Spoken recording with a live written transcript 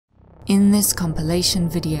In this compilation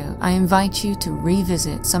video, I invite you to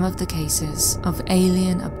revisit some of the cases of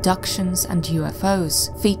alien abductions and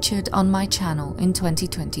UFOs featured on my channel in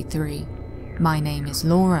 2023. My name is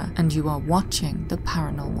Laura, and you are watching The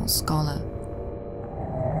Paranormal Scholar.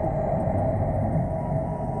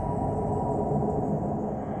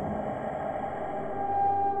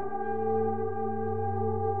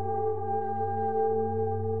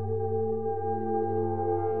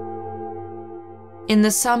 In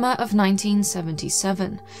the summer of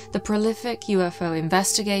 1977, the prolific UFO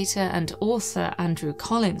investigator and author Andrew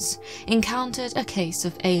Collins encountered a case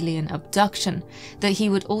of alien abduction that he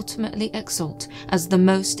would ultimately exalt as the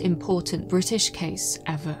most important British case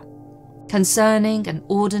ever. Concerning an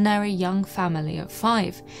ordinary young family of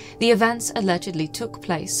 5, the events allegedly took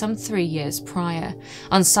place some 3 years prior,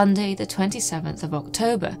 on Sunday the 27th of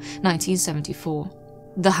October 1974.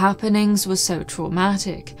 The happenings were so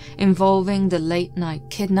traumatic, involving the late-night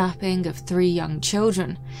kidnapping of 3 young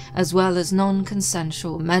children, as well as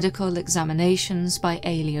non-consensual medical examinations by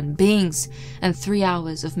alien beings and 3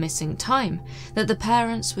 hours of missing time, that the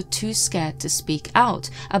parents were too scared to speak out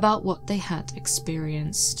about what they had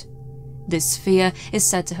experienced. This fear is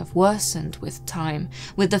said to have worsened with time,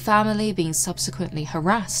 with the family being subsequently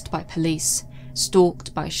harassed by police,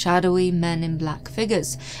 stalked by shadowy men in black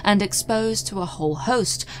figures, and exposed to a whole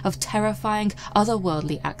host of terrifying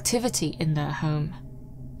otherworldly activity in their home.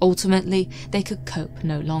 Ultimately, they could cope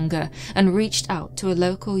no longer and reached out to a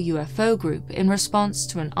local UFO group in response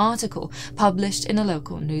to an article published in a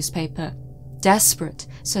local newspaper. Desperate,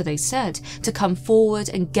 so they said, to come forward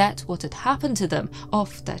and get what had happened to them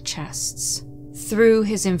off their chests. Through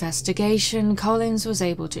his investigation, Collins was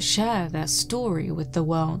able to share their story with the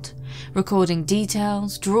world, recording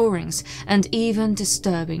details, drawings, and even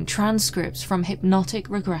disturbing transcripts from hypnotic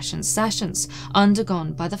regression sessions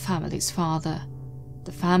undergone by the family's father.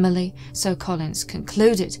 The family, so Collins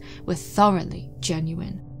concluded, were thoroughly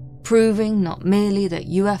genuine, proving not merely that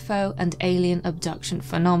UFO and alien abduction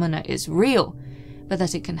phenomena is real, but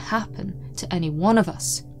that it can happen to any one of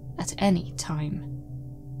us at any time.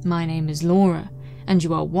 My name is Laura, and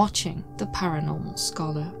you are watching The Paranormal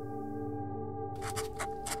Scholar.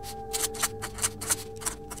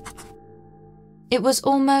 It was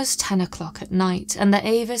almost 10 o'clock at night, and the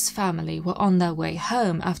Avis family were on their way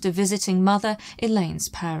home after visiting mother Elaine's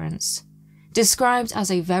parents. Described as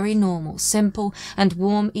a very normal, simple, and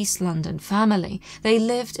warm East London family, they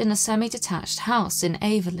lived in a semi-detached house in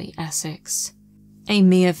Averley, Essex. A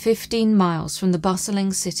mere 15 miles from the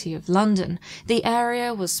bustling city of London, the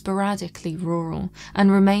area was sporadically rural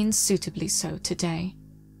and remains suitably so today.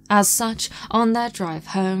 As such, on their drive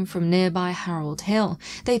home from nearby Harold Hill,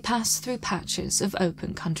 they passed through patches of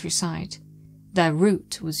open countryside. Their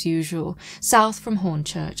route was usual, south from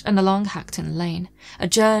Hornchurch and along Hackton Lane, a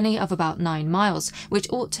journey of about 9 miles which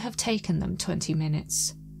ought to have taken them 20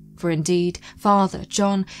 minutes. For indeed, Father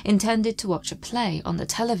John intended to watch a play on the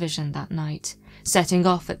television that night. Setting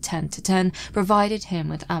off at 10 to 10 provided him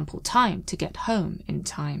with ample time to get home in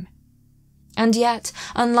time. And yet,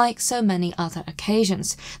 unlike so many other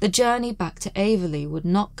occasions, the journey back to Averley would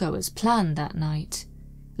not go as planned that night.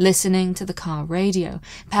 Listening to the car radio,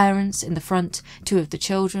 parents in the front, 2 of the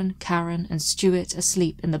children, Karen and Stuart,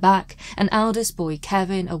 asleep in the back, and eldest boy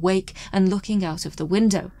Kevin awake and looking out of the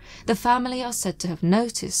window, the family are said to have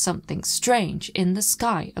noticed something strange in the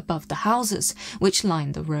sky above the houses which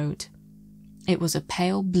lined the road. It was a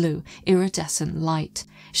pale blue, iridescent light,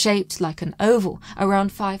 shaped like an oval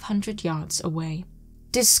around 500 yards away.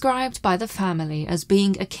 Described by the family as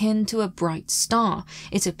being akin to a bright star,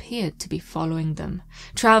 it appeared to be following them,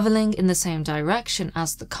 travelling in the same direction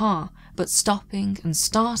as the car, but stopping and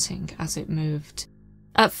starting as it moved.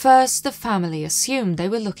 At first, the family assumed they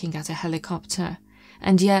were looking at a helicopter,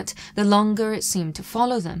 and yet the longer it seemed to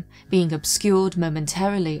follow them, being obscured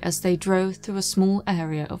momentarily as they drove through a small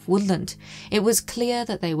area of woodland, it was clear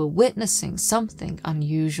that they were witnessing something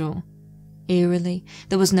unusual. Eerily,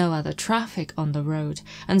 there was no other traffic on the road,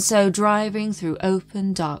 and so driving through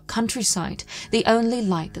open, dark countryside, the only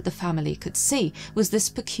light that the family could see was this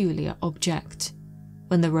peculiar object.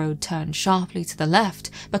 When the road turned sharply to the left,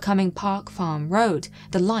 becoming Park Farm Road,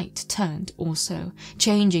 the light turned also,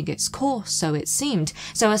 changing its course, so it seemed,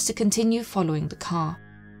 so as to continue following the car.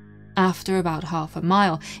 After about half a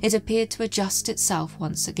mile, it appeared to adjust itself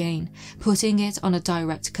once again, putting it on a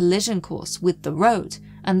direct collision course with the road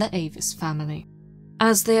and the Avis family.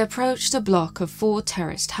 As they approached a block of 4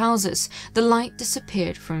 terraced houses, the light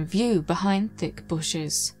disappeared from view behind thick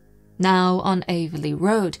bushes. Now on Averley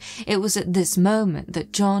Road, it was at this moment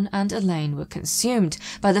that John and Elaine were consumed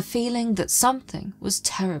by the feeling that something was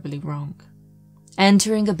terribly wrong.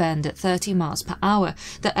 Entering a bend at 30 miles per hour,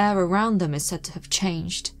 the air around them is said to have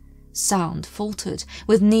changed. Sound faltered,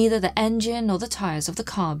 with neither the engine nor the tires of the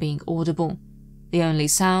car being audible. The only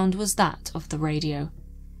sound was that of the radio.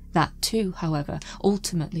 That too, however,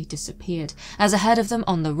 ultimately disappeared, as ahead of them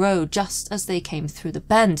on the road, just as they came through the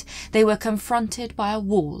bend, they were confronted by a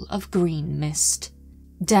wall of green mist.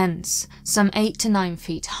 Dense, some 8 to 9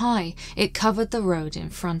 feet high, it covered the road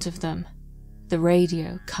in front of them. The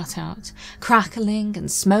radio cut out, crackling and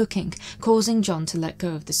smoking, causing John to let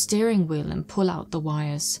go of the steering wheel and pull out the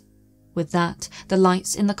wires. With that, the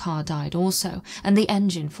lights in the car died also, and the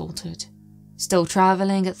engine faltered. Still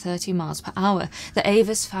travelling at 30 miles per hour, the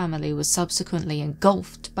Avis family was subsequently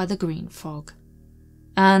engulfed by the green fog.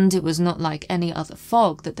 And it was not like any other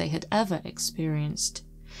fog that they had ever experienced.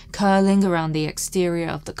 Curling around the exterior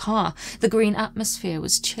of the car, the green atmosphere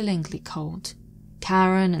was chillingly cold.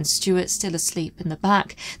 Karen and Stuart still asleep in the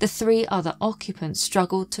back, the 3 other occupants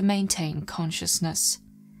struggled to maintain consciousness.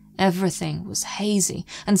 Everything was hazy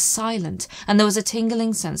and silent, and there was a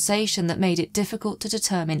tingling sensation that made it difficult to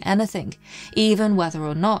determine anything, even whether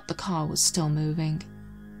or not the car was still moving.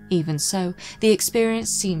 Even so, the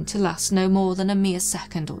experience seemed to last no more than a mere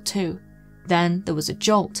second or 2. Then there was a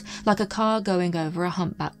jolt, like a car going over a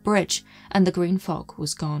humpback bridge, and the green fog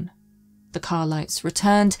was gone. The car lights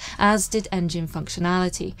returned, as did engine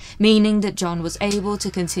functionality, meaning that John was able to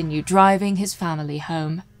continue driving his family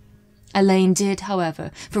home. Elaine did,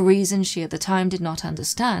 however, for reasons she at the time did not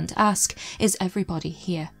understand, ask, "Is everybody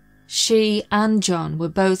here?" She and John were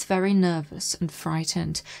both very nervous and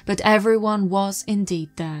frightened, but everyone was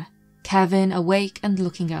indeed there. Kevin awake and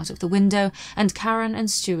looking out of the window, and Karen and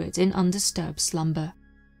Stuart in undisturbed slumber.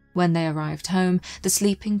 When they arrived home, the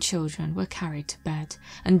sleeping children were carried to bed,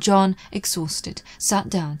 and John, exhausted, sat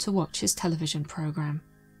down to watch his television program.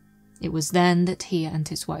 It was then that he and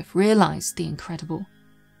his wife realized the incredible.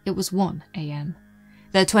 It was 1 a.m.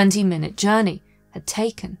 Their 20-minute journey had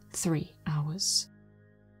taken 3 hours.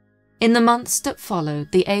 In the months that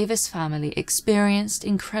followed, the Avis family experienced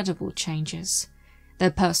incredible changes. Their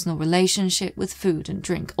personal relationship with food and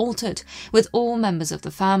drink altered, with all members of the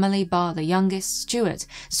family, bar the youngest, Stuart,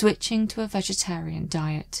 switching to a vegetarian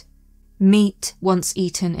diet. Meat, once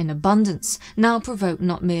eaten in abundance, now provoked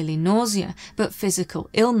not merely nausea, but physical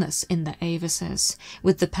illness in the Avises,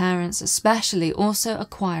 with the parents especially also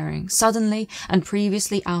acquiring suddenly and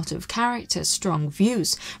previously out of character strong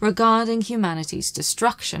views regarding humanity's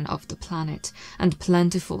destruction of the planet and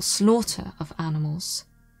plentiful slaughter of animals.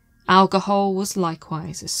 Alcohol was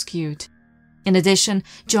likewise eschewed. In addition,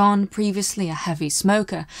 John, previously a heavy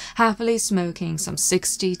smoker, happily smoking some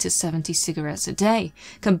 60 to 70 cigarettes a day,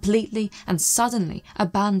 completely and suddenly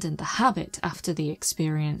abandoned the habit after the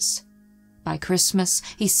experience. By Christmas,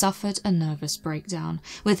 he suffered a nervous breakdown,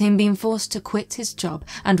 with him being forced to quit his job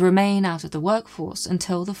and remain out of the workforce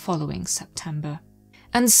until the following September.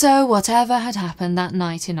 And so whatever had happened that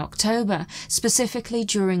night in October, specifically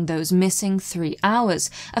during those missing 3 hours,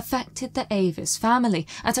 affected the Avis family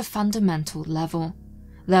at a fundamental level.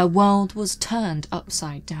 Their world was turned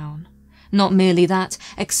upside down. Not merely that,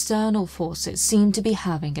 external forces seemed to be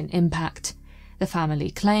having an impact. The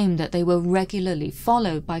family claimed that they were regularly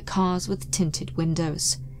followed by cars with tinted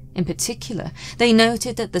windows. In particular, they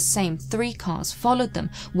noted that the same 3 cars followed them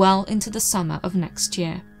well into the summer of next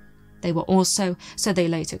year. They were also, so they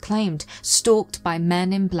later claimed, stalked by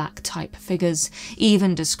men in black type figures,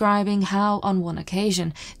 even describing how on one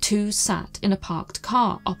occasion 2 sat in a parked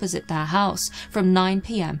car opposite their house from 9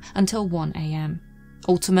 p.m. until 1 a.m.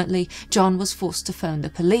 Ultimately, John was forced to phone the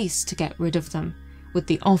police to get rid of them, with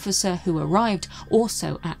the officer who arrived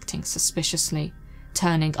also acting suspiciously,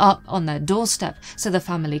 turning up on their doorstep, so the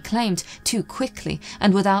family claimed, too quickly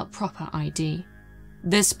and without proper ID.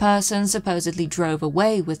 This person supposedly drove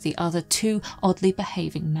away with the other 2 oddly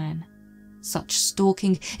behaving men. Such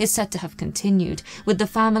stalking is said to have continued, with the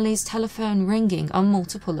family's telephone ringing on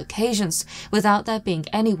multiple occasions without there being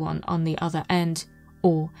anyone on the other end,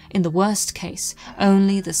 or, in the worst case,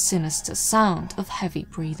 only the sinister sound of heavy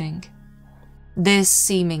breathing. This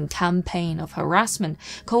seeming campaign of harassment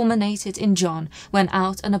culminated in John, when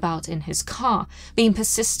out and about in his car, being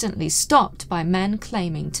persistently stopped by men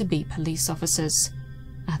claiming to be police officers.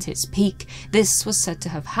 At its peak, this was said to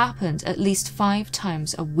have happened at least 5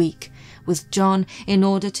 times a week, with John, in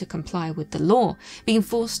order to comply with the law, being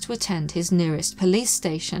forced to attend his nearest police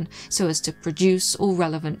station so as to produce all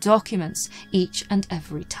relevant documents each and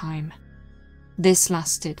every time. This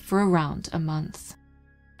lasted for around a month.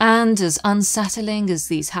 And as unsettling as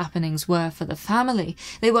these happenings were for the family,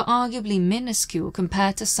 they were arguably minuscule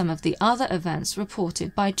compared to some of the other events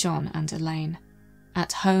reported by John and Elaine.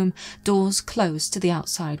 At home, doors closed to the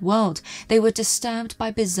outside world, they were disturbed by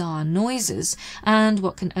bizarre noises and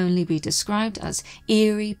what can only be described as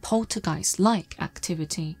eerie poltergeist-like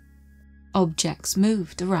activity. Objects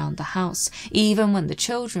moved around the house, even when the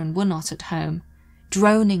children were not at home.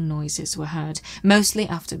 Droning noises were heard, mostly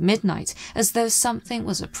after midnight, as though something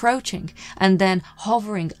was approaching and then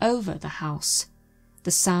hovering over the house. The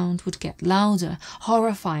sound would get louder,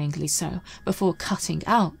 horrifyingly so, before cutting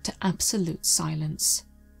out to absolute silence.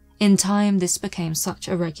 In time, this became such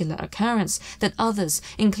a regular occurrence that others,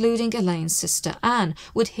 including Elaine's sister Anne,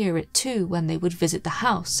 would hear it too when they would visit the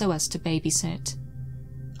house so as to babysit.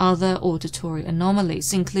 Other auditory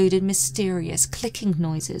anomalies included mysterious clicking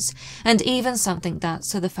noises, and even something that,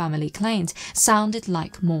 so the family claimed, sounded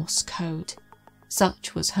like Morse code.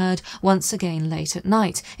 Such was heard once again late at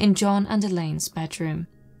night in John and Elaine's bedroom.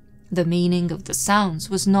 The meaning of the sounds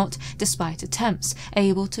was not, despite attempts,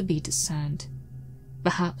 able to be discerned.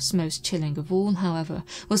 Perhaps most chilling of all, however,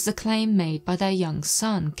 was the claim made by their young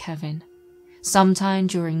son, Kevin. Sometime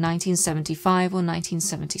during 1975 or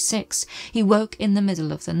 1976, he woke in the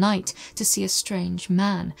middle of the night to see a strange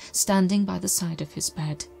man standing by the side of his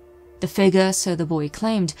bed. The figure, so the boy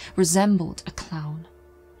claimed, resembled a clown.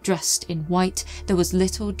 Dressed in white, there was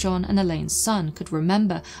little John and Elaine's son could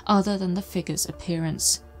remember other than the figure's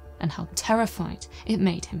appearance, and how terrified it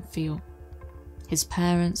made him feel. His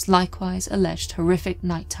parents likewise alleged horrific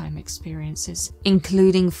nighttime experiences,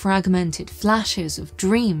 including fragmented flashes of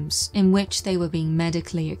dreams in which they were being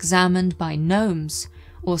medically examined by gnomes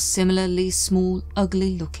or similarly small,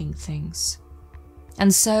 ugly-looking things.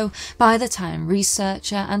 And so, by the time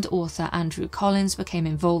researcher and author Andrew Collins became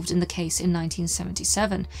involved in the case in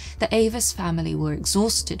 1977, the Avis family were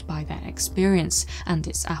exhausted by their experience and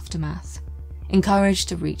its aftermath. Encouraged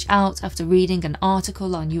to reach out after reading an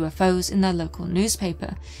article on UFOs in their local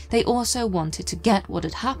newspaper, they also wanted to get what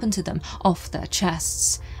had happened to them off their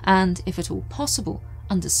chests and, if at all possible,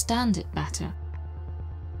 understand it better.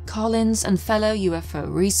 Collins and fellow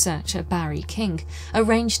UFO researcher Barry King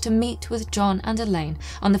arranged to meet with John and Elaine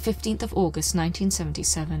on the 15th of August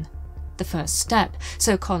 1977. The first step,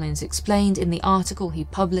 so Collins explained in the article he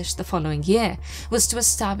published the following year, was to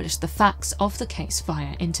establish the facts of the case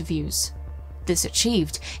via interviews. This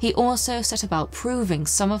achieved, he also set about proving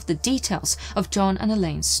some of the details of John and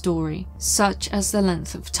Elaine's story, such as the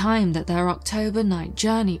length of time that their October night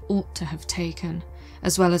journey ought to have taken,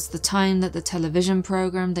 as well as the time that the television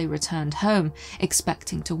program they returned home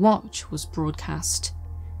expecting to watch was broadcast.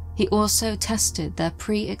 He also tested their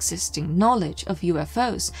pre-existing knowledge of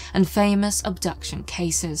UFOs and famous abduction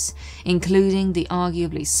cases, including the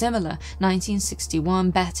arguably similar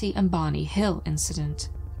 1961 Betty and Barney Hill incident.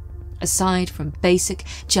 Aside from basic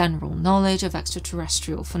general knowledge of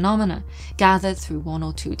extraterrestrial phenomena gathered through one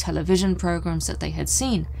or two television programs that they had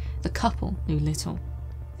seen, the couple knew little.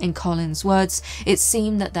 In Collins' words, it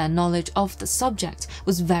seemed that their knowledge of the subject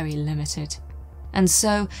was very limited. And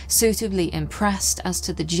so, suitably impressed as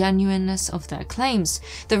to the genuineness of their claims,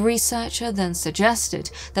 the researcher then suggested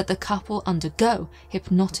that the couple undergo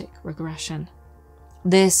hypnotic regression.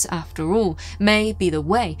 This, after all, may be the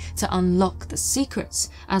way to unlock the secrets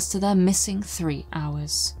as to their missing 3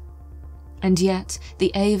 hours. And yet,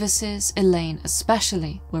 the Avises, Elaine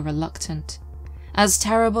especially, were reluctant. As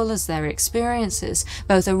terrible as their experiences,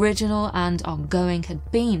 both original and ongoing,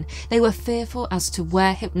 had been, they were fearful as to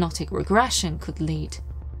where hypnotic regression could lead.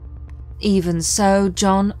 Even so,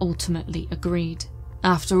 John ultimately agreed.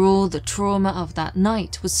 After all, the trauma of that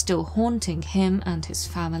night was still haunting him and his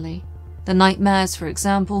family. The nightmares, for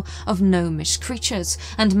example, of gnomish creatures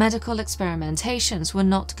and medical experimentations were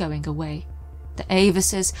not going away. The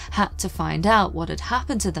Avises had to find out what had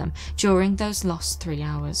happened to them during those lost 3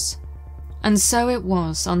 hours. And so it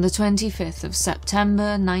was on the 25th of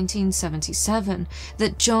September 1977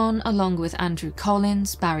 that John, along with Andrew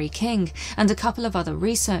Collins, Barry King, and a couple of other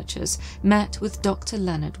researchers, met with Dr.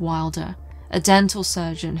 Leonard Wilder, a dental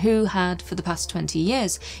surgeon who had, for the past 20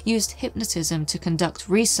 years, used hypnotism to conduct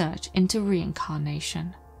research into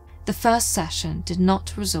reincarnation. The first session did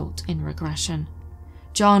not result in regression.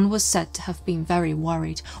 John was said to have been very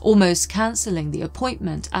worried, almost cancelling the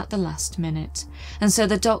appointment at the last minute, and so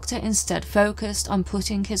the doctor instead focused on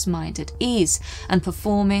putting his mind at ease and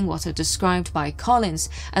performing what are described by Collins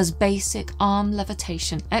as basic arm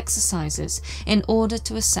levitation exercises in order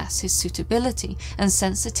to assess his suitability and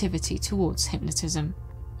sensitivity towards hypnotism.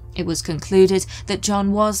 It was concluded that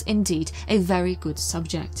John was indeed a very good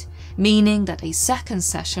subject, meaning that a second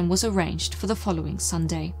session was arranged for the following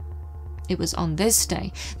Sunday. It was on this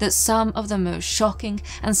day that some of the most shocking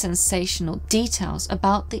and sensational details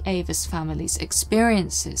about the Avis family's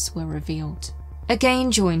experiences were revealed.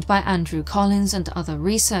 Again joined by Andrew Collins and other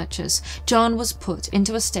researchers, John was put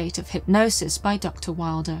into a state of hypnosis by Dr.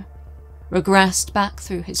 Wilder. Regressed back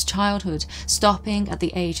through his childhood, stopping at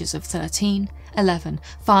the ages of 13, 11,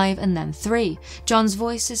 5 and then 3, John's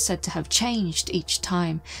voice is said to have changed each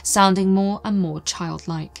time, sounding more and more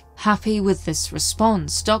childlike. Happy with this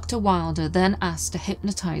response, Dr. Wilder then asked to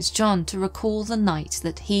hypnotize John to recall the night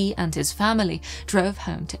that he and his family drove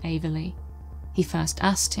home to Averley. He first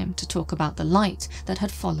asked him to talk about the light that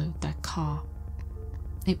had followed their car.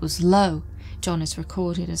 It was low, John is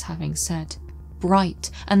recorded as having said, bright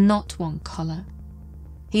and not one colour.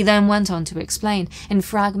 He then went on to explain, in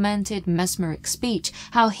fragmented, mesmeric speech,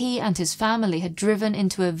 how he and his family had driven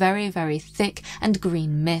into a very, very thick and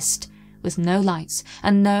green mist, with no lights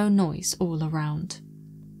and no noise all around.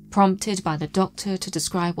 Prompted by the doctor to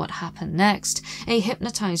describe what happened next, a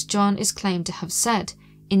hypnotised John is claimed to have said,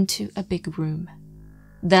 "into a big room."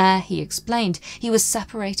 There, he explained, he was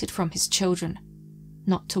separated from his children.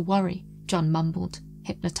 Not to worry, John mumbled,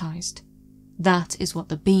 hypnotised. That is what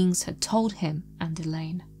the beings had told him and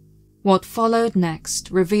Elaine. What followed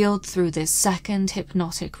next, revealed through this second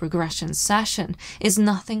hypnotic regression session, is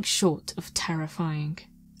nothing short of terrifying.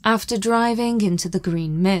 After driving into the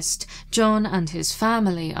green mist, John and his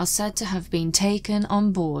family are said to have been taken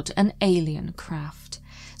on board an alien craft,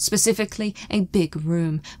 specifically a big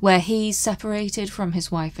room where he, separated from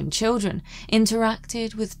his wife and children,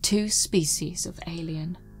 interacted with 2 species of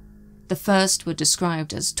alien. The first were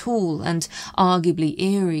described as tall and arguably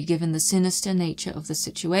eerie given the sinister nature of the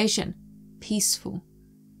situation, peaceful.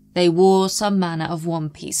 They wore some manner of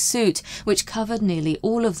one-piece suit which covered nearly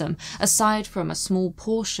all of them aside from a small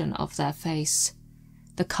portion of their face.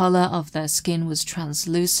 The colour of their skin was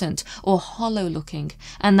translucent or hollow-looking,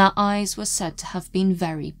 and their eyes were said to have been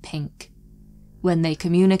very pink. When they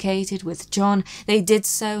communicated with John, they did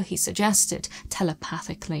so, he suggested,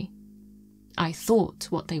 telepathically. "I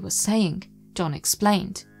thought what they were saying," John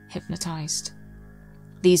explained, hypnotised.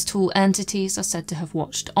 These tall entities are said to have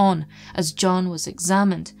watched on as John was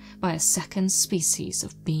examined by a second species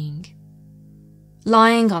of being.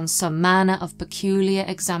 Lying on some manner of peculiar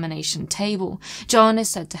examination table, John is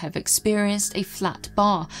said to have experienced a flat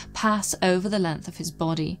bar pass over the length of his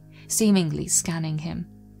body, seemingly scanning him.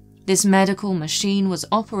 This medical machine was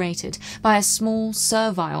operated by a small,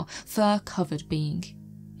 servile, fur-covered being.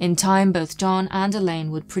 In time, both John and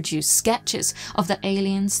Elaine would produce sketches of the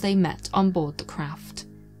aliens they met on board the craft.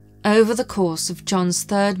 Over the course of John's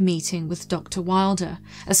 3rd meeting with Dr. Wilder,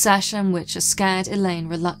 a session which a scared Elaine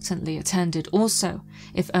reluctantly attended also,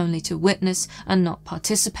 if only to witness and not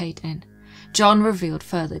participate in, John revealed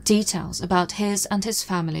further details about his and his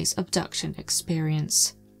family's abduction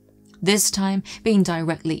experience. This time, being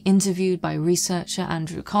directly interviewed by researcher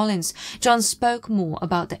Andrew Collins, John spoke more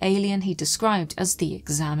about the alien he described as the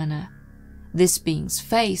Examiner. This being's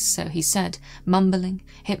face, so he said, mumbling,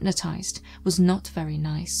 hypnotised, was not very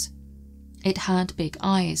nice. It had big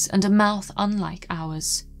eyes and a mouth unlike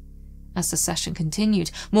ours. As the session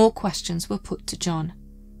continued, more questions were put to John.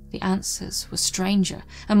 The answers were stranger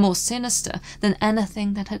and more sinister than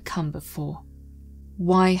anything that had come before.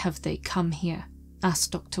 "Why have they come here?"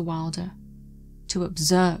 asked Dr. Wilder. "To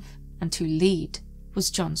observe and to lead,"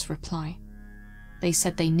 was John's reply. "They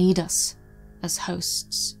said they need us as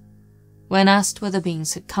hosts." When asked where the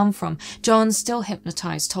beings had come from, John, still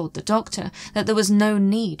hypnotised, told the doctor that there was no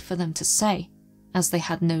need for them to say, as they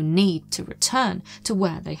had no need to return to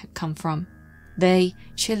where they had come from. They,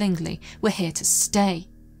 chillingly, were here to stay,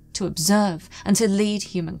 to observe and to lead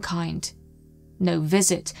humankind. "No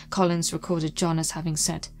visit," Collins recorded John as having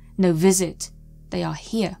said. "No visit. They are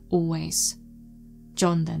here always."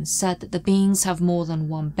 John then said that the beings have more than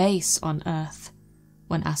one base on Earth.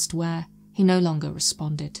 When asked where, he no longer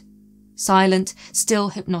responded. Silent, still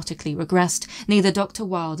hypnotically regressed, neither Dr.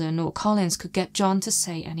 Wilder nor Collins could get John to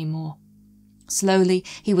say any more. Slowly,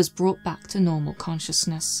 he was brought back to normal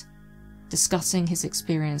consciousness. Discussing his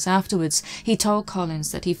experience afterwards, he told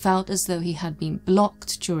Collins that he felt as though he had been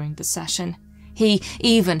blocked during the session. He,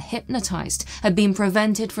 even hypnotised, had been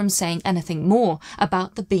prevented from saying anything more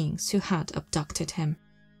about the beings who had abducted him.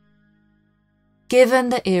 Given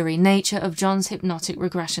the eerie nature of John's hypnotic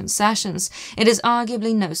regression sessions, it is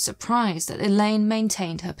arguably no surprise that Elaine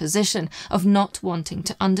maintained her position of not wanting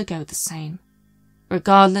to undergo the same.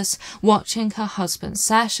 Regardless, watching her husband's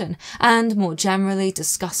session and more generally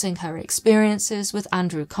discussing her experiences with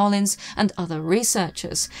Andrew Collins and other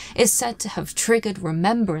researchers is said to have triggered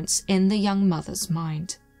remembrance in the young mother's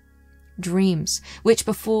mind. Dreams, which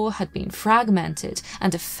before had been fragmented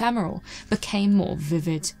and ephemeral, became more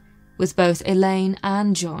vivid, with both Elaine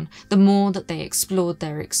and John, the more that they explored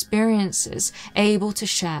their experiences, able to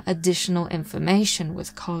share additional information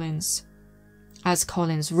with Collins. As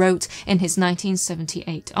Collins wrote in his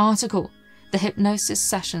 1978 article, the hypnosis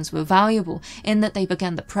sessions were valuable in that they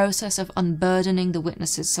began the process of unburdening the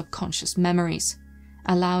witnesses' subconscious memories,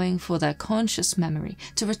 allowing for their conscious memory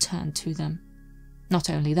to return to them. Not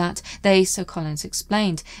only that, they, so Collins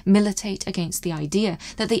explained, militate against the idea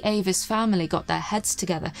that the Avis family got their heads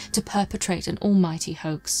together to perpetrate an almighty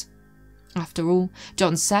hoax. After all,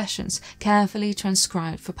 John's sessions, carefully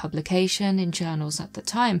transcribed for publication in journals at the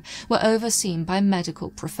time, were overseen by medical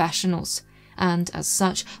professionals, and as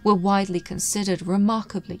such were widely considered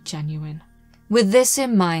remarkably genuine. With this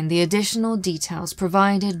in mind, the additional details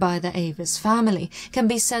provided by the Avis family can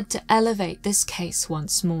be said to elevate this case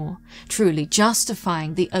once more, truly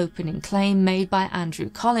justifying the opening claim made by Andrew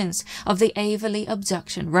Collins of the Averley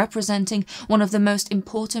abduction representing one of the most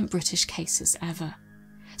important British cases ever.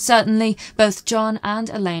 Certainly, both John and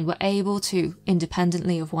Elaine were able to,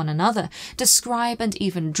 independently of one another, describe and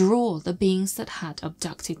even draw the beings that had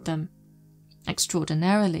abducted them.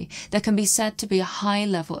 Extraordinarily, there can be said to be a high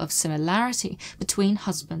level of similarity between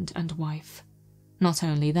husband and wife. Not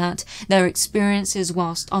only that, their experiences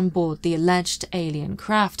whilst on board the alleged alien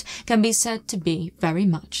craft can be said to be very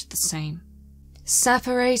much the same.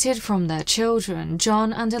 Separated from their children,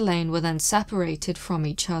 John and Elaine were then separated from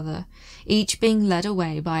each other, each being led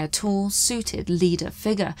away by a tall, suited leader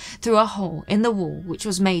figure through a hole in the wall which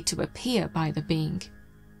was made to appear by the being.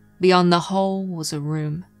 Beyond the hole was a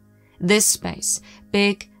room. This space,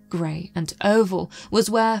 big, grey and oval, was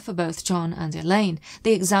where, for both John and Elaine,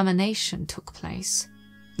 the examination took place.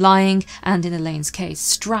 Lying, and in Elaine's case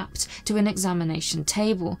strapped to an examination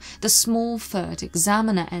table, the small furred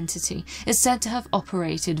examiner entity is said to have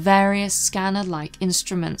operated various scanner-like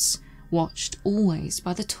instruments, watched always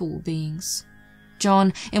by the tall beings.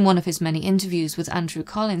 John, in one of his many interviews with Andrew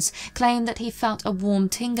Collins, claimed that he felt a warm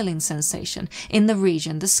tingling sensation in the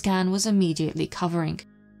region the scan was immediately covering.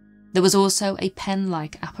 There was also a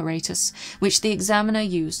pen-like apparatus, which the examiner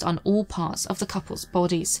used on all parts of the couple's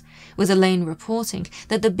bodies, with Elaine reporting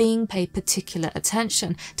that the being paid particular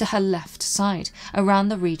attention to her left side, around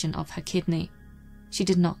the region of her kidney. She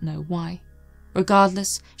did not know why.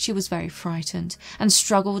 Regardless, she was very frightened and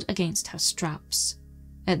struggled against her straps.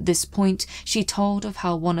 At this point, she told of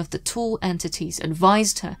how one of the tall entities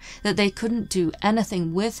advised her that they couldn't do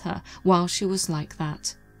anything with her while she was like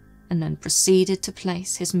that, and then proceeded to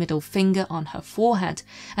place his middle finger on her forehead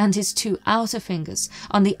and his two outer fingers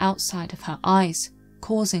on the outside of her eyes,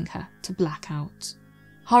 causing her to black out.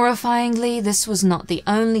 Horrifyingly, this was not the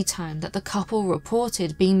only time that the couple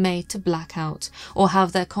reported being made to black out or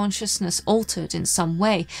have their consciousness altered in some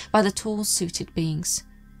way by the tall suited beings.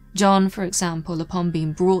 John, for example, upon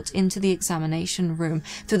being brought into the examination room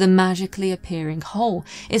through the magically appearing hole,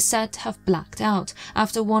 is said to have blacked out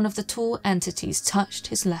after one of the tall entities touched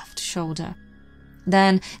his left shoulder.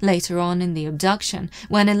 Then, later on in the abduction,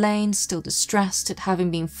 when Elaine, still distressed at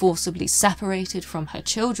having been forcibly separated from her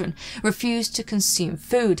children, refused to consume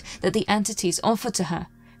food that the entities offered to her,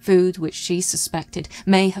 food which she suspected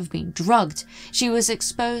may have been drugged, she was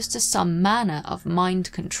exposed to some manner of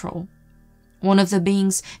mind control. One of the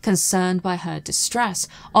beings, concerned by her distress,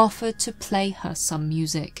 offered to play her some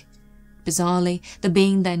music. Bizarrely, the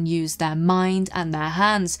being then used their mind and their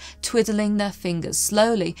hands, twiddling their fingers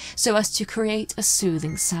slowly so as to create a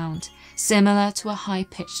soothing sound, similar to a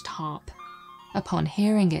high-pitched harp. Upon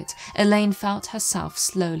hearing it, Elaine felt herself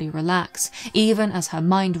slowly relax, even as her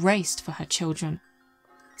mind raced for her children.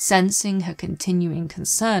 Sensing her continuing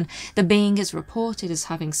concern, the being is reported as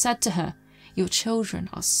having said to her, "Your children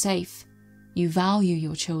are safe. You value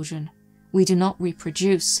your children. We do not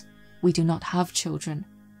reproduce. We do not have children.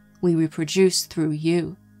 We reproduce through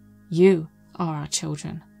you. You are our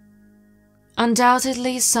children."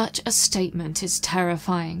 Undoubtedly, such a statement is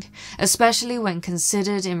terrifying, especially when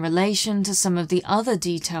considered in relation to some of the other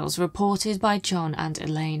details reported by John and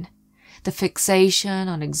Elaine. The fixation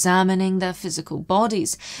on examining their physical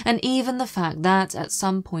bodies, and even the fact that at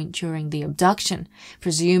some point during the abduction,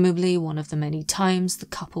 presumably one of the many times the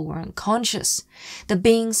couple were unconscious, the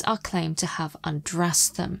beings are claimed to have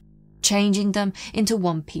undressed them, changing them into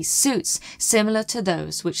one-piece suits similar to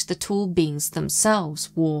those which the tall beings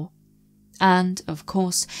themselves wore. And, of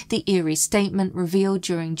course, the eerie statement revealed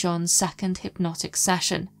during John's second hypnotic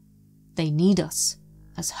session: "They need us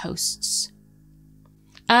as hosts."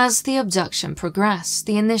 As the abduction progressed,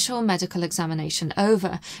 the initial medical examination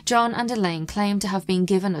over, John and Elaine claimed to have been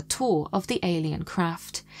given a tour of the alien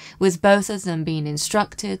craft, with both of them being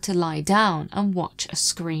instructed to lie down and watch a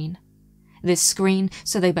screen. This screen,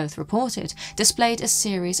 so they both reported, displayed a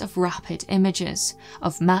series of rapid images,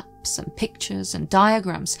 of maps and pictures and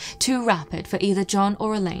diagrams, too rapid for either John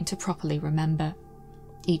or Elaine to properly remember.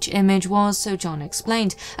 Each image was, so John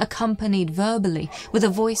explained, accompanied verbally, with a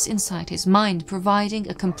voice inside his mind providing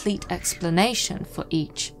a complete explanation for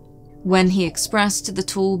each. When he expressed to the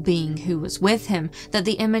tall being who was with him that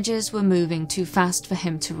the images were moving too fast for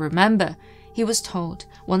him to remember, he was told,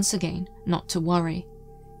 once again, not to worry.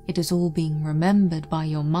 It is all being remembered by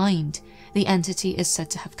your mind, the entity is said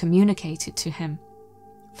to have communicated to him.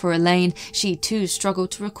 For Elaine, she too struggled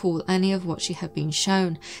to recall any of what she had been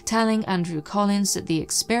shown, telling Andrew Collins that the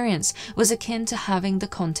experience was akin to having the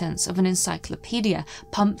contents of an encyclopedia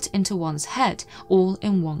pumped into one's head all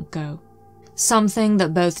in one go. Something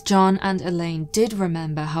that both John and Elaine did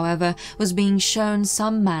remember, however, was being shown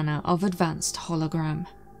some manner of advanced hologram.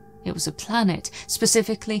 It was a planet,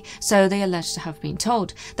 specifically, so they alleged to have been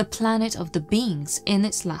told, the planet of the beings in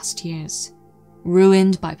its last years.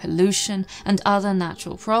 Ruined by pollution and other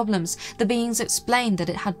natural problems, the beings explained that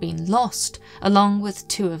it had been lost, along with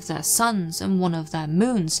 2 of their suns and 1 of their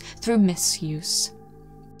moons, through misuse.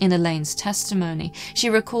 In Elaine's testimony, she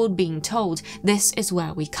recalled being told, "This is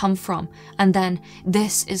where we come from," and then,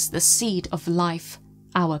 "This is the seed of life,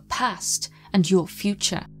 our past and your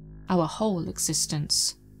future, our whole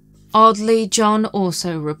existence." Oddly, John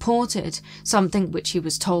also reported, something which he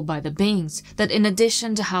was told by the beings, that in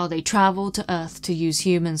addition to how they travel to Earth to use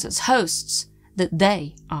humans as hosts, that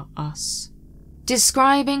they are us.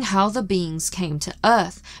 Describing how the beings came to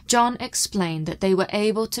Earth, John explained that they were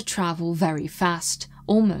able to travel very fast,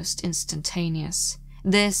 almost instantaneous.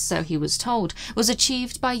 This, so he was told, was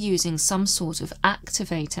achieved by using some sort of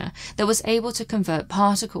activator that was able to convert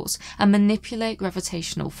particles and manipulate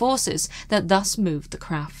gravitational forces that thus moved the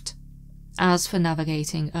craft. As for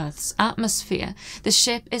navigating Earth's atmosphere, the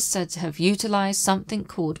ship is said to have utilized something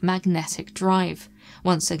called magnetic drive,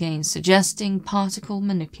 once again suggesting particle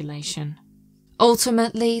manipulation.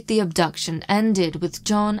 Ultimately, the abduction ended with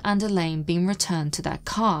John and Elaine being returned to their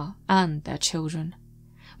car and their children.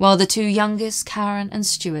 While the 2 youngest, Karen and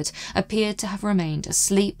Stuart, appeared to have remained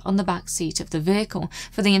asleep on the back seat of the vehicle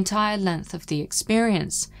for the entire length of the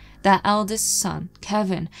experience, their eldest son,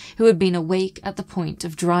 Kevin, who had been awake at the point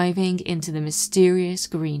of driving into the mysterious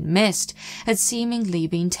green mist, had seemingly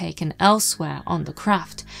been taken elsewhere on the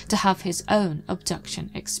craft to have his own abduction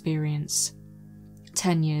experience.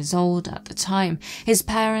 10 years old at the time, his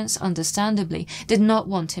parents understandably did not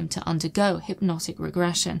want him to undergo hypnotic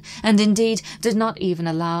regression, and indeed did not even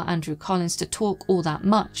allow Andrew Collins to talk all that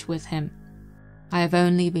much with him. I have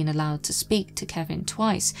only been allowed to speak to Kevin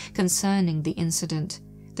twice concerning the incident,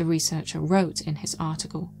 the researcher wrote in his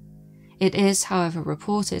article. It is, however,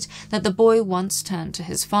 reported that the boy once turned to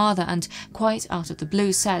his father and, quite out of the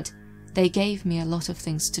blue, said, "They gave me a lot of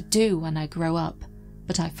things to do when I grow up,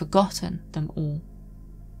 but I've forgotten them all."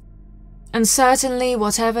 And certainly,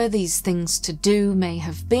 whatever these things to do may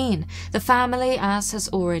have been, the family, as has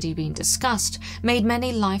already been discussed, made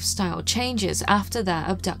many lifestyle changes after their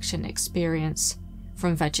abduction experience.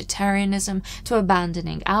 From vegetarianism to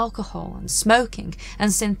abandoning alcohol and smoking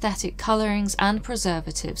and synthetic colorings and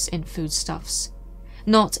preservatives in foodstuffs.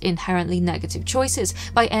 Not inherently negative choices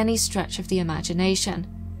by any stretch of the imagination.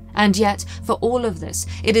 And yet, for all of this,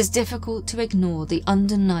 it is difficult to ignore the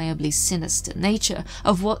undeniably sinister nature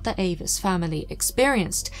of what the Avis family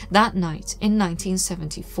experienced that night in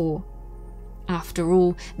 1974. After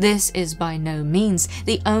all, this is by no means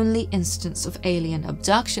the only instance of alien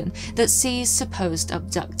abduction that sees supposed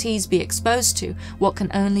abductees be exposed to what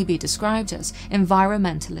can only be described as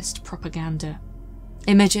environmentalist propaganda.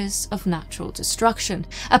 Images of natural destruction,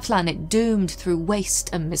 a planet doomed through waste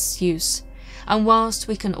and misuse. And whilst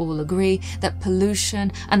we can all agree that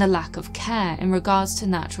pollution and a lack of care in regards to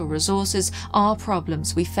natural resources are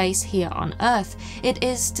problems we face here on Earth, it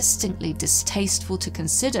is distinctly distasteful to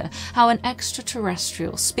consider how an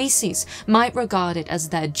extraterrestrial species might regard it as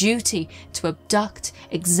their duty to abduct,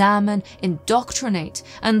 examine, indoctrinate,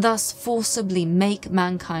 and thus forcibly make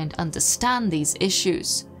mankind understand these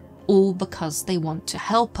issues, all because they want to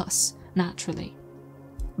help us, naturally.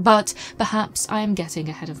 But perhaps I am getting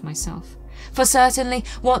ahead of myself. For certainly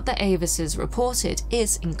what the Avises reported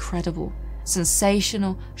is incredible,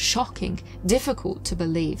 sensational, shocking, difficult to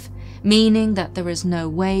believe, meaning that there is no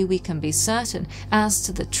way we can be certain as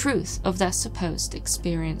to the truth of their supposed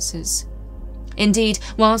experiences. Indeed,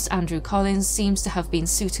 whilst Andrew Collins seems to have been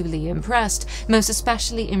suitably impressed, most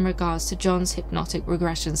especially in regards to John's hypnotic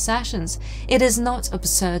regression sessions, it is not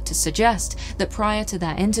absurd to suggest that prior to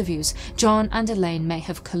their interviews, John and Elaine may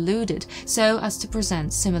have colluded so as to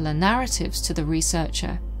present similar narratives to the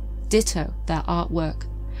researcher. ditto their artwork.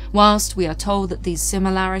 Whilst we are told that these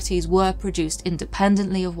similarities were produced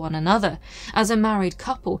independently of one another, as a married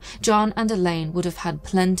couple, John and Elaine would have had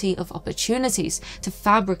plenty of opportunities to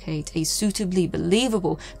fabricate a suitably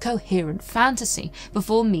believable, coherent fantasy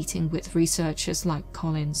before meeting with researchers like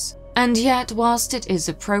Collins. And yet, whilst it is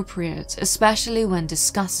appropriate, especially when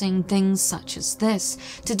discussing things such as this,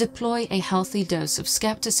 to deploy a healthy dose of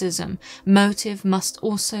skepticism, motive must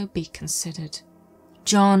also be considered.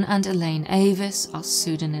 John and Elaine Avis are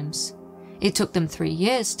pseudonyms. It took them 3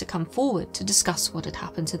 years to come forward to discuss what had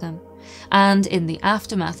happened to them, and in the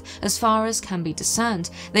aftermath, as far as can be discerned,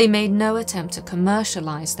 they made no attempt to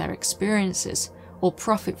commercialize their experiences or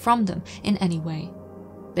profit from them in any way.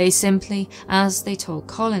 They simply, as they told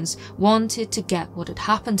Collins, wanted to get what had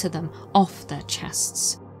happened to them off their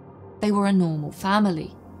chests. They were a normal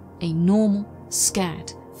family, a normal,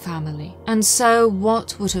 scared family. And so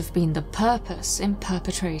what would have been the purpose in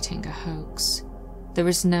perpetrating a hoax? There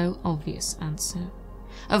is no obvious answer.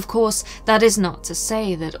 Of course, that is not to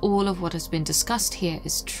say that all of what has been discussed here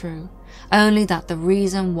is true, only that the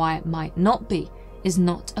reason why it might not be is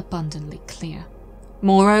not abundantly clear.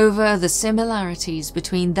 Moreover, the similarities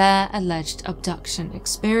between their alleged abduction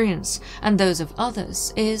experience and those of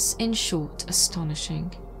others is, in short,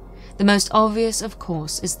 astonishing. The most obvious, of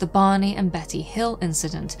course, is the Barney and Betty Hill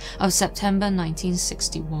incident of September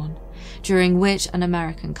 1961, during which an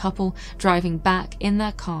American couple driving back in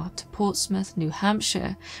their car to Portsmouth, New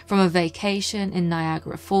Hampshire, from a vacation in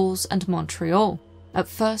Niagara Falls and Montreal, at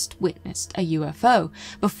first witnessed a UFO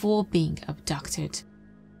before being abducted.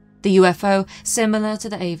 The UFO, similar to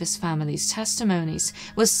the Avis family's testimonies,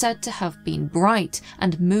 was said to have been bright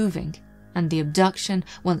and moving, and the abduction,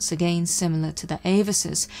 once again similar to the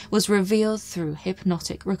Avises, was revealed through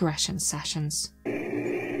hypnotic regression sessions.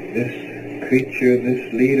 This creature,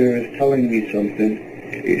 this leader is telling me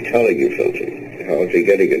something. He's telling you something. How is he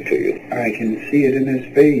getting it to you? I can see it in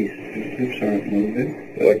his face. His lips aren't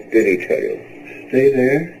moving. What did he tell you? Stay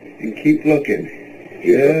there and keep looking.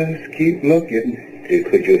 Just keep looking.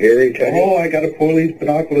 Could you hear him tell you? Oh, I gotta pull these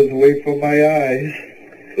binoculars away from my eyes.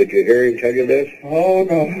 Could you hear him tell you this? Oh,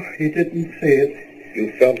 no, he didn't say it.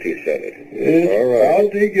 You felt he said it. It's all right.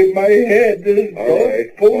 pounding in my head. Just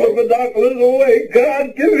don't pull the binoculars away.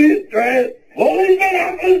 God, give me strength. Pull these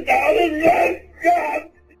binoculars down and run. God.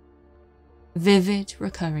 Vivid,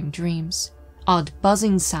 recurring dreams, odd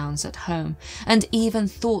buzzing sounds at home, and even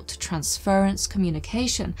thought transference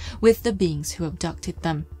communication with the beings who abducted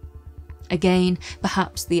them. Again,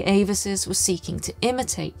 perhaps the Avises were seeking to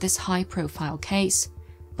imitate this high-profile case.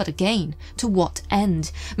 But again, to what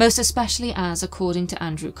end? Most especially as, according to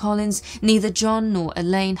Andrew Collins, neither John nor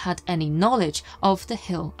Elaine had any knowledge of the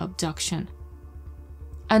Hill abduction.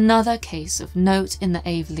 Another case of note in the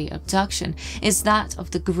Averley abduction is that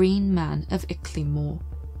of the Green Man of Ickley Moor.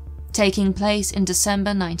 Taking place in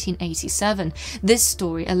December 1987, this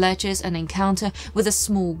story alleges an encounter with a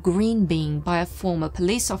small green being by a former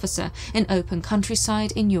police officer in open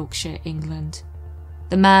countryside in Yorkshire, England.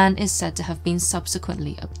 The man is said to have been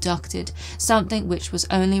subsequently abducted, something which was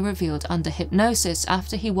only revealed under hypnosis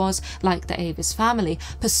after he was, like the Avis family,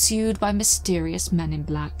 pursued by mysterious men in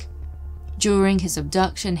black. During his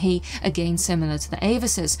abduction, he, again similar to the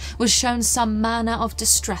Avises, was shown some manner of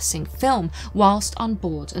distressing film whilst on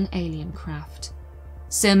board an alien craft.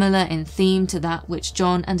 Similar in theme to that which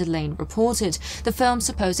John and Elaine reported, the film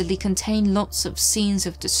supposedly contained lots of scenes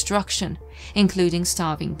of destruction, including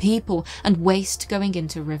starving people and waste going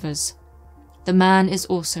into rivers. The man is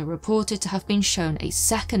also reported to have been shown a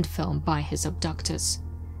second film by his abductors.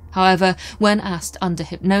 However, when asked under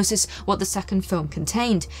hypnosis what the second film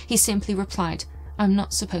contained, he simply replied, "I'm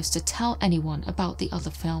not supposed to tell anyone about the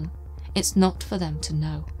other film. It's not for them to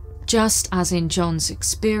know." Just as in John's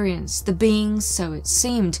experience, the beings, so it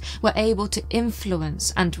seemed, were able to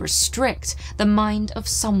influence and restrict the mind of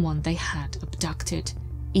someone they had abducted,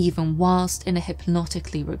 even whilst in a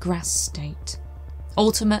hypnotically regressed state.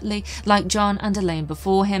 Ultimately, like John and Elaine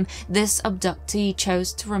before him, this abductee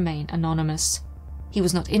chose to remain anonymous. He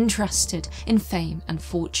was not interested in fame and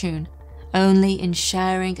fortune, only in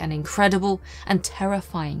sharing an incredible and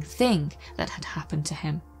terrifying thing that had happened to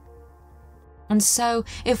him. And so,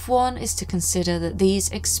 if one is to consider that these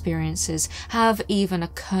experiences have even a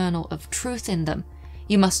kernel of truth in them,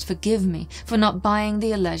 you must forgive me for not buying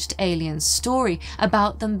the alleged aliens' story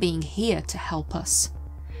about them being here to help us.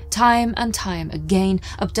 Time and time again,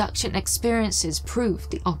 abduction experiences prove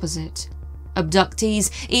the opposite. Abductees,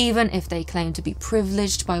 even if they claim to be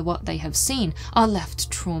privileged by what they have seen, are left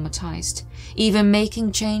traumatized, even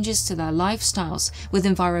making changes to their lifestyles, with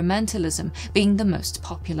environmentalism being the most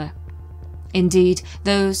popular. Indeed,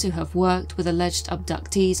 those who have worked with alleged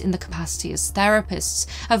abductees in the capacity as therapists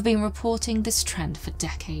have been reporting this trend for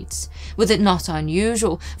decades, with it not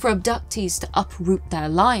unusual for abductees to uproot their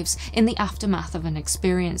lives in the aftermath of an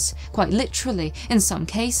experience, quite literally, in some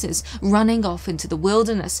cases, running off into the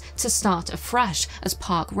wilderness to start afresh as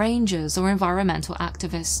park rangers or environmental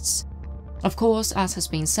activists. Of course, as has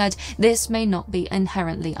been said, this may not be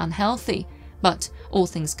inherently unhealthy, but, all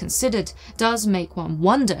things considered, does make one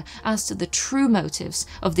wonder as to the true motives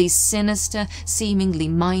of these sinister, seemingly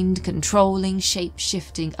mind-controlling,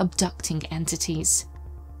 shape-shifting, abducting entities.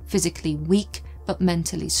 Physically weak, but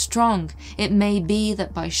mentally strong, it may be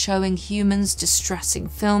that by showing humans distressing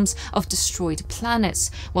films of destroyed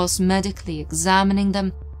planets whilst medically examining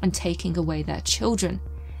them and taking away their children,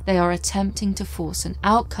 they are attempting to force an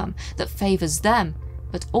outcome that favours them,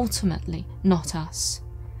 but ultimately not us.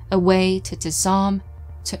 A way to disarm,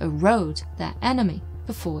 to erode their enemy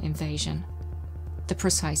before invasion. The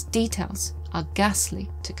precise details are ghastly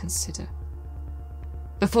to consider.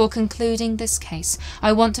 Before concluding this case,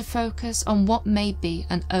 I want to focus on what may be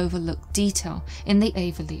an overlooked detail in the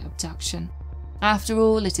Averley abduction. After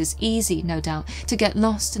all, it is easy, no doubt, to get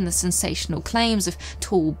lost in the sensational claims of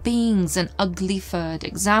tall beings and ugly furred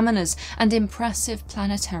examiners and impressive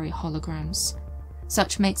planetary holograms.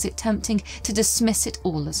 Such makes it tempting to dismiss it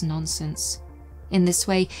all as nonsense. In this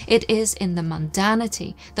way, it is in the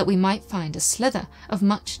mundanity that we might find a slither of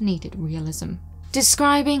much-needed realism.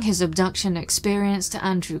 Describing his abduction experience to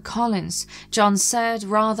Andrew Collins, John said,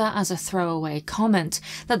 rather as a throwaway comment,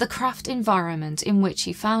 that the craft environment in which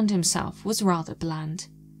he found himself was rather bland.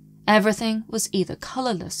 Everything was either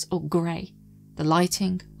colourless or grey. The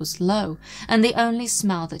lighting was low, and the only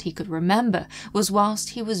smell that he could remember was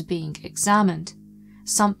whilst he was being examined.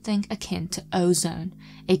 Something akin to ozone,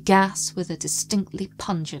 a gas with a distinctly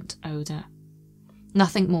pungent odour.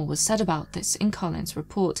 Nothing more was said about this in Collins'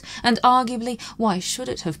 report, and arguably why should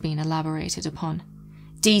it have been elaborated upon?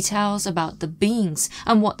 Details about the beings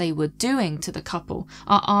and what they were doing to the couple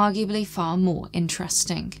are arguably far more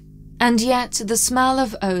interesting. And yet, the smell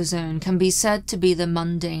of ozone can be said to be the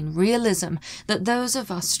mundane realism that those of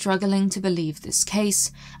us struggling to believe this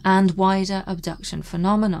case and wider abduction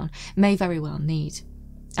phenomenon may very well need.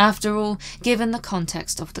 After all, given the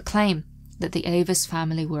context of the claim, that the Avis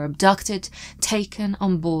family were abducted, taken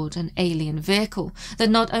on board an alien vehicle that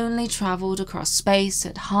not only travelled across space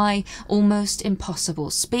at high, almost impossible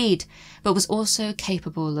speed, but was also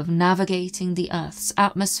capable of navigating the Earth's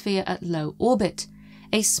atmosphere at low orbit,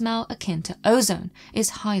 a smell akin to ozone is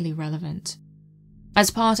highly relevant. As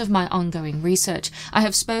part of my ongoing research, I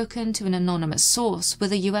have spoken to an anonymous source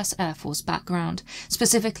with a US Air Force background,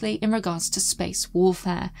 specifically in regards to space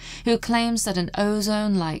warfare, who claims that an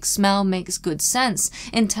ozone-like smell makes good sense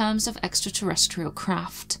in terms of extraterrestrial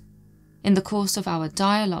craft. In the course of our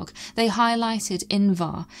dialogue, they highlighted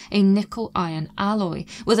INVAR, a nickel-iron alloy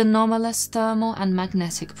with anomalous thermal and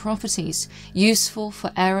magnetic properties, useful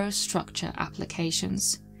for aerostructure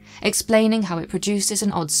applications, explaining how it produces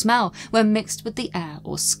an odd smell when mixed with the air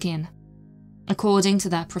or skin. According to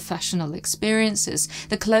their professional experiences,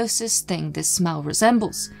 the closest thing this smell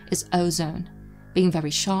resembles is ozone, being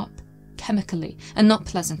very sharp, chemically, and not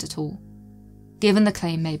pleasant at all. Given the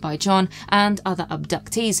claim made by John and other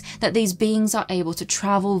abductees that these beings are able to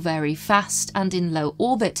travel very fast and in low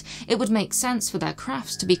orbit, it would make sense for their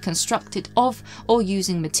crafts to be constructed of or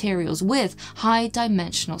using materials with high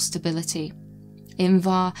dimensional stability.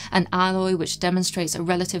 INVAR, an alloy which demonstrates a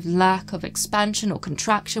relative lack of expansion or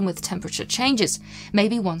contraction with temperature changes, may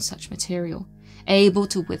be one such material, able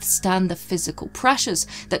to withstand the physical pressures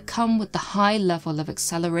that come with the high level of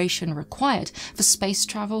acceleration required for space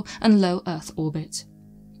travel and low Earth orbit.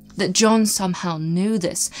 That John somehow knew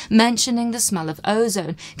this, mentioning the smell of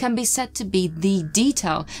ozone, can be said to be the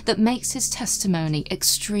detail that makes his testimony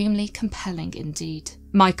extremely compelling indeed.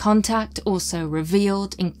 My contact also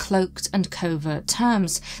revealed in cloaked and covert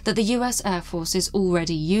terms that the US Air Force is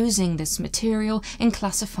already using this material in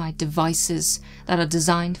classified devices that are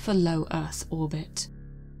designed for low Earth orbit.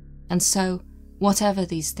 And so, whatever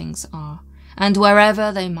these things are, and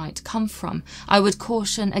wherever they might come from, I would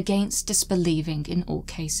caution against disbelieving in all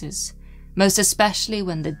cases, most especially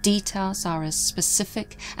when the details are as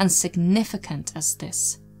specific and significant as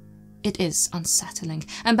this. It is unsettling,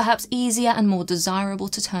 and perhaps easier and more desirable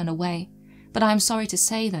to turn away, but I am sorry to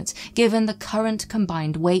say that, given the current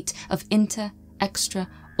combined weight of inter, extra,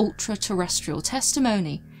 ultra-terrestrial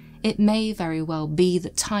testimony, it may very well be the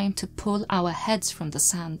time to pull our heads from the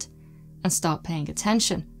sand and start paying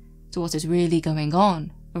attention to what is really going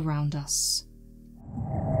on around us.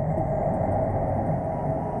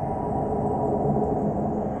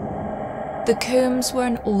 The Coombs were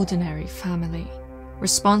an ordinary family,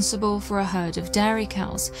 responsible for a herd of dairy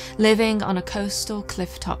cows living on a coastal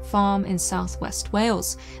clifftop farm in southwest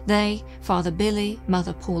Wales. They, Father Billy,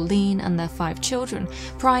 Mother Pauline and their 5 children,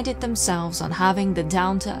 prided themselves on having the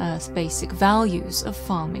down-to-earth basic values of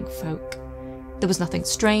farming folk. There was nothing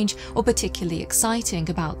strange or particularly exciting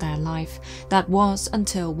about their life. That was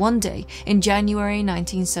until one day in January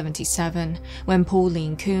 1977, when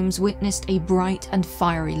Pauline Coombs witnessed a bright and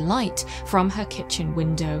fiery light from her kitchen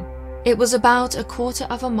window. It was about a quarter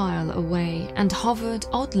of a mile away and hovered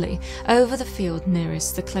oddly over the field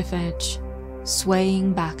nearest the cliff edge.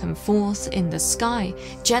 Swaying back and forth in the sky,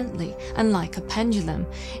 gently and like a pendulum,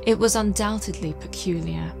 it was undoubtedly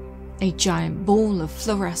peculiar. A giant ball of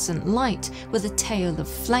fluorescent light with a tail of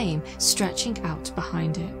flame stretching out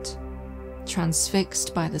behind it.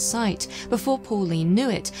 Transfixed by the sight, before Pauline knew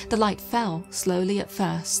it, the light fell, slowly at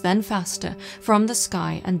first, then faster, from the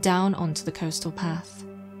sky and down onto the coastal path.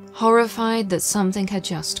 Horrified that something had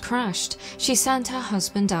just crashed, she sent her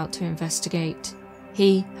husband out to investigate.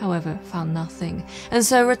 He, however, found nothing, and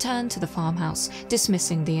so returned to the farmhouse,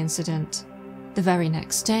 dismissing the incident. The very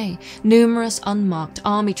next day, numerous unmarked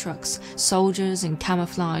army trucks, soldiers in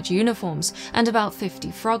camouflage uniforms, and about 50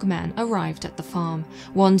 frogmen arrived at the farm,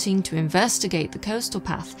 wanting to investigate the coastal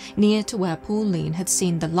path near to where Pauline had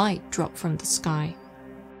seen the light drop from the sky.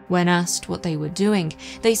 When asked what they were doing,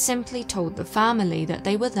 they simply told the family that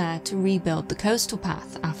they were there to rebuild the coastal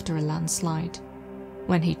path after a landslide.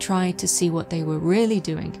 When he tried to see what they were really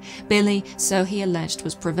doing, Billy, so he alleged,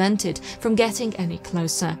 was prevented from getting any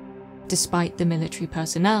closer, despite the military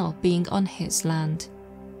personnel being on his land.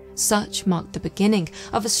 Such marked the beginning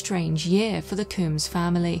of a strange year for the Coombs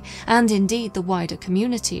family, and indeed the wider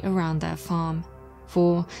community around their farm.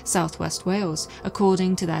 For southwest Wales,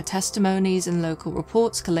 according to their testimonies and local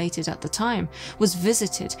reports collated at the time, was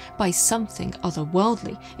visited by something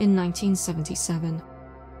otherworldly in 1977.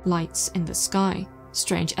 Lights in the sky,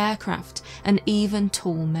 strange aircraft, and even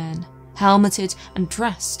tall men, helmeted and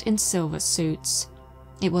dressed in silver suits.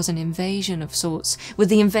 It was an invasion of sorts, with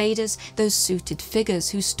the invaders, those suited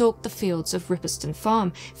figures who stalked the fields of Ripperston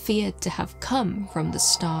Farm, feared to have come from the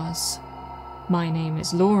stars. My name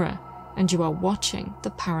is Laura, and you are watching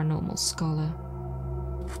The Paranormal Scholar.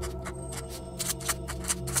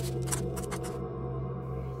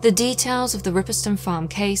 The details of the Ripperston Farm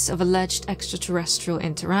case of alleged extraterrestrial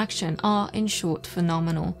interaction are, in short,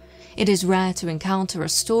 phenomenal. It is rare to encounter a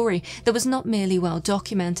story that was not merely well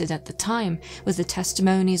documented at the time, with the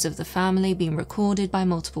testimonies of the family being recorded by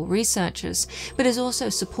multiple researchers, but is also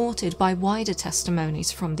supported by wider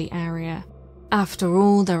testimonies from the area. After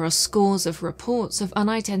all, there are scores of reports of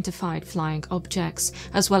unidentified flying objects,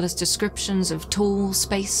 as well as descriptions of tall,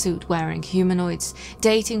 spacesuit-wearing humanoids,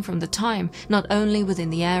 dating from the time not only within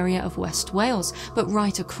the area of West Wales, but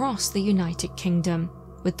right across the United Kingdom,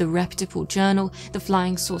 with the reputable journal The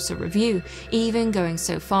Flying Saucer Review even going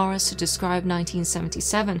so far as to describe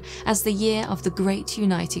 1977 as the year of the Great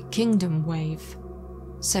United Kingdom Wave.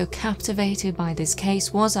 So captivated by this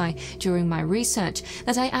case was I during my research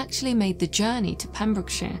that I actually made the journey to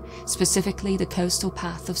Pembrokeshire, specifically the coastal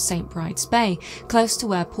path of St. Bride's Bay, close to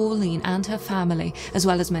where Pauline and her family, as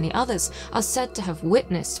well as many others, are said to have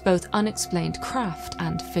witnessed both unexplained craft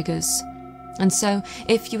and figures. And so,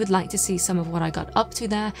 if you would like to see some of what I got up to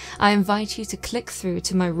there, I invite you to click through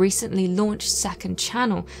to my recently launched second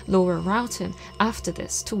channel, Laura Rowton, after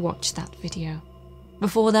this to watch that video.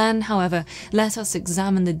 Before then, however, let us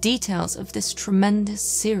examine the details of this tremendous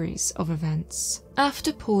series of events.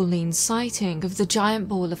 After Pauline's sighting of the giant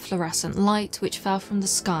ball of fluorescent light which fell from the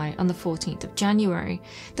sky on the 14th of January,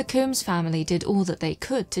 the Coombs family did all that they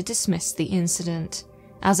could to dismiss the incident.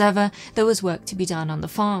 As ever, there was work to be done on the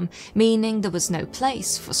farm, meaning there was no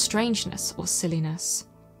place for strangeness or silliness.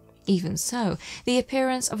 Even so, the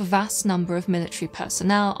appearance of a vast number of military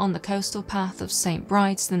personnel on the coastal path of St.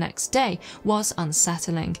 Bride's the next day was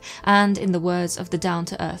unsettling, and in the words of the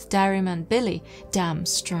down-to-earth dairyman Billy, damn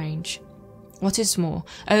strange. What is more,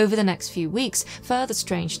 over the next few weeks, further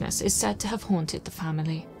strangeness is said to have haunted the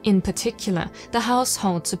family. In particular, the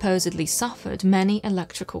household supposedly suffered many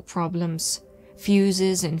electrical problems.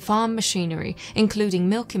 Fuses in farm machinery, including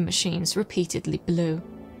milking machines, repeatedly blew.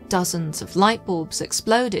 Dozens of light bulbs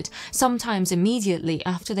exploded, sometimes immediately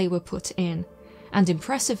after they were put in. And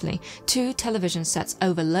impressively, 2 television sets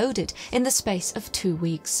overloaded in the space of 2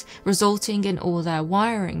 weeks, resulting in all their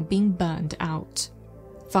wiring being burned out.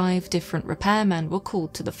 5 different repairmen were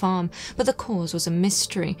called to the farm, but the cause was a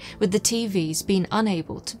mystery, with the TVs being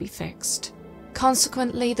unable to be fixed.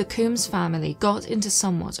 Consequently, the Coombs family got into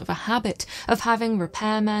somewhat of a habit of having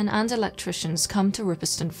repairmen and electricians come to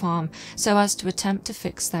Ripperston Farm so as to attempt to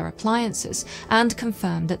fix their appliances and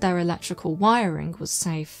confirm that their electrical wiring was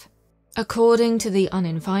safe. According to The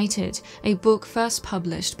Uninvited, a book first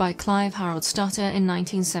published by Clive Harold Stutter in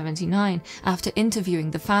 1979 after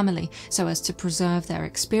interviewing the family so as to preserve their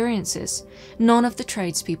experiences, none of the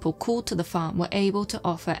tradespeople called to the farm were able to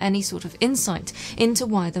offer any sort of insight into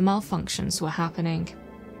why the malfunctions were happening.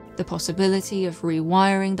 The possibility of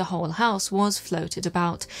rewiring the whole house was floated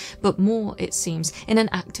about, but more, it seems, in an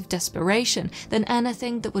act of desperation than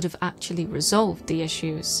anything that would have actually resolved the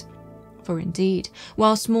issues. For indeed,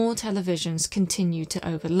 whilst more televisions continued to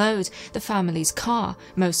overload, the family's car,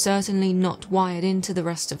 most certainly not wired into the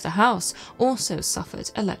rest of the house, also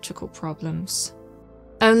suffered electrical problems.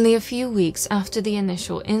 Only a few weeks after the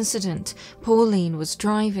initial incident, Pauline was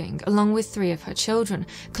driving, along with 3 of her children,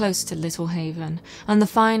 close to Littlehaven, on the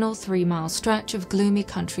final 3-mile stretch of gloomy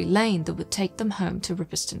country lane that would take them home to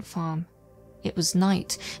Ripperston Farm. It was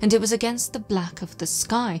night, and it was against the black of the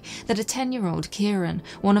sky that a 10-year-old Kieran,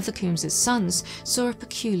 one of the Coombs' sons, saw a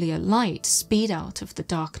peculiar light speed out of the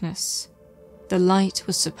darkness. The light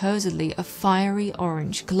was supposedly a fiery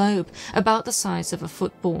orange globe about the size of a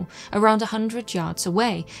football, around 100 yards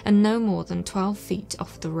away and no more than 12 feet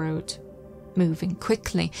off the road. Moving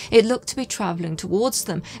quickly, it looked to be travelling towards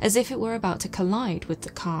them as if it were about to collide with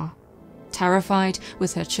the car. Terrified,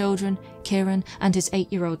 with her children, Kieran and his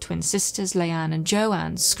 8-year-old twin sisters Leanne and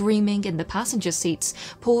Joanne screaming in the passenger seats,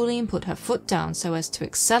 Pauline put her foot down so as to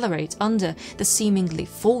accelerate under the seemingly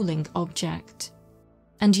falling object.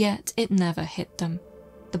 And yet it never hit them.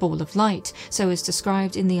 The ball of light, so is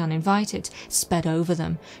described in The Uninvited, sped over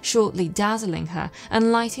them, shortly dazzling her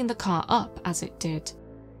and lighting the car up as it did.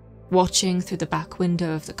 Watching through the back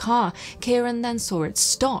window of the car, Kieran then saw it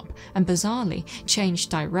stop and bizarrely change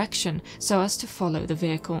direction so as to follow the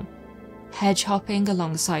vehicle. Hedge-hopping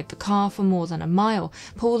alongside the car for more than a mile,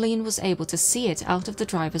 Pauline was able to see it out of the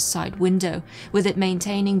driver's side window, with it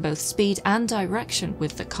maintaining both speed and direction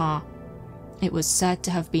with the car. It was said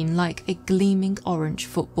to have been like a gleaming orange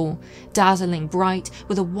football, dazzling bright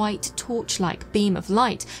with a white torch-like beam of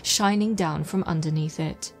light shining down from underneath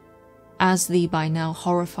it. As the by now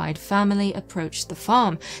horrified family approached the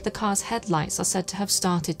farm, the car's headlights are said to have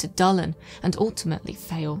started to dullen and ultimately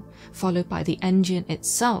fail, followed by the engine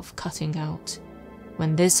itself cutting out.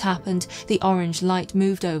 When this happened, the orange light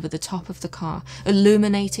moved over the top of the car,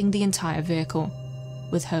 illuminating the entire vehicle.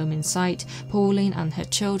 With home in sight, Pauline and her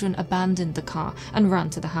children abandoned the car and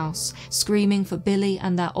ran to the house, screaming for Billy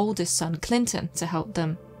and their oldest son Clinton to help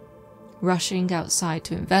them. Rushing outside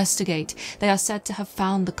to investigate, they are said to have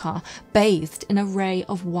found the car bathed in a ray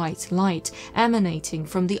of white light emanating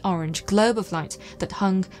from the orange globe of light that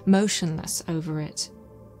hung motionless over it.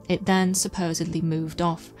 It then supposedly moved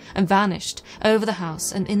off and vanished over the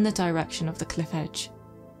house and in the direction of the cliff edge.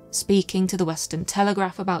 Speaking to the Western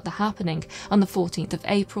Telegraph about the happening on the 14th of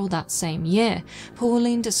April that same year,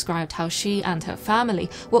 Pauline described how she and her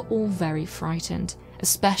family were all very frightened,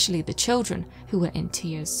 especially the children, who were in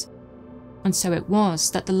tears. And so it was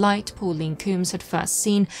that the light Pauline Coombs had first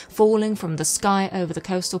seen falling from the sky over the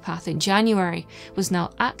coastal path in January was now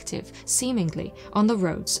active, seemingly, on the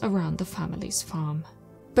roads around the family's farm.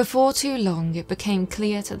 Before too long, it became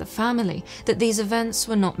clear to the family that these events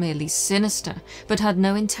were not merely sinister, but had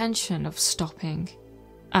no intention of stopping.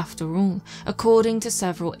 After all, according to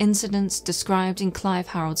several incidents described in Clive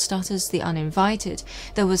Harold Stutter's The Uninvited,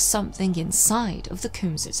 there was something inside of the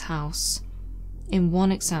Coombs' house. In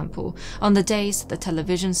one example, on the days that the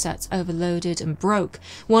television sets overloaded and broke,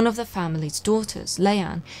 one of the family's daughters,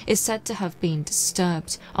 Leanne, is said to have been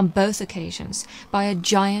disturbed on both occasions by a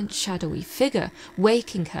giant shadowy figure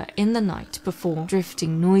waking her in the night before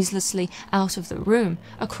drifting noiselessly out of the room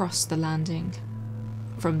across the landing.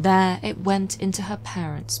 From there, it went into her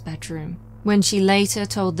parents' bedroom. When she later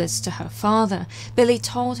told this to her father, Billy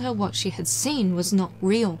told her what she had seen was not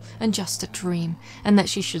real and just a dream, and that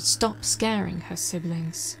she should stop scaring her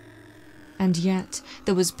siblings. And yet,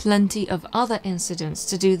 there was plenty of other incidents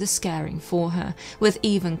to do the scaring for her, with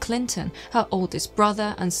even Clinton, her oldest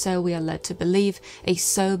brother, and so we are led to believe, a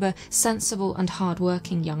sober, sensible and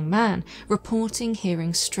hard-working young man, reporting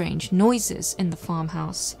hearing strange noises in the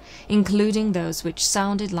farmhouse, including those which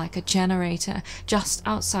sounded like a generator just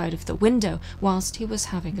outside of the window whilst he was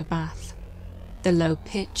having a bath. The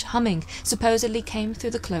low-pitch humming supposedly came through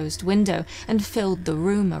the closed window and filled the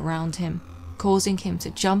room around him, causing him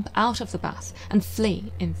to jump out of the bath and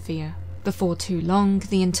flee in fear. Before too long,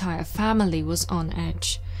 the entire family was on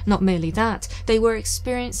edge. Not merely that, they were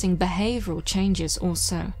experiencing behavioural changes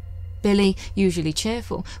also. Billy, usually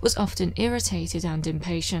cheerful, was often irritated and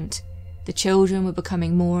impatient. The children were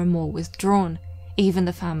becoming more and more withdrawn. Even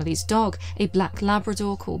the family's dog, a black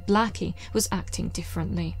Labrador called Blackie, was acting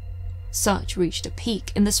differently. Such reached a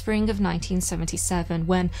peak in the spring of 1977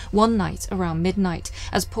 when, one night around midnight,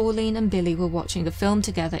 as Pauline and Billy were watching a film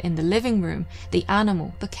together in the living room, the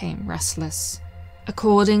animal became restless.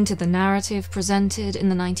 According to the narrative presented in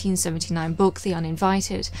the 1979 book The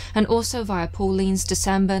Uninvited, and also via Pauline's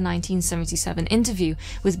December 1977 interview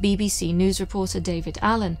with BBC News reporter David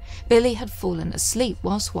Allen, Billy had fallen asleep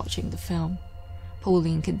whilst watching the film.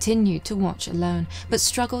 Pauline continued to watch alone, but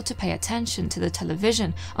struggled to pay attention to the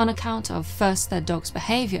television on account of, first, their dog's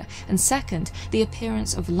behaviour, and second, the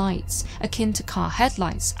appearance of lights akin to car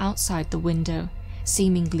headlights outside the window,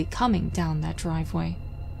 seemingly coming down their driveway.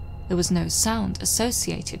 There was no sound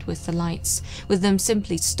associated with the lights, with them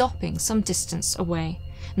simply stopping some distance away,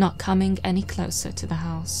 not coming any closer to the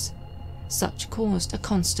house. Such caused a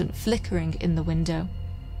constant flickering in the window.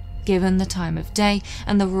 Given the time of day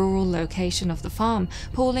and the rural location of the farm,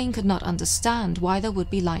 Pauline could not understand why there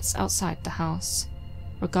would be lights outside the house.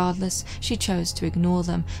 Regardless, she chose to ignore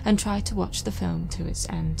them and tried to watch the film to its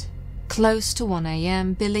end. Close to 1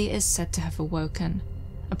 AM, Billy is said to have awoken.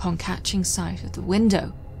 Upon catching sight of the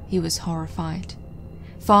window, he was horrified.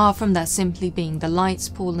 Far from there simply being the lights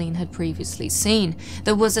Pauline had previously seen,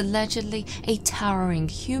 there was allegedly a towering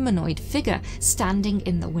humanoid figure standing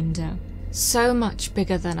in the window. So much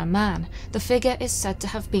bigger than a man, the figure is said to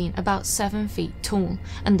have been about 7 feet tall,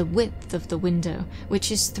 and the width of the window,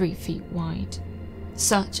 which is 3 feet wide.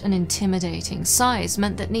 Such an intimidating size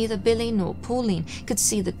meant that neither Billy nor Pauline could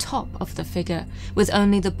see the top of the figure, with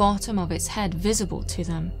only the bottom of its head visible to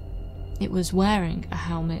them. It was wearing a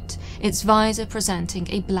helmet, its visor presenting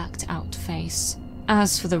a blacked-out face.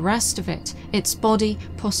 As for the rest of it, its body,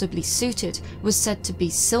 possibly suited, was said to be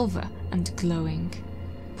silver and glowing.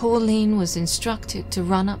 Pauline was instructed to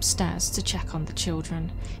run upstairs to check on the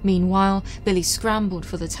children. Meanwhile, Billy scrambled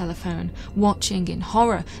for the telephone, watching in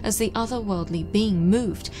horror as the otherworldly being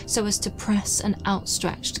moved so as to press an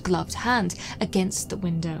outstretched gloved hand against the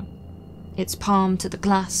window. Its palm to the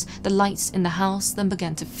glass, the lights in the house then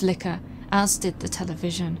began to flicker, as did the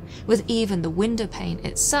television, with even the window pane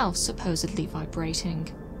itself supposedly vibrating.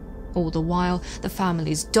 All the while, the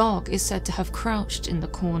family's dog is said to have crouched in the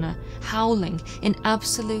corner, howling in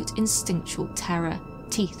absolute instinctual terror,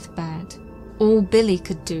 teeth bared. All Billy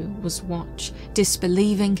could do was watch,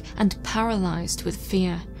 disbelieving and paralysed with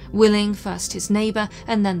fear, willing first his neighbour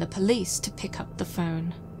and then the police to pick up the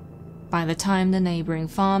phone. By the time the neighbouring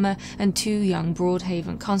farmer and 2 young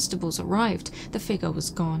Broadhaven constables arrived, the figure was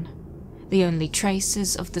gone. The only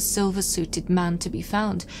traces of the silver-suited man to be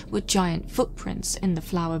found were giant footprints in the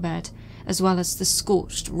flower bed, as well as the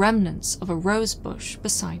scorched remnants of a rose bush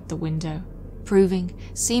beside the window, proving,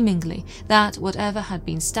 seemingly, that whatever had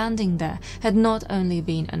been standing there had not only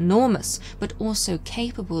been enormous, but also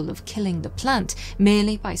capable of killing the plant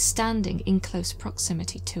merely by standing in close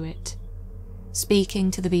proximity to it.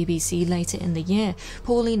 Speaking to the BBC later in the year,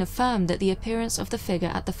 Pauline affirmed that the appearance of the figure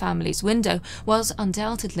at the family's window was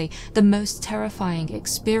undoubtedly the most terrifying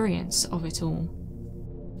experience of it all.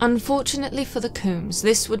 Unfortunately for the Coombs,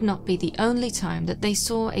 this would not be the only time that they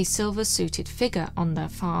saw a silver-suited figure on their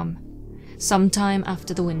farm. Sometime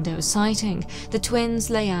after the window sighting, the twins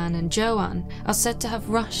Leanne and Joanne are said to have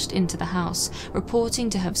rushed into the house, reporting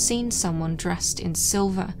to have seen someone dressed in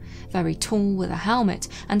silver, very tall with a helmet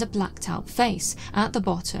and a blacked-out face at the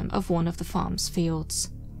bottom of one of the farm's fields.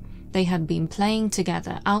 They had been playing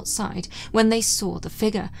together outside when they saw the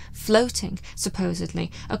figure floating, supposedly,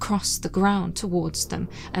 across the ground towards them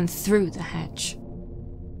and through the hedge.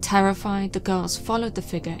 Terrified, the girls followed the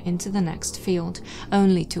figure into the next field,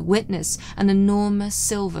 only to witness an enormous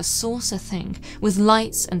silver saucer thing with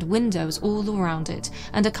lights and windows all around it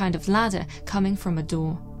and a kind of ladder coming from a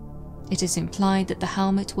door. It is implied that the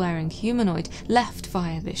helmet-wearing humanoid left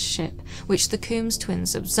via this ship, which the Coombs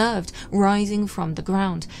twins observed rising from the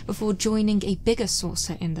ground before joining a bigger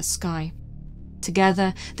saucer in the sky.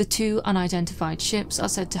 Together, the 2 unidentified ships are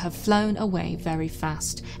said to have flown away very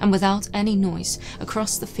fast, and without any noise,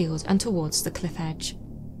 across the field and towards the cliff edge.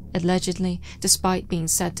 Allegedly, despite being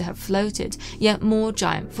said to have floated, yet more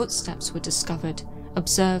giant footsteps were discovered,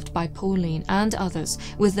 observed by Pauline and others,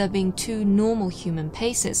 with there being 2 normal human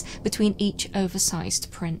paces between each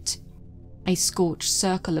oversized print. A scorched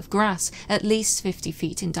circle of grass, at least 50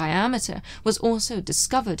 feet in diameter, was also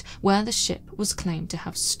discovered where the ship was claimed to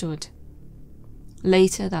have stood.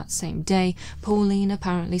 Later that same day, Pauline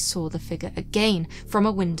apparently saw the figure again from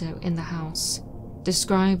a window in the house.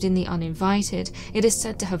 Described in The Uninvited, it is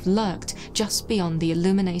said to have lurked just beyond the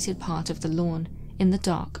illuminated part of the lawn, in the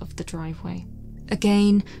dark of the driveway.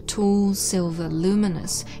 Again, tall, silver,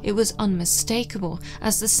 luminous, it was unmistakable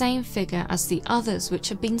as the same figure as the others which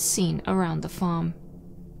had been seen around the farm.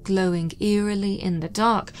 Glowing eerily in the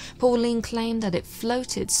dark, Pauline claimed that it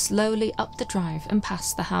floated slowly up the drive and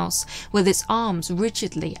past the house, with its arms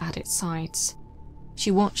rigidly at its sides. She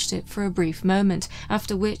watched it for a brief moment,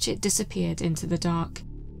 after which it disappeared into the dark.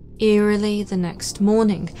 Eerily, the next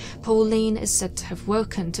morning, Pauline is said to have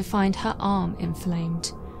woken to find her arm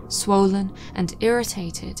inflamed, swollen and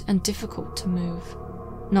irritated and difficult to move.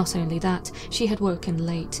 Not only that, she had woken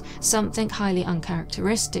late, something highly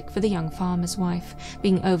uncharacteristic for the young farmer's wife,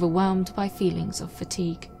 being overwhelmed by feelings of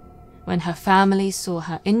fatigue. When her family saw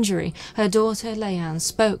her injury, her daughter Leanne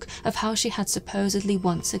spoke of how she had supposedly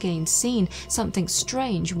once again seen something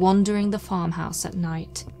strange wandering the farmhouse at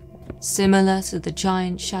night. Similar to the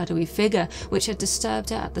giant shadowy figure which had disturbed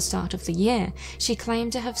her at the start of the year, she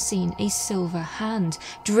claimed to have seen a silver hand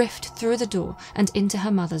drift through the door and into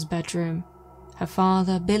her mother's bedroom. Her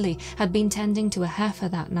father, Billy, had been tending to a heifer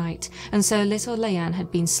that night, and so little Leanne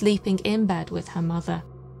had been sleeping in bed with her mother.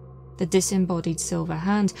 The disembodied silver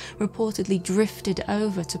hand reportedly drifted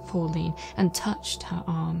over to Pauline and touched her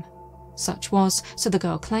arm. Such was, so the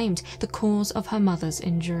girl claimed, the cause of her mother's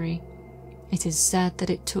injury. It is said that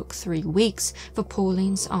it took 3 weeks for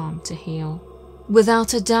Pauline's arm to heal.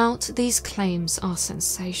 Without a doubt, these claims are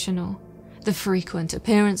sensational. The frequent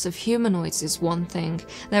appearance of humanoids is one thing,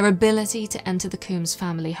 their ability to enter the Coombs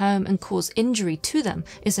family home and cause injury to them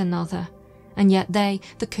is another. And yet they,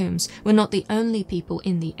 the Coombs, were not the only people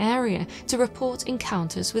in the area to report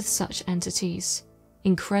encounters with such entities.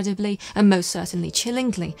 Incredibly, and most certainly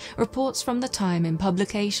chillingly, reports from the time in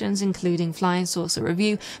publications including Flying Saucer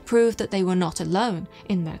Review proved that they were not alone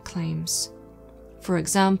in their claims. For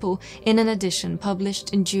example, in an edition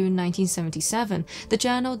published in June 1977, the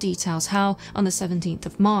journal details how, on the 17th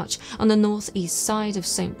of March, on the northeast side of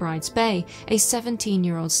St. Bride's Bay, a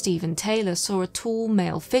 17-year-old Stephen Taylor saw a tall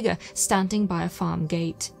male figure standing by a farm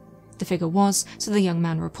gate. The figure was, so the young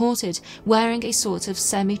man reported, wearing a sort of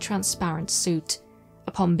semi-transparent suit.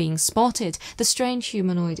 Upon being spotted, the strange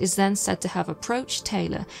humanoid is then said to have approached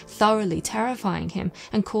Taylor, thoroughly terrifying him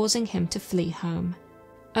and causing him to flee home.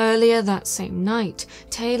 Earlier that same night,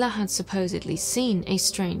 Taylor had supposedly seen a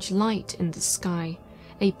strange light in the sky,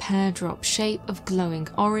 a pear-drop shape of glowing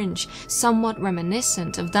orange, somewhat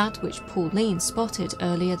reminiscent of that which Pauline spotted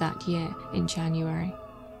earlier that year in January.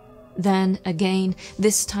 Then, again,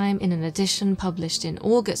 this time in an edition published in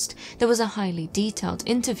August, there was a highly detailed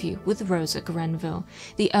interview with Rosa Grenville,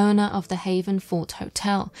 the owner of the Haven Fort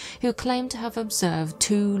Hotel, who claimed to have observed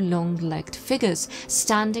 2 long-legged figures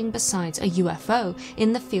standing beside a UFO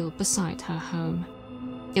in the field beside her home.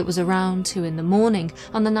 It was around 2 in the morning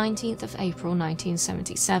on the 19th of April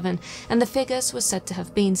 1977, and the figures were said to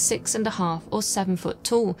have been 6.5 or 7 foot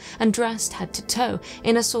tall and dressed head to toe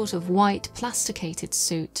in a sort of white plasticated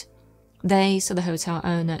suit. They, so the hotel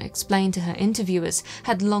owner explained to her interviewers,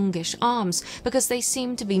 had longish arms because they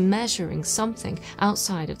seemed to be measuring something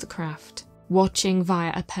outside of the craft. Watching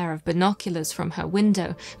via a pair of binoculars from her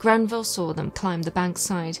window, Grenville saw them climb the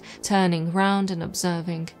bankside, turning round and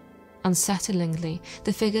observing. Unsettlingly,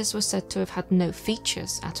 the figures were said to have had no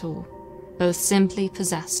features at all. Both simply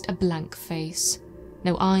possessed a blank face.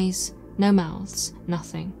 No eyes, no mouths,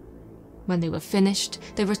 nothing. When they were finished,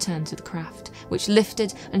 they returned to the craft, which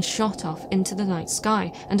lifted and shot off into the night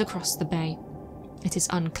sky and across the bay. It is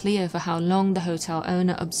unclear for how long the hotel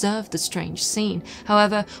owner observed the strange scene.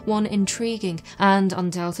 However, one intriguing and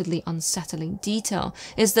undoubtedly unsettling detail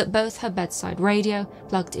is that both her bedside radio,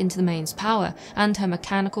 plugged into the mains power, and her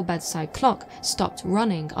mechanical bedside clock stopped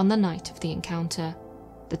running on the night of the encounter.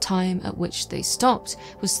 The time at which they stopped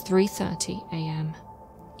was 3:30 a.m.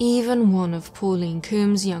 Even one of Pauline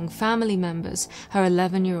Coombs' young family members, her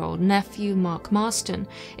 11-year-old nephew Mark Marston,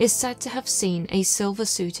 is said to have seen a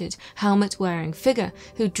silver-suited, helmet-wearing figure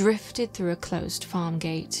who drifted through a closed farm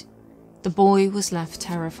gate. The boy was left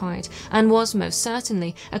terrified and was most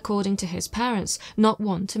certainly, according to his parents, not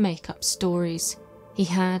one to make up stories. He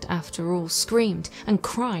had, after all, screamed and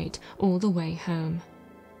cried all the way home.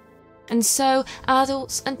 And so,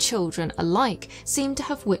 adults and children alike seem to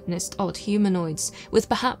have witnessed odd humanoids, with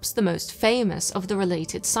perhaps the most famous of the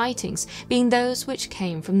related sightings being those which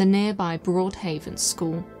came from the nearby Broadhaven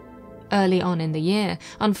school. Early on in the year,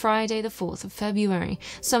 on Friday the 4th of February,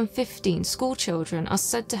 some 15 schoolchildren are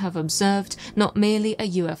said to have observed not merely a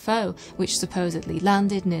UFO, which supposedly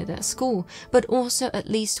landed near their school, but also at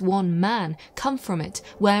least one man come from it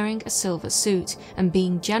wearing a silver suit and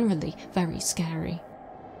being generally very scary.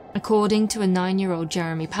 According to a 9-year-old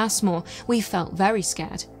Jeremy Passmore, we felt very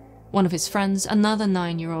scared. One of his friends, another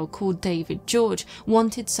 9-year-old called David George,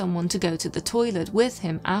 wanted someone to go to the toilet with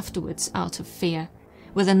him afterwards out of fear.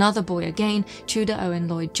 With another boy again, Tudor Owen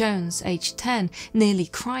Lloyd-Jones, aged 10, nearly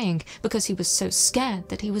crying because he was so scared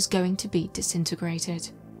that he was going to be disintegrated.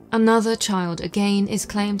 Another child again is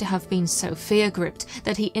claimed to have been so fear-gripped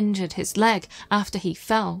that he injured his leg after he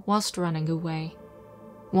fell whilst running away.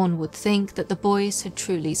 One would think that the boys had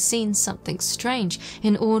truly seen something strange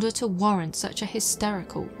in order to warrant such a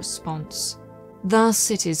hysterical response. Thus,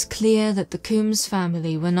 it is clear that the Coombs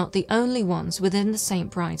family were not the only ones within the St.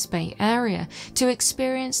 Bride's Bay area to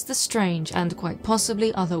experience the strange and quite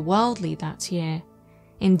possibly otherworldly that year.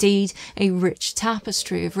 Indeed, a rich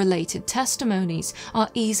tapestry of related testimonies are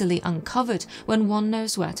easily uncovered when one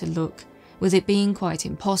knows where to look, with it being quite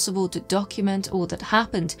impossible to document all that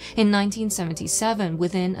happened in 1977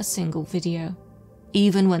 within a single video.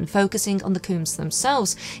 Even when focusing on the Coombs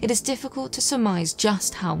themselves, it is difficult to surmise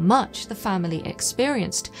just how much the family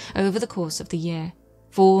experienced over the course of the year.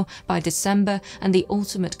 For, by December and the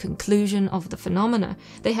ultimate conclusion of the phenomena,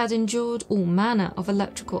 they had endured all manner of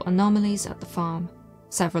electrical anomalies at the farm.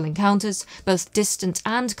 Several encounters, both distant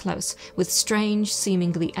and close, with strange,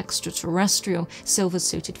 seemingly extraterrestrial,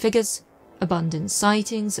 silver-suited figures, abundant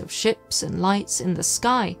sightings of ships and lights in the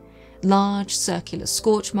sky, large circular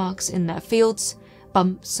scorch marks in their fields,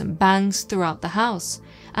 bumps and bangs throughout the house,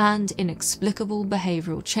 and inexplicable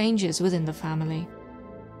behavioural changes within the family.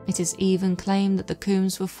 It is even claimed that the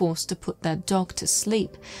Coombs were forced to put their dog to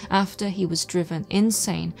sleep after he was driven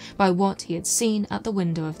insane by what he had seen at the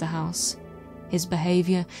window of the house. His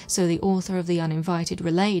behaviour, so the author of The Uninvited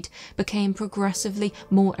relayed, became progressively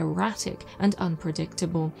more erratic and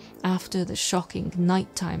unpredictable after the shocking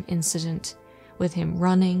nighttime incident, with him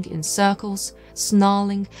running in circles,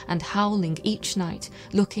 snarling and howling each night,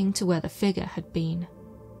 looking to where the figure had been.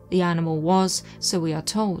 The animal was, so we are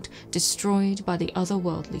told, destroyed by the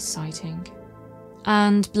otherworldly sighting.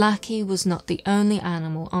 And Blackie was not the only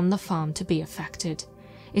animal on the farm to be affected.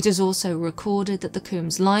 It is also recorded that the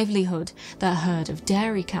Coombs' livelihood, their herd of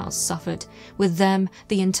dairy cows, suffered, with them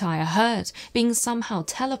the entire herd being somehow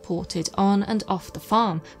teleported on and off the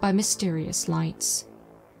farm by mysterious lights.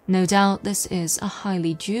 No doubt this is a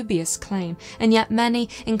highly dubious claim, and yet many,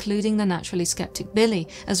 including the naturally skeptic Billy,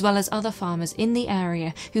 as well as other farmers in the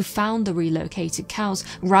area who found the relocated cows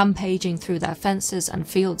rampaging through their fences and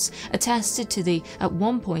fields, attested to the, at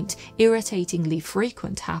one point, irritatingly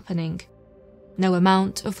frequent happening. No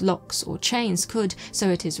amount of locks or chains could, so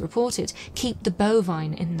it is reported, keep the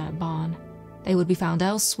bovine in their barn. They would be found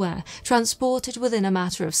elsewhere, transported within a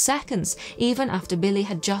matter of seconds, even after Billy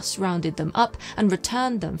had just rounded them up and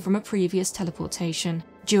returned them from a previous teleportation.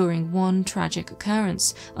 During one tragic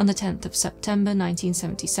occurrence, on the 10th of September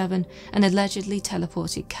 1977, an allegedly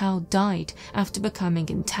teleported cow died after becoming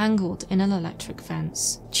entangled in an electric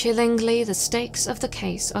fence. Chillingly, the stakes of the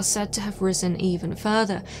case are said to have risen even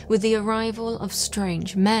further with the arrival of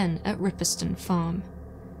strange men at Ripperston Farm.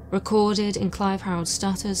 Recorded in Clive Harold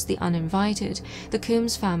Stutter's The Uninvited, the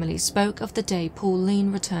Coombs family spoke of the day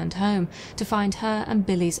Pauline returned home to find her and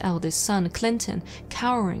Billy's eldest son, Clinton,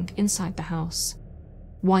 cowering inside the house.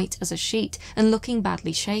 White as a sheet and looking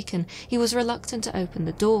badly shaken, he was reluctant to open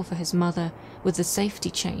the door for his mother, with the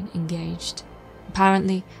safety chain engaged.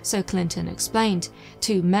 Apparently, so Clinton explained,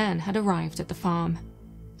 2 men had arrived at the farm.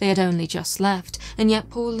 They had only just left, and yet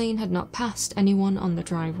Pauline had not passed anyone on the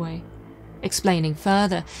driveway. Explaining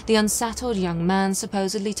further, the unsettled young man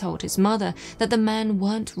supposedly told his mother that the men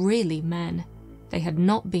weren't really men. They had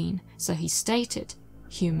not been, so he stated,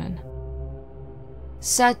 human.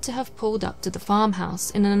 Said to have pulled up to the farmhouse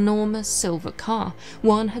in an enormous silver car,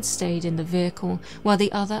 one had stayed in the vehicle while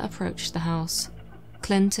the other approached the house.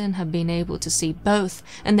 Clinton had been able to see both,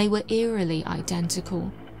 and they were eerily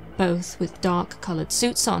identical. Both with dark-coloured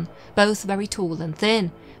suits on, both very tall and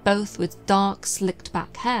thin, both with dark,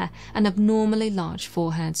 slicked-back hair and abnormally large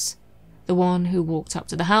foreheads. The one who walked up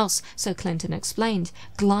to the house, so Clinton explained,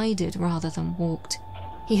 glided rather than walked.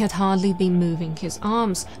 He had hardly been moving his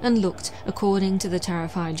arms and looked, according to the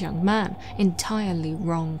terrified young man, entirely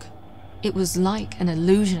wrong. It was like an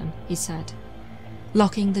illusion, he said.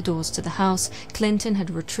 Locking the doors to the house, Clinton had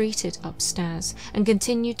retreated upstairs and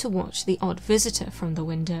continued to watch the odd visitor from the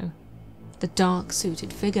window. The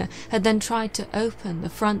dark-suited figure had then tried to open the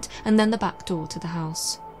front and then the back door to the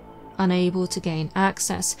house. Unable to gain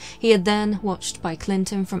access, he had then, watched by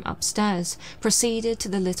Clinton from upstairs, proceeded to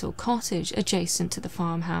the little cottage adjacent to the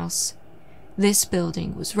farmhouse. This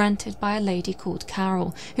building was rented by a lady called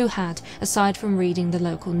Carol, who had, aside from reading the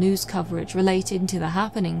local news coverage relating to the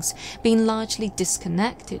happenings, been largely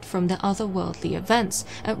disconnected from the otherworldly events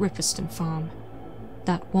at Ripperston Farm.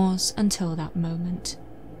 That was until that moment.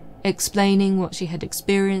 Explaining what she had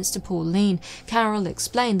experienced to Pauline, Carol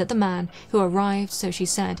explained that the man, who arrived, so she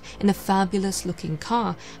said, in a fabulous-looking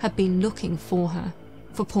car, had been looking for her,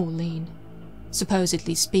 for Pauline.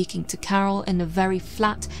 Supposedly speaking to Carol in a very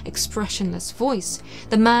flat, expressionless voice,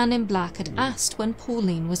 the man in black had asked when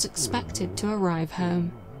Pauline was expected to arrive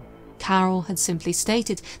home. Carol had simply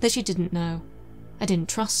stated that she didn't know. "I didn't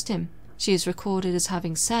trust him," she is recorded as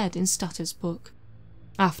having said in Stutter's book.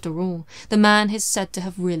 After all, the man is said to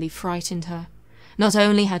have really frightened her. Not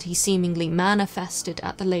only had he seemingly manifested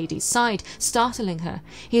at the lady's side, startling her,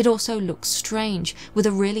 he had also looked strange, with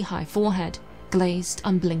a really high forehead, glazed,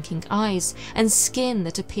 unblinking eyes, and skin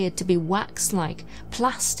that appeared to be wax-like,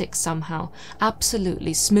 plastic somehow,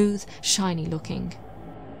 absolutely smooth, shiny looking.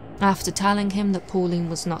 After telling him that Pauline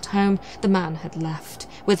was not home, the man had left,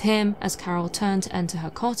 with him, as Carol turned to enter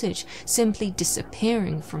her cottage, simply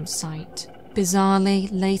disappearing from sight. Bizarrely,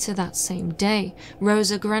 later that same day,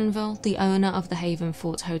 Rosa Grenville, the owner of the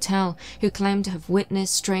Havenfort Hotel, who claimed to have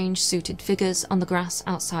witnessed strange suited figures on the grass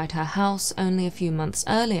outside her house only a few months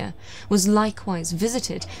earlier, was likewise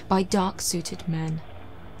visited by dark-suited men.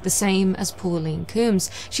 The same as Pauline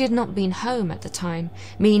Coombs, she had not been home at the time,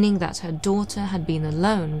 meaning that her daughter had been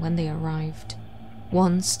alone when they arrived.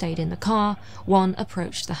 One stayed in the car, one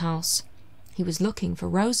approached the house. He was looking for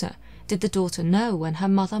Rosa. Did the daughter know when her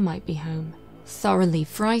mother might be home? Thoroughly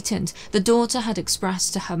frightened, the daughter had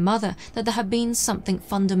expressed to her mother that there had been something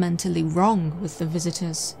fundamentally wrong with the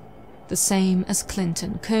visitors. The same as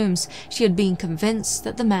Clinton Coombs, she had been convinced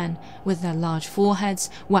that the men, with their large foreheads,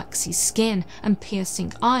 waxy skin, and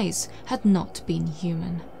piercing eyes, had not been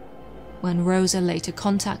human. When Rosa later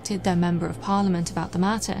contacted their Member of Parliament about the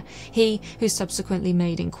matter, he, who subsequently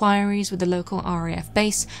made inquiries with the local RAF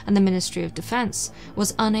base and the Ministry of Defence,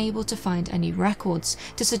 was unable to find any records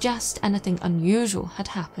to suggest anything unusual had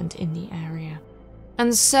happened in the area.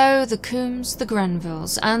 And so the Coombs, the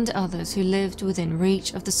Grenvilles, and others who lived within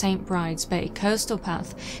reach of the St. Bride's Bay coastal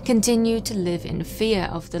path continued to live in fear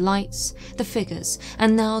of the lights, the figures,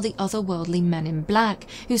 and now the otherworldly men in black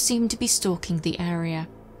who seemed to be stalking the area.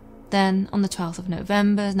 Then, on the 12th of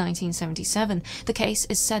November 1977, the case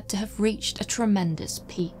is said to have reached a tremendous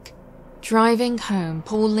peak. Driving home,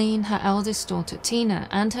 Pauline, her eldest daughter Tina,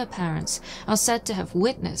 and her parents are said to have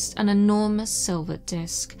witnessed an enormous silver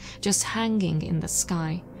disc just hanging in the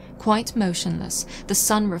sky, quite motionless, the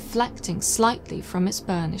sun reflecting slightly from its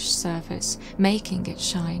burnished surface, making it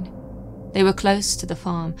shine. They were close to the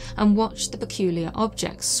farm and watched the peculiar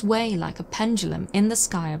object sway like a pendulum in the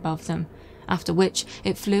sky above them, after which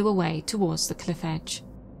it flew away towards the cliff edge.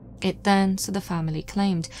 It then, so the family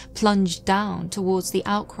claimed, plunged down towards the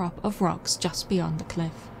outcrop of rocks just beyond the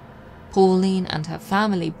cliff. Pauline and her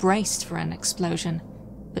family braced for an explosion,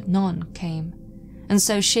 but none came, and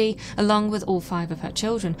so she, along with all 5 of her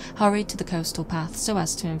children, hurried to the coastal path so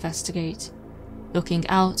as to investigate. Looking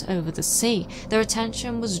out over the sea, their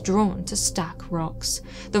attention was drawn to Stack Rocks,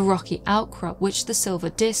 the rocky outcrop which the silver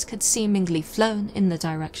disc had seemingly flown in the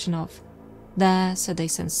direction of. There, so they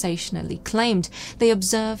sensationally claimed, they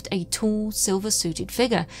observed a tall, silver-suited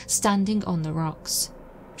figure standing on the rocks.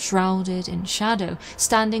 Shrouded in shadow,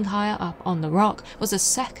 standing higher up on the rock, was a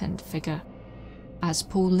second figure. As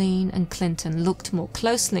Pauline and Clinton looked more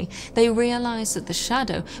closely, they realized that the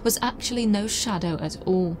shadow was actually no shadow at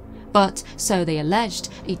all, but, so they alleged,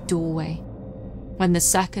 a doorway. When the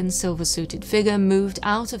second silver-suited figure moved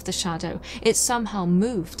out of the shadow, it somehow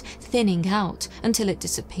moved, thinning out until it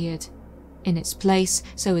disappeared. In its place,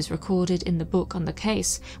 so is recorded in the book on the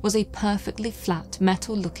case, was a perfectly flat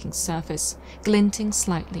metal-looking surface, glinting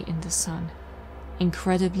slightly in the sun.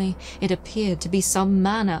 Incredibly, it appeared to be some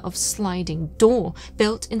manner of sliding door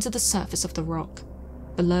built into the surface of the rock.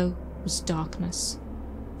 Below was darkness.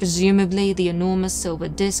 Presumably, the enormous silver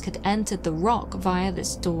disc had entered the rock via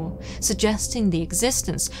this door, suggesting the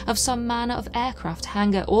existence of some manner of aircraft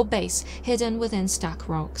hangar or base hidden within Stack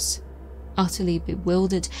Rocks. Utterly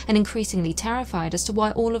bewildered and increasingly terrified as to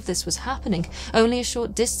why all of this was happening only a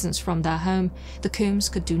short distance from their home, the Coombs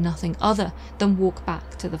could do nothing other than walk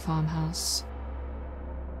back to the farmhouse.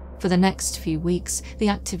 For the next few weeks, the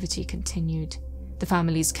activity continued. The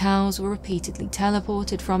family's cows were repeatedly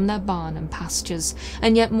teleported from their barn and pastures,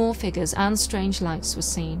 and yet more figures and strange lights were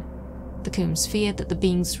seen. The Coombs feared that the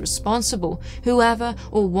beings responsible, whoever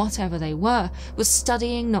or whatever they were, was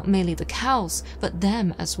studying not merely the cows, but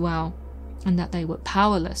them as well, and that they were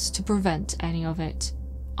powerless to prevent any of it.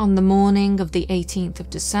 On the morning of the 18th of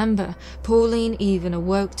December, Pauline even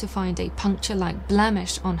awoke to find a puncture-like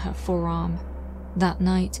blemish on her forearm. That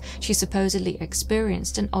night, she supposedly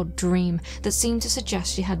experienced an odd dream that seemed to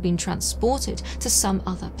suggest she had been transported to some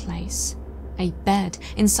other place. A bed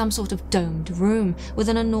in some sort of domed room with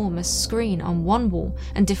an enormous screen on one wall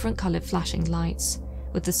and different coloured flashing lights,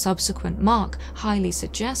 with the subsequent mark highly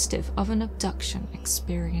suggestive of an abduction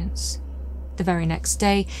experience. The very next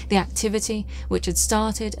day, the activity, which had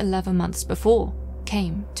started 11 months before,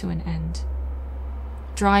 came to an end.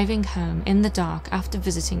 Driving home in the dark after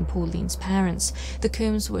visiting Pauline's parents, the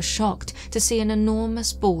Coombs were shocked to see an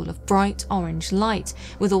enormous ball of bright orange light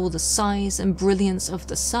with all the size and brilliance of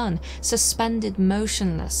the sun suspended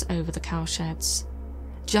motionless over the cowsheds.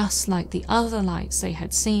 Just like the other lights they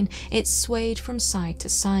had seen, it swayed from side to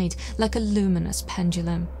side like a luminous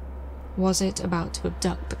pendulum. Was it about to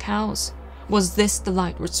abduct the cows? Was this the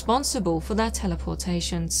light responsible for their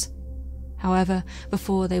teleportations? However,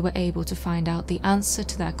 before they were able to find out the answer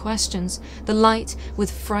to their questions, the light, with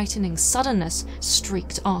frightening suddenness,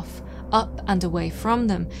 streaked off, up and away from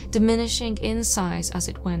them, diminishing in size as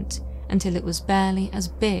it went, until it was barely as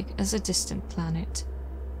big as a distant planet.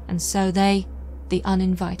 And so they, the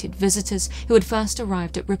uninvited visitors who had first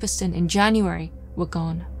arrived at Ripperston in January, were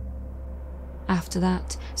gone. After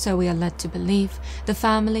that, so we are led to believe, the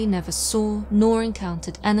family never saw nor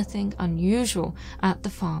encountered anything unusual at the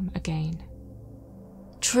farm again.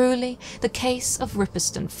 Truly, the case of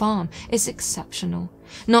Ripperston Farm is exceptional,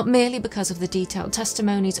 not merely because of the detailed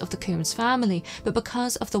testimonies of the Coombs family, but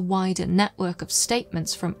because of the wider network of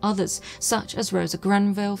statements from others, such as Rosa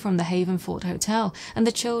Grenville from the Havenford Hotel and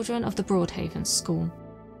the children of the Broadhaven School.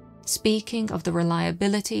 Speaking of the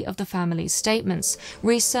reliability of the family's statements,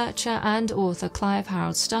 researcher and author Clive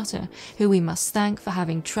Harold Stutter, who we must thank for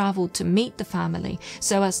having travelled to meet the family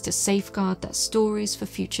so as to safeguard their stories for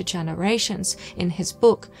future generations in his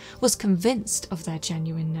book, was convinced of their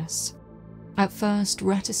genuineness. At first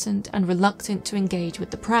reticent and reluctant to engage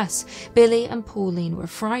with the press, Billy and Pauline were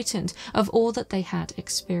frightened of all that they had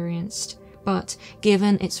experienced, but,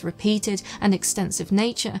 given its repeated and extensive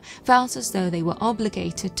nature, felt as though they were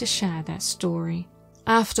obligated to share their story.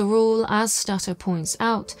 After all, as Stutter points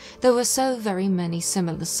out, there were so very many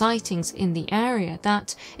similar sightings in the area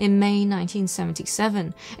that, in May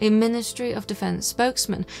 1977, a Ministry of Defence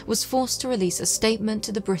spokesman was forced to release a statement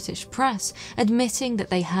to the British press admitting that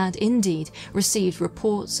they had indeed received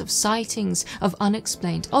reports of sightings of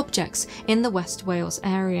unexplained objects in the West Wales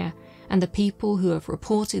area, and the people who have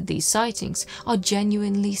reported these sightings are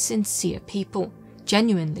genuinely sincere people,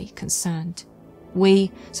 genuinely concerned.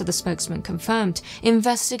 We, so the spokesman confirmed,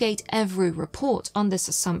 investigate every report on this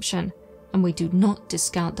assumption, and we do not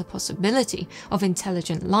discount the possibility of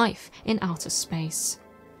intelligent life in outer space.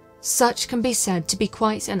 Such can be said to be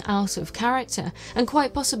quite an out of character and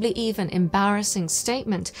quite possibly even embarrassing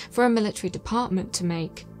statement for a military department to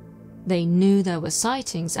make. They knew there were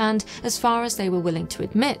sightings and, as far as they were willing to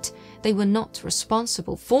admit, they were not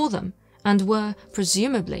responsible for them and were,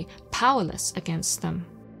 presumably, powerless against them.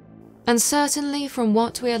 And certainly, from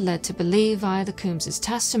what we are led to believe via the Coombs'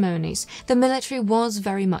 testimonies, the military was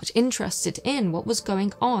very much interested in what was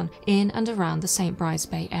going on in and around the St. Bride's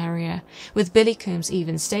Bay area, with Billy Coombs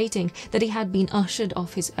even stating that he had been ushered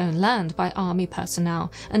off his own land by army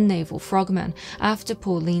personnel and naval frogmen after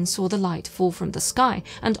Pauline saw the light fall from the sky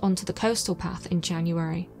and onto the coastal path in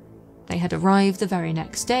January. They had arrived the very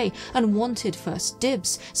next day and wanted first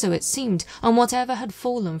dibs, so it seemed, on whatever had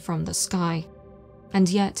fallen from the sky. And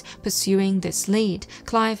yet, pursuing this lead,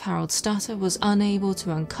 Clive Harold Stutter was unable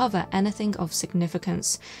to uncover anything of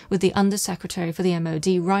significance, with the Undersecretary for the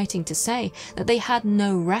MOD writing to say that they had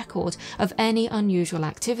no record of any unusual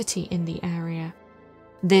activity in the area.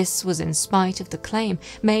 This was in spite of the claim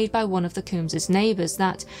made by one of the Coombs' neighbours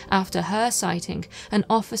that, after her sighting, an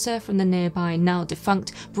officer from the nearby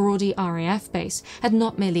now-defunct Brawdy RAF base had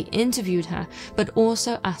not merely interviewed her, but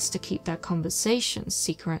also asked to keep their conversations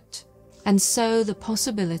secret. And so the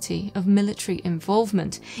possibility of military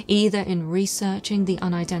involvement, either in researching the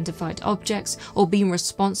unidentified objects or being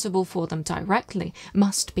responsible for them directly,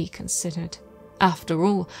 must be considered. After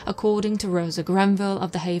all, according to Rosa Grenville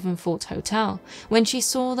of the Havenford Hotel, when she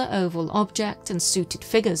saw the oval object and suited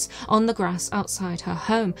figures on the grass outside her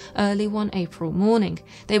home early one April morning,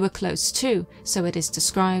 they were close to, so it is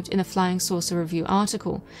described in a Flying Saucer Review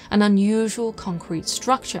article, an unusual concrete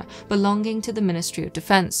structure belonging to the Ministry of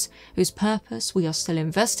Defence, whose purpose we are still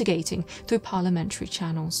investigating through parliamentary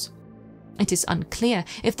channels. It is unclear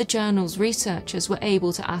if the journal's researchers were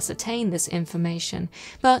able to ascertain this information,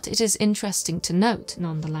 but it is interesting to note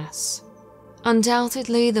nonetheless.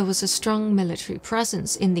 Undoubtedly, there was a strong military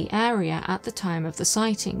presence in the area at the time of the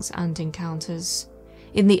sightings and encounters.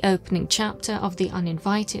 In the opening chapter of The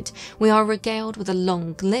Uninvited, we are regaled with a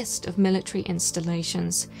long list of military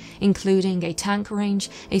installations, including a tank range,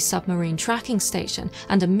 a submarine tracking station,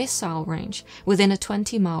 and a missile range within a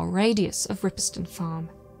 20-mile radius of Ripperston Farm.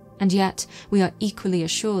 And yet, we are equally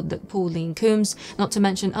assured that Pauline Coombs, not to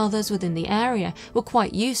mention others within the area, were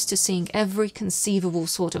quite used to seeing every conceivable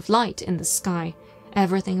sort of light in the sky,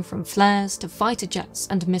 everything from flares to fighter jets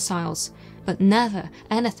and missiles, but never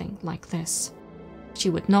anything like this.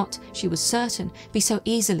 She would not, she was certain, be so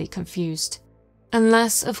easily confused.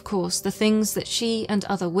 Unless, of course, the things that she and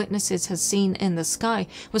other witnesses had seen in the sky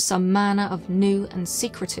was some manner of new and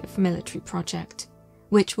secretive military project,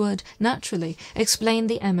 which would, naturally, explain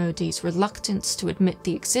the MOD's reluctance to admit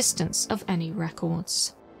the existence of any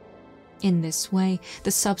records. In this way,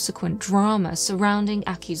 the subsequent drama surrounding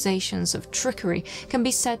accusations of trickery can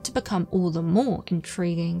be said to become all the more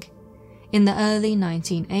intriguing. In the early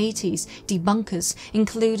 1980s, debunkers,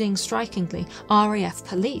 including, strikingly, RAF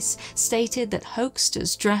police, stated that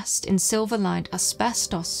hoaxers dressed in silver-lined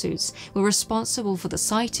asbestos suits were responsible for the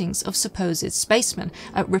sightings of supposed spacemen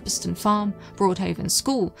at Ripperston Farm, Broadhaven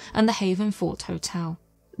School, and the Haven Fort Hotel.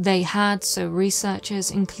 They had, so researchers,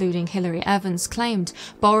 including Hilary Evans, claimed,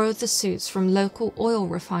 borrowed the suits from local oil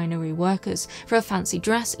refinery workers for a fancy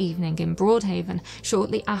dress evening in Broadhaven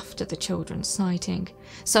shortly after the children's sighting,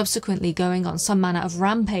 subsequently going on some manner of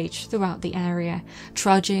rampage throughout the area,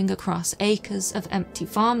 trudging across acres of empty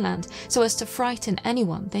farmland so as to frighten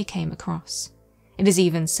anyone they came across. It is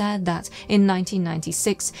even said that, in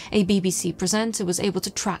 1996, a BBC presenter was able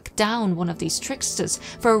to track down one of these tricksters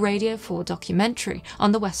for a Radio 4 documentary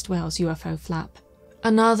on the West Wales UFO flap.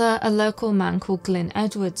 Another, a local man called Glyn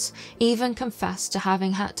Edwards, even confessed to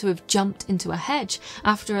having had to have jumped into a hedge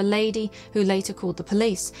after a lady, who later called the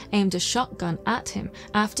police, aimed a shotgun at him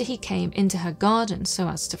after he came into her garden so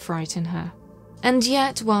as to frighten her. And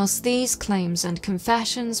yet, whilst these claims and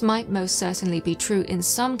confessions might most certainly be true in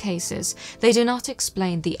some cases, they do not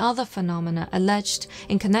explain the other phenomena alleged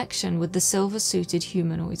in connection with the silver-suited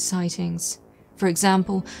humanoid sightings. For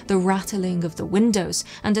example, the rattling of the windows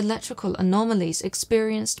and electrical anomalies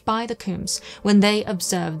experienced by the Coombs when they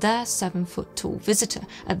observed their 7-foot-tall visitor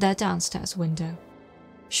at their downstairs window.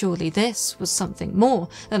 Surely this was something more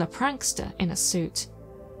than a prankster in a suit.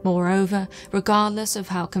 Moreover, regardless of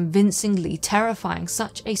how convincingly terrifying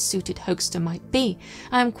such a suited hoaxer might be,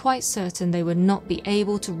 I am quite certain they would not be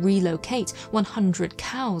able to relocate 100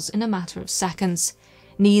 cows in a matter of seconds.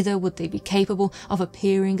 Neither would they be capable of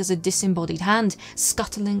appearing as a disembodied hand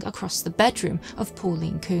scuttling across the bedroom of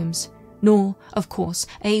Pauline Coombs, nor, of course,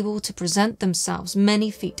 able to present themselves many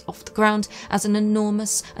feet off the ground as an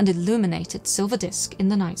enormous and illuminated silver disc in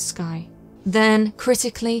the night sky. Then,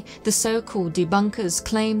 critically, the so-called debunkers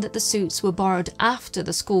claim that the suits were borrowed after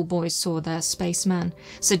the schoolboys saw their spaceman,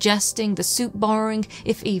 suggesting the suit borrowing,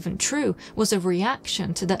 if even true, was a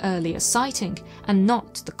reaction to the earlier sighting and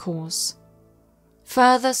not the cause.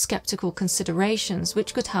 Further skeptical considerations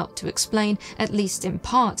which could help to explain, at least in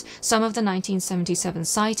part, some of the 1977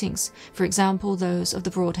 sightings, for example those of the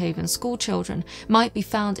Broadhaven schoolchildren, might be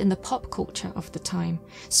found in the pop culture of the time,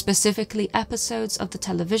 specifically episodes of the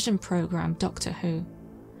television programme Doctor Who.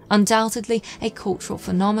 Undoubtedly a cultural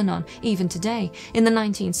phenomenon even today, in the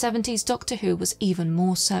 1970s Doctor Who was even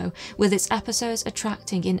more so, with its episodes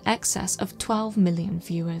attracting in excess of 12 million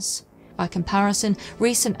viewers. By comparison,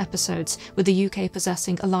 recent episodes, with the UK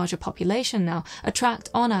possessing a larger population now, attract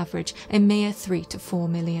on average a mere 3 to 4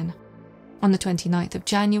 million. On the 29th of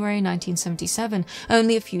January 1977,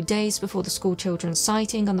 only a few days before the schoolchildren's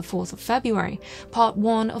sighting on the 4th of February, part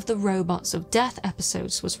 1 of the Robots of Death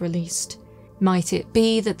episodes was released. Might it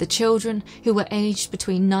be that the children, who were aged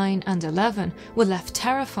between 9 and 11, were left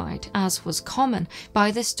terrified, as was common,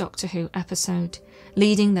 by this Doctor Who episode,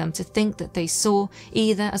 leading them to think that they saw,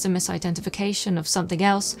 either as a misidentification of something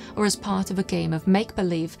else or as part of a game of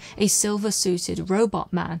make-believe, a silver-suited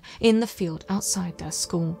robot man in the field outside their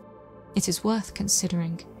school? It is worth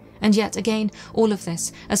considering. And yet again, all of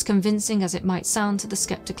this, as convincing as it might sound to the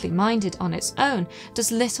skeptically minded on its own,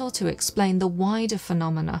 does little to explain the wider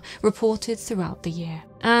phenomena reported throughout the year.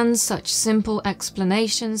 And such simple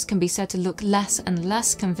explanations can be said to look less and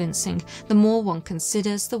less convincing the more one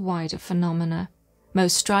considers the wider phenomena.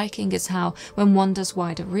 Most striking is how, when one does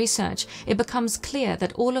wider research, it becomes clear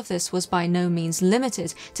that all of this was by no means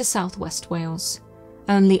limited to South West Wales.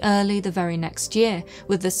 Only early the very next year,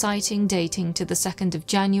 with the sighting dating to the 2nd of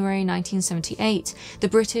January 1978, the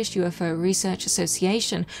British UFO Research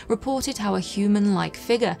Association reported how a human-like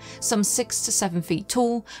figure, some 6 to 7 feet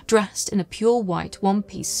tall, dressed in a pure white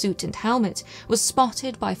one-piece suit and helmet, was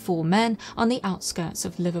spotted by 4 men on the outskirts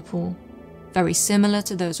of Liverpool. Very similar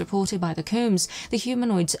to those reported by the Combs, the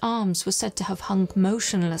humanoid's arms were said to have hung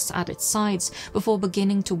motionless at its sides before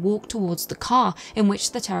beginning to walk towards the car in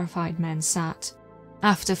which the terrified men sat.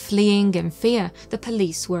 After fleeing in fear, the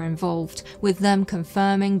police were involved, with them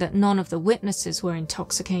confirming that none of the witnesses were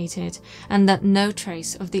intoxicated and that no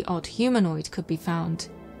trace of the odd humanoid could be found.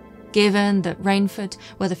 Given that Rainford,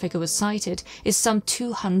 where the figure was sighted, is some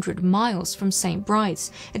 200 miles from St.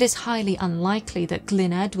 Bride's, it is highly unlikely that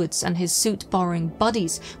Glyn Edwards and his suit-borrowing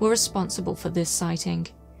buddies were responsible for this sighting.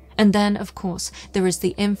 And then, of course, there is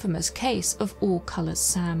the infamous case of All Colours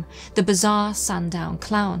Sam, the bizarre Sandown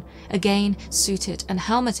clown, again suited and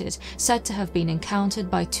helmeted, said to have been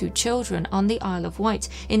encountered by 2 children on the Isle of Wight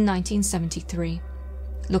in 1973.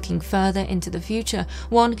 Looking further into the future,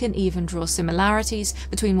 one can even draw similarities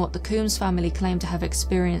between what the Coombs family claimed to have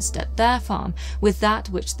experienced at their farm with that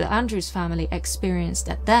which the Andrews family experienced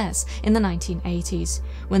at theirs in the 1980s,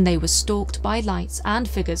 when they were stalked by lights and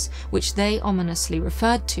figures which they ominously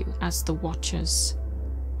referred to as the Watchers.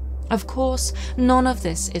 Of course, none of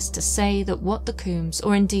this is to say that what the Coombs,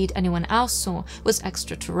 or indeed anyone else, saw was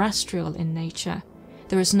extraterrestrial in nature.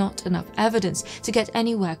 There is not enough evidence to get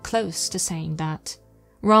anywhere close to saying that.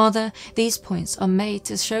 Rather, these points are made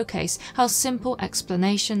to showcase how simple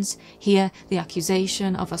explanations, here the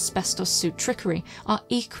accusation of asbestos suit trickery, are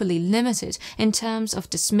equally limited in terms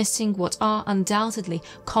of dismissing what are undoubtedly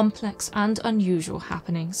complex and unusual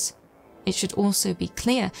happenings. It should also be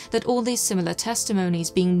clear that all these similar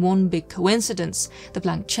testimonies being one big coincidence, the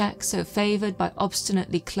blank check so favoured by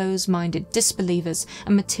obstinately close-minded disbelievers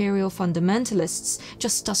and material fundamentalists,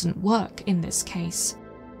 just doesn't work in this case.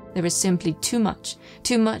 There is simply too much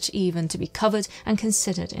even to be covered and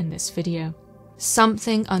considered in this video.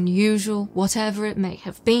 Something unusual, whatever it may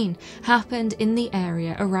have been, happened in the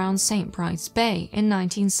area around St. Bride's Bay in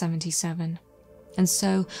 1977. And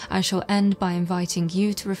so I shall end by inviting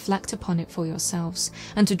you to reflect upon it for yourselves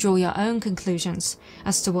and to draw your own conclusions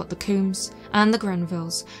as to what the Coombs and the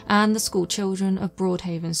Grenvilles and the school children of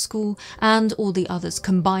Broadhaven School and all the others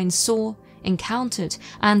combined saw, encountered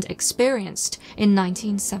and experienced in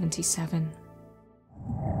 1977.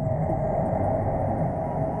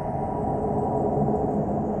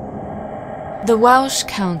 The Welsh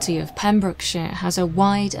county of Pembrokeshire has a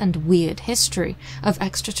wide and weird history of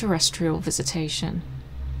extraterrestrial visitation.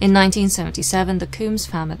 In 1977, the Coombs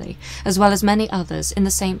family, as well as many others in the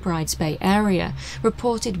St. Bride's Bay area,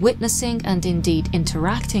 reported witnessing and indeed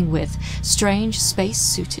interacting with strange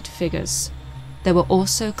space-suited figures. There were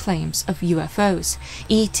also claims of UFOs,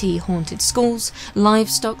 ET-haunted schools,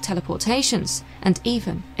 livestock teleportations, and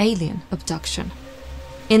even alien abduction.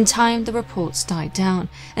 In time, the reports died down,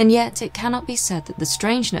 and yet it cannot be said that the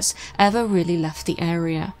strangeness ever really left the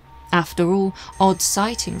area. After all, odd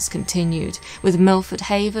sightings continued, with Milford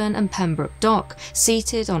Haven and Pembroke Dock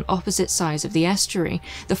seated on opposite sides of the estuary,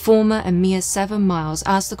 the former a mere 7 miles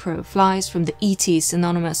as the crow flies from the ET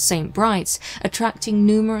synonymous St. Bride's, attracting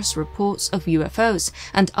numerous reports of UFOs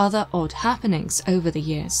and other odd happenings over the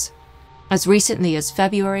years. As recently as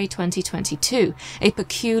February 2022, a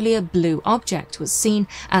peculiar blue object was seen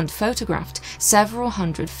and photographed several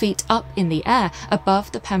hundred feet up in the air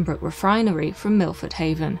above the Pembroke refinery from Milford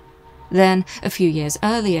Haven. Then, a few years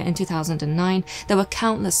earlier in 2009, there were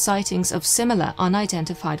countless sightings of similar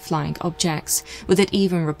unidentified flying objects, with it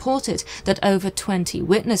even reported that over 20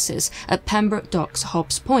 witnesses at Pembroke Dock's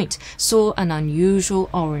Hobbs Point saw an unusual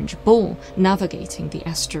orange ball navigating the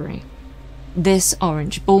estuary. This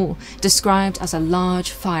orange ball, described as a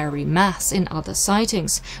large fiery mass in other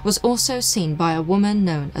sightings, was also seen by a woman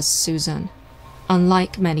known as Susan.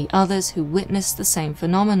 Unlike many others who witnessed the same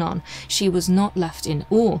phenomenon, she was not left in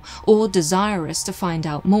awe or desirous to find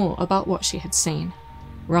out more about what she had seen.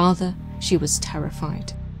 Rather, she was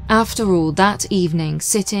terrified. After all, that evening,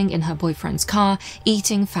 sitting in her boyfriend's car,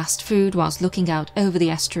 eating fast food whilst looking out over the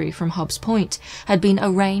estuary from Hobbs Point, had been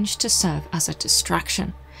arranged to serve as a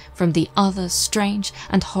distraction from the other strange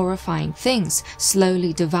and horrifying things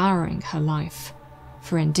slowly devouring her life.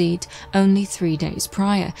 For indeed, only 3 days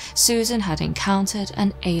prior, Susan had encountered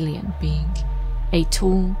an alien being. A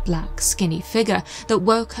tall, black, skinny figure that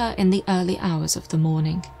woke her in the early hours of the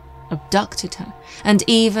morning, abducted her, and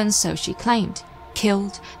even, so she claimed,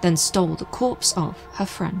 killed, then stole the corpse of her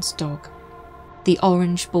friend's dog. The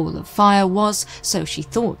orange ball of fire was, so she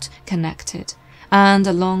thought, connected, and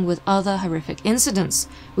along with other horrific incidents,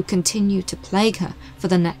 would continue to plague her for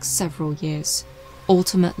the next several years,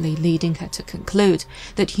 ultimately leading her to conclude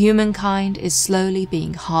that humankind is slowly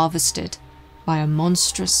being harvested by a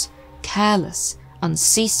monstrous, careless,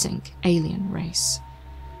 unceasing alien race.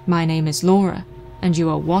 My name is Laura, and you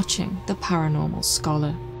are watching The Paranormal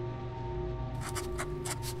Scholar.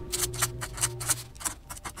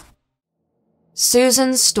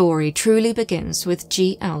 Susan's story truly begins with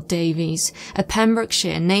G.L. Davies, a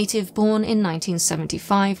Pembrokeshire native born in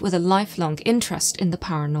 1975 with a lifelong interest in the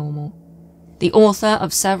paranormal. The author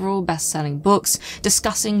of several best-selling books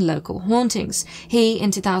discussing local hauntings, he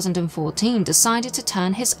in 2014 decided to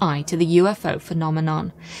turn his eye to the UFO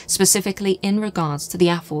phenomenon, specifically in regards to the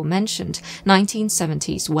aforementioned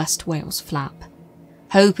 1970s West Wales flap.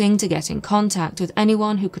 Hoping to get in contact with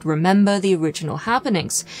anyone who could remember the original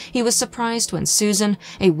happenings, he was surprised when Susan,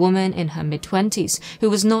 a woman in her mid-20s who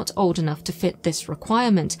was not old enough to fit this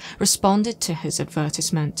requirement, responded to his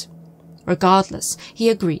advertisement. Regardless, he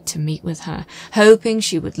agreed to meet with her, hoping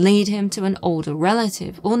she would lead him to an older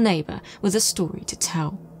relative or neighbour with a story to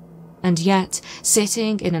tell. And yet,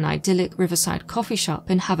 sitting in an idyllic riverside coffee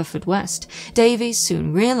shop in Haverfordwest, Davies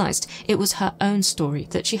soon realised it was her own story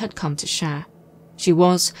that she had come to share. She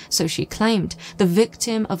was, so she claimed, the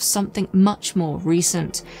victim of something much more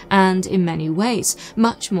recent, and in many ways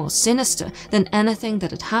much more sinister than anything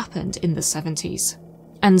that had happened in the 70s.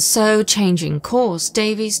 And so, changing course,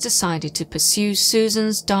 Davies decided to pursue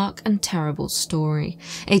Susan's dark and terrible story,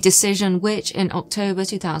 a decision which, in October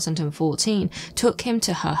 2014, took him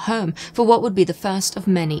to her home for what would be the first of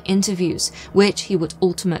many interviews, which he would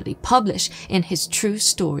ultimately publish in his true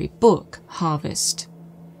story book, Harvest.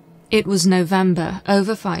 It was November,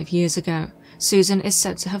 over 5 years ago, Susan is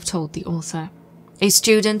said to have told the author. A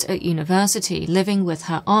student at university living with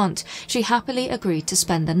her aunt, she happily agreed to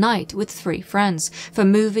spend the night with 3 friends for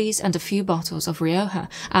movies and a few bottles of Rioja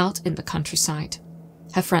out in the countryside.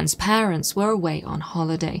 Her friends' parents were away on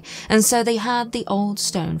holiday, and so they had the old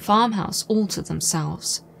stone farmhouse all to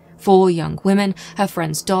themselves. 4 young women, her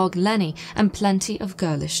friend's dog Lenny, and plenty of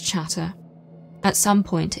girlish chatter. At some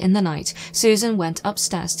point in the night, Susan went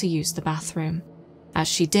upstairs to use the bathroom. As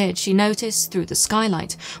she did, she noticed through the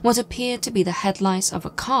skylight what appeared to be the headlights of a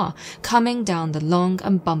car coming down the long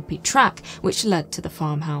and bumpy track which led to the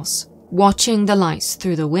farmhouse. Watching the lights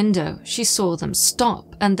through the window, she saw them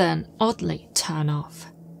stop and then, oddly, turn off.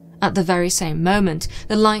 At the very same moment,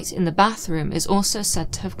 the light in the bathroom is also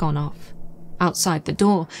said to have gone off. Outside the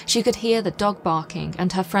door, she could hear the dog barking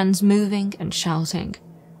and her friends moving and shouting,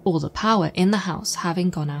 all the power in the house having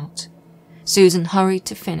gone out. Susan hurried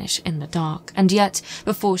to finish in the dark, and yet,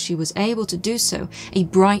 before she was able to do so, a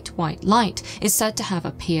bright white light is said to have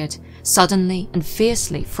appeared, suddenly and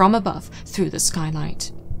fiercely from above through the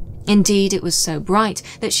skylight. Indeed, it was so bright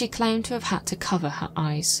that she claimed to have had to cover her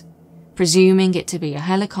eyes. Presuming it to be a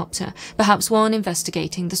helicopter, perhaps one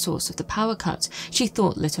investigating the source of the power cut, she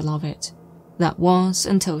thought little of it. That was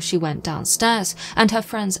until she went downstairs and her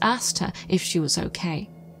friends asked her if she was okay.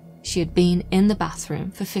 She had been in the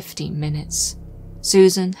bathroom for 15 minutes.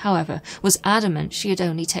 Susan, however, was adamant she had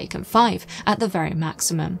only taken 5 at the very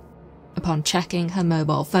maximum. Upon checking her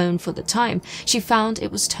mobile phone for the time, she found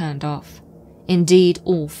it was turned off. Indeed,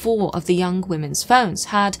 all 4 of the young women's phones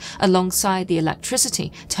had, alongside the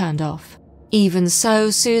electricity, turned off. Even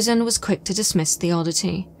so, Susan was quick to dismiss the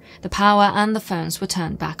oddity. The power and the phones were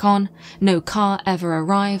turned back on, no car ever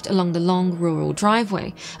arrived along the long rural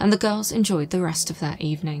driveway, and the girls enjoyed the rest of their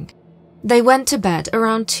evening. They went to bed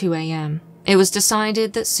around 2 a.m. It was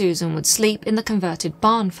decided that Susan would sleep in the converted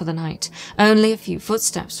barn for the night, only a few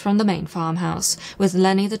footsteps from the main farmhouse, with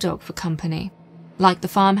Lenny the dog for company. Like the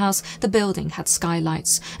farmhouse, the building had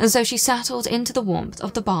skylights, and so she settled into the warmth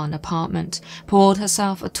of the barn apartment, poured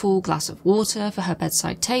herself a tall glass of water for her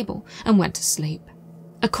bedside table, and went to sleep.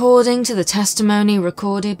 According to the testimony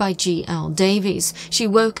recorded by G.L. Davies, she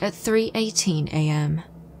woke at 3:18 a.m.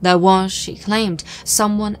 There was, she claimed,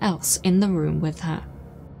 someone else in the room with her.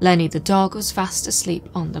 Lenny the dog was fast asleep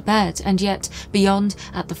on the bed, and yet, beyond,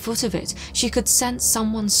 at the foot of it, she could sense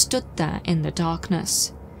someone stood there in the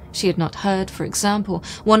darkness. She had not heard, for example,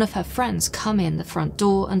 one of her friends come in the front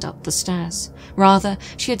door and up the stairs. Rather,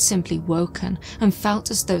 she had simply woken and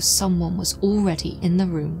felt as though someone was already in the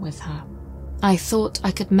room with her. I thought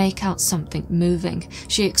I could make out something moving,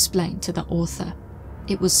 she explained to the author.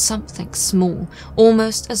 It was something small,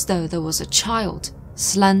 almost as though there was a child,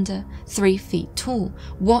 slender, 3 feet tall,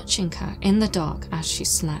 watching her in the dark as she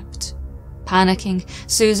slept. Panicking,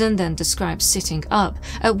 Susan then described sitting up,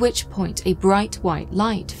 at which point a bright white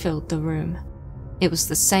light filled the room. It was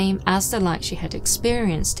the same as the light she had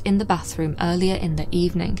experienced in the bathroom earlier in the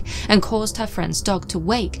evening and caused her friend's dog to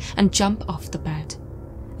wake and jump off the bed.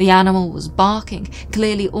 The animal was barking,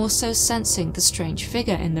 clearly also sensing the strange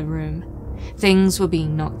figure in the room. Things were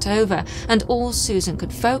being knocked over, and all Susan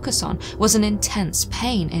could focus on was an intense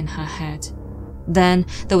pain in her head. Then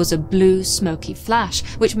there was a blue, smoky flash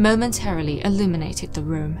which momentarily illuminated the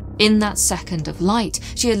room. In that second of light,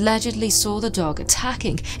 she allegedly saw the dog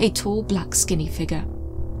attacking a tall, black, skinny figure.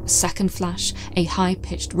 A second flash, a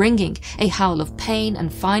high-pitched ringing, a howl of pain,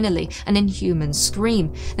 and finally an inhuman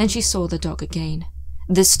scream. Then she saw the dog again,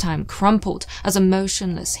 this time crumpled as a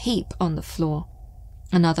motionless heap on the floor.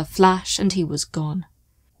 Another flash and he was gone.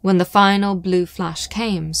 When the final blue flash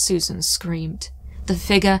came, Susan screamed. The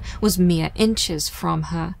figure was mere inches from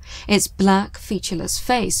her, its black, featureless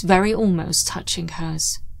face very almost touching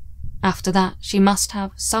hers. After that, she must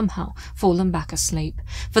have, somehow, fallen back asleep,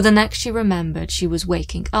 for the next she remembered she was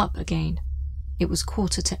waking up again. It was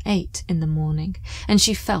 8:15 in the morning, and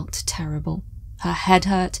she felt terrible. Her head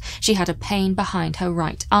hurt, she had a pain behind her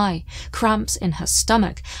right eye, cramps in her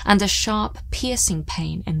stomach, and a sharp, piercing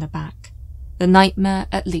pain in the back. The nightmare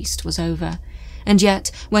at least was over, and yet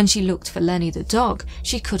when she looked for Lenny the dog,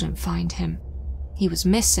 she couldn't find him. He was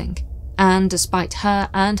missing, and despite her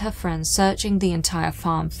and her friends searching the entire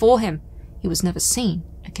farm for him, he was never seen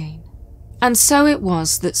again. And so it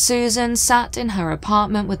was that Susan, sat in her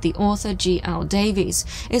apartment with the author G.L. Davies,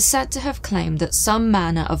 is said to have claimed that some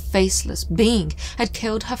manner of faceless being had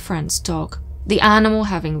killed her friend's dog, the animal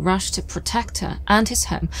having rushed to protect her and his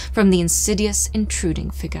home from the insidious, intruding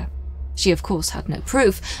figure. She of course had no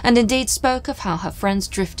proof, and indeed spoke of how her friends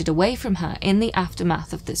drifted away from her in the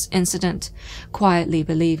aftermath of this incident, quietly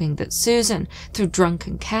believing that Susan, through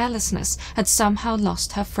drunken carelessness, had somehow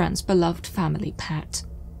lost her friend's beloved family pet.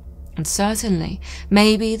 And certainly,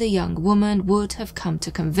 maybe the young woman would have come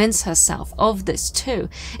to convince herself of this too,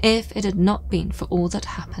 if it had not been for all that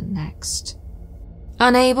happened next.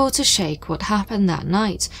 Unable to shake what happened that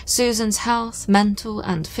night, Susan's health, mental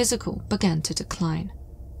and physical, began to decline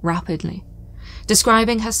rapidly.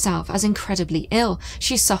 Describing herself as incredibly ill,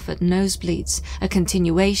 she suffered nosebleeds, a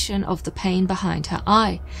continuation of the pain behind her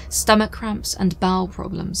eye, stomach cramps and bowel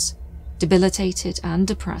problems. Debilitated and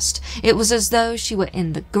depressed, it was as though she were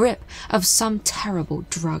in the grip of some terrible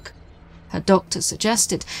drug. Her doctor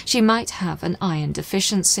suggested she might have an iron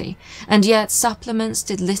deficiency, and yet supplements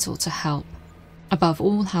did little to help. Above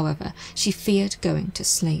all, however, she feared going to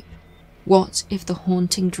sleep. What if the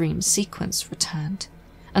haunting dream sequence returned?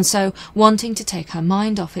 And so, wanting to take her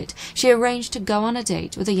mind off it, she arranged to go on a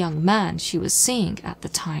date with a young man she was seeing at the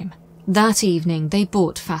time. That evening they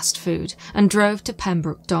bought fast food and drove to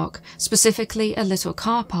Pembroke Dock, specifically a little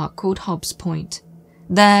car park called Hobbs Point.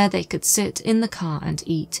 There they could sit in the car and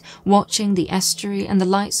eat, watching the estuary and the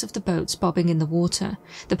lights of the boats bobbing in the water,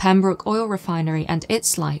 the Pembroke oil refinery and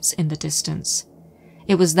its lights in the distance.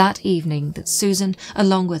 It was that evening that Susan,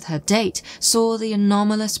 along with her date, saw the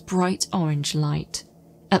anomalous bright orange light.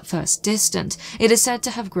 At first distant, it is said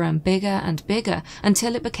to have grown bigger and bigger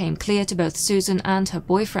until it became clear to both Susan and her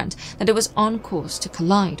boyfriend that it was on course to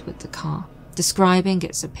collide with the car. Describing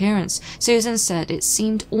its appearance, Susan said it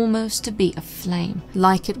seemed almost to be a flame,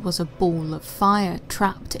 like it was a ball of fire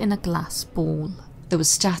trapped in a glass ball. There was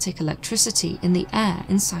static electricity in the air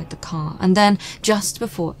inside the car, and then, just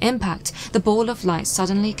before impact, the ball of light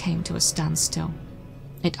suddenly came to a standstill.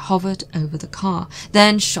 It hovered over the car,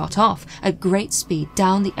 then shot off at great speed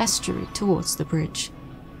down the estuary towards the bridge.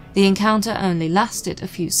 The encounter only lasted a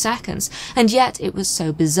few seconds, and yet it was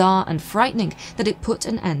so bizarre and frightening that it put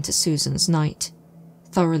an end to Susan's night.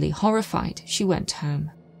 Thoroughly horrified, she went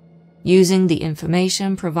home. Using the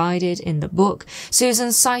information provided in the book,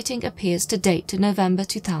 Susan's sighting appears to date to November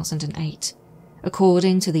 2008.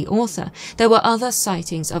 According to the author, there were other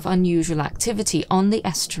sightings of unusual activity on the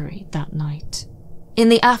estuary that night. In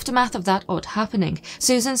the aftermath of that odd happening,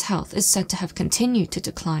 Susan's health is said to have continued to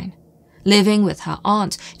decline. Living with her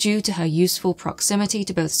aunt, due to her useful proximity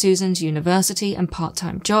to both Susan's university and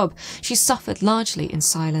part-time job, she suffered largely in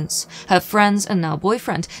silence, her friends and now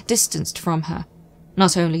boyfriend distanced from her.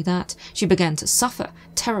 Not only that, she began to suffer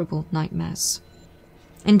terrible nightmares.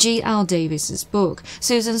 In G.L. Davies's book,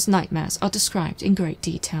 Susan's nightmares are described in great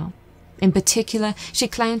detail. In particular, she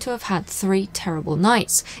claimed to have had 3 terrible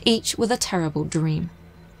nights, each with a terrible dream.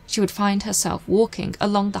 She would find herself walking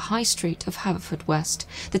along the high street of Haverfordwest,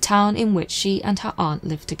 the town in which she and her aunt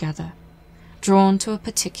lived together. Drawn to a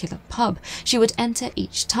particular pub, she would enter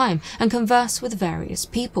each time and converse with various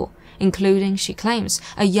people, including, she claims,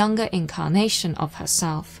 a younger incarnation of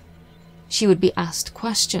herself. She would be asked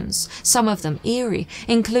questions, some of them eerie,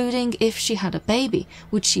 including if she had a baby,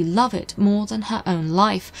 would she love it more than her own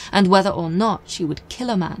life, and whether or not she would kill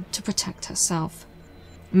a man to protect herself.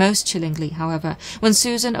 Most chillingly, however, when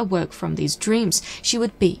Susan awoke from these dreams, she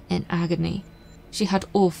would be in agony. She had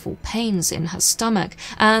awful pains in her stomach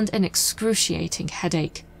and an excruciating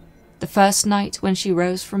headache. The first night when she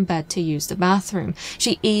rose from bed to use the bathroom,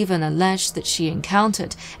 she even alleged that she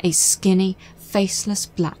encountered a skinny, faceless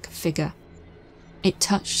black figure. It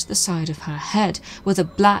touched the side of her head with a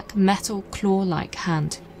black metal claw-like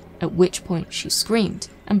hand, at which point she screamed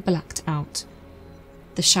and blacked out.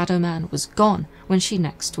 The shadow man was gone when she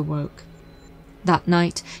next awoke. That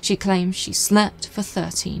night, she claims she slept for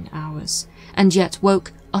 13 hours, and yet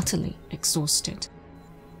woke utterly exhausted.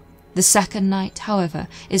 The second night, however,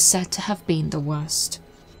 is said to have been the worst.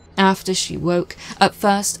 After she woke, at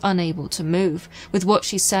first unable to move, with what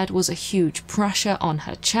she said was a huge pressure on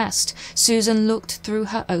her chest, Susan looked through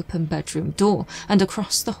her open bedroom door and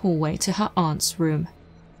across the hallway to her aunt's room.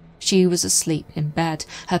 She was asleep in bed,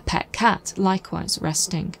 her pet cat likewise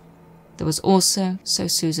resting. There was also, so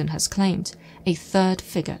Susan has claimed, a third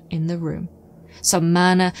figure in the room. Some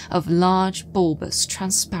manner of large, bulbous,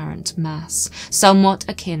 transparent mass, somewhat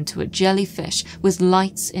akin to a jellyfish with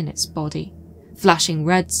lights in its body, flashing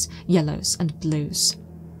reds, yellows, and blues.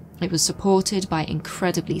 It was supported by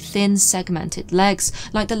incredibly thin, segmented legs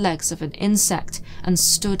like the legs of an insect and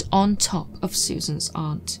stood on top of Susan's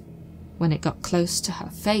aunt. When it got close to her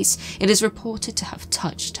face, it is reported to have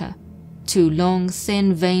touched her. Two long,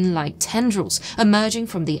 thin, vein-like tendrils emerging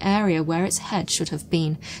from the area where its head should have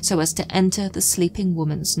been, so as to enter the sleeping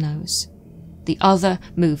woman's nose. The other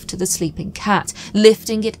moved to the sleeping cat,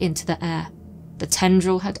 lifting it into the air. The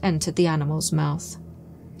tendril had entered the animal's mouth.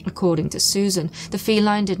 According to Susan, the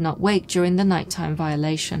feline did not wake during the nighttime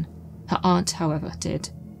violation. Her aunt, however,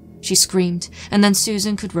 did. She screamed, and then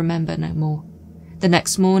Susan could remember no more. The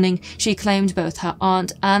next morning, she claimed both her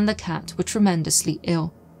aunt and the cat were tremendously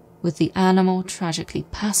ill, with the animal tragically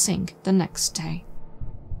passing the next day.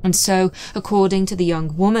 And so, according to the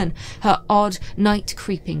young woman, her odd,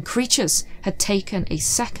 night-creeping creatures had taken a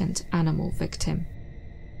second animal victim.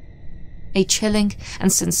 A chilling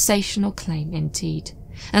and sensational claim indeed.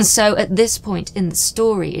 And so, at this point in the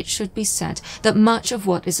story, it should be said that much of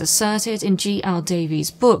what is asserted in G.L.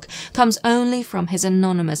 Davies' book comes only from his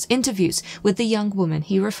anonymous interviews with the young woman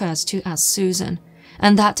he refers to as Susan,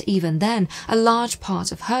 and that even then, a large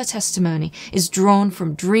part of her testimony is drawn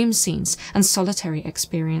from dream scenes and solitary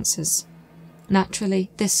experiences.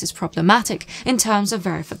 Naturally, this is problematic in terms of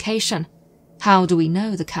verification. How do we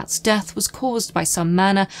know the cat's death was caused by some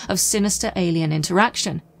manner of sinister alien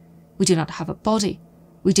interaction? We do not have a body.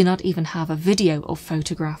 We do not even have a video or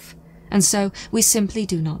photograph, and so we simply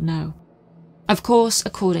do not know. Of course,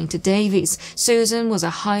 according to Davies, Susan was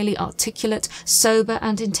a highly articulate, sober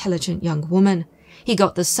and intelligent young woman. He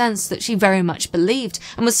got the sense that she very much believed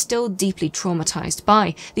and was still deeply traumatized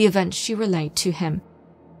by the events she relayed to him.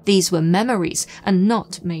 These were memories and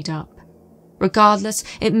not made up. Regardless,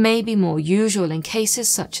 it may be more usual in cases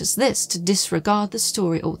such as this to disregard the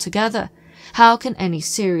story altogether. How can any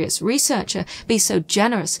serious researcher be so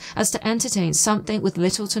generous as to entertain something with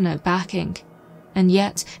little to no backing? And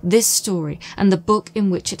yet, this story and the book in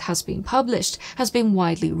which it has been published has been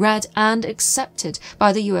widely read and accepted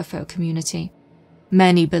by the UFO community.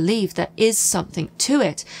 Many believe there is something to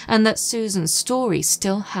it and that Susan's story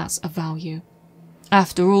still has a value.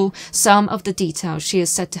 After all, some of the details she is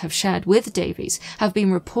said to have shared with Davies have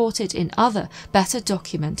been reported in other, better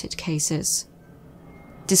documented cases.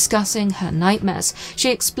 Discussing her nightmares, she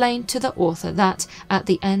explained to the author that, at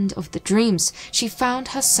the end of the dreams, she found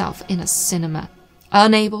herself in a cinema,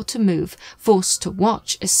 unable to move, forced to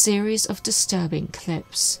watch a series of disturbing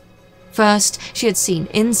clips. First, she had seen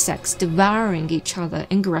insects devouring each other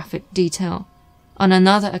in graphic detail. On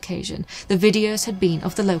another occasion, the videos had been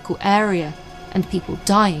of the local area and people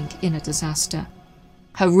dying in a disaster.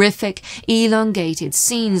 Horrific, elongated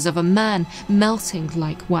scenes of a man melting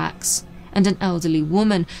like wax, and an elderly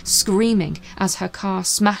woman screaming as her car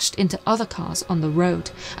smashed into other cars on the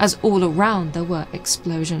road, as all around there were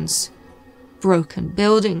explosions. Broken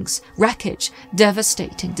buildings, wreckage,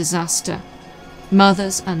 devastating disaster.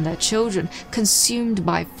 Mothers and their children consumed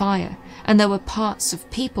by fire, and there were parts of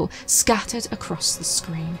people scattered across the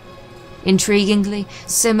screen. Intriguingly,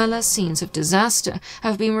 similar scenes of disaster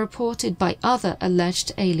have been reported by other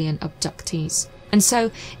alleged alien abductees. And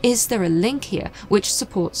so, is there a link here which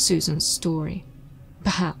supports Susan's story?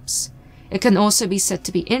 Perhaps. It can also be said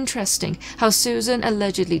to be interesting how Susan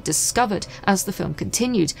allegedly discovered, as the film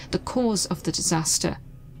continued, the cause of the disaster.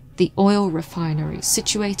 the oil refinery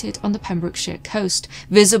situated on the Pembrokeshire coast,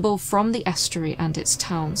 visible from the estuary and its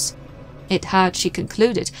towns. It had, she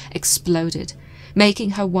concluded, exploded,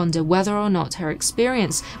 making her wonder whether or not her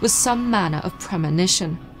experience was some manner of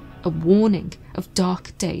premonition, a warning of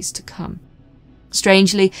dark days to come.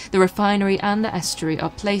 Strangely, the refinery and the estuary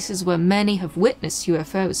are places where many have witnessed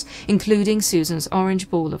UFOs, including Susan's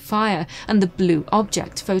orange ball of fire and the blue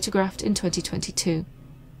object photographed in 2022.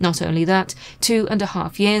 Not only that,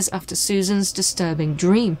 2.5 years after Susan's disturbing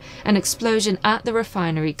dream, an explosion at the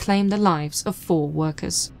refinery claimed the lives of 4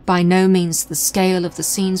 workers. By no means the scale of the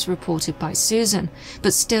scenes reported by Susan,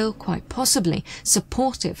 but still quite possibly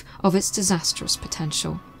supportive of its disastrous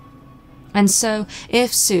potential. And so,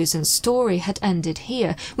 if Susan's story had ended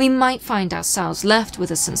here, we might find ourselves left with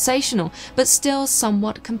a sensational but still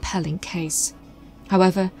somewhat compelling case.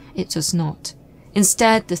 However, it does not.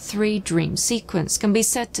 Instead, the 3-dream sequence can be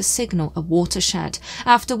said to signal a watershed,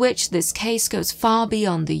 after which this case goes far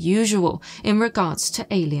beyond the usual in regards to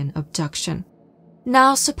alien abduction.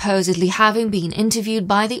 Now supposedly having been interviewed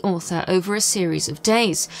by the author over a series of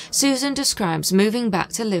days, Susan describes moving back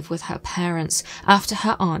to live with her parents after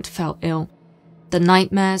her aunt fell ill. The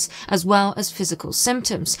nightmares, as well as physical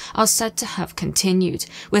symptoms, are said to have continued,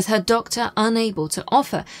 with her doctor unable to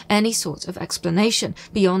offer any sort of explanation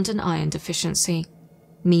beyond an iron deficiency.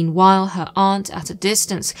 Meanwhile, her aunt at a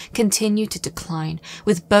distance continued to decline,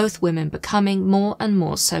 with both women becoming more and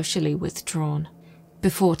more socially withdrawn.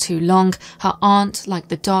 Before too long, her aunt, like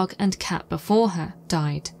the dog and cat before her,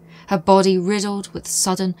 died, her body riddled with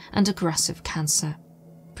sudden and aggressive cancer.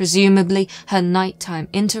 Presumably, her nighttime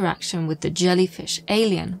interaction with the jellyfish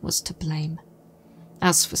alien was to blame.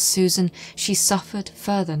 As for Susan, she suffered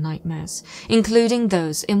further nightmares, including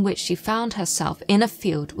those in which she found herself in a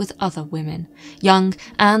field with other women, young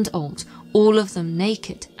and old, all of them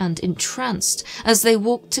naked and entranced as they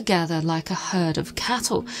walked together like a herd of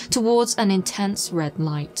cattle towards an intense red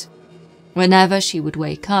light. Whenever she would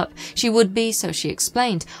wake up, she would be, so she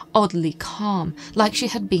explained, oddly calm, like she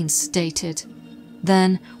had been sedated.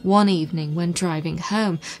 Then, one evening when driving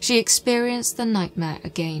home, she experienced the nightmare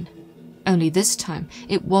again. Only this time,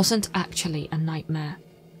 it wasn't actually a nightmare.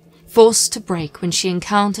 Forced to brake when she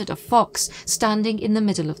encountered a fox standing in the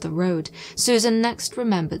middle of the road, Susan next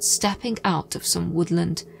remembered stepping out of some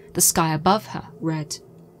woodland, the sky above her red.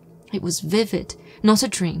 It was vivid, not a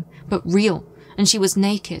dream, but real, and she was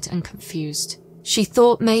naked and confused. She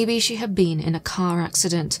thought maybe she had been in a car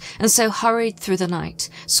accident, and so hurried through the night,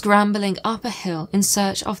 scrambling up a hill in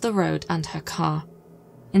search of the road and her car.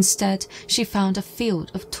 Instead, she found a field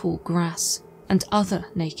of tall grass and other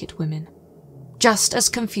naked women. Just as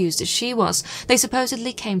confused as she was, they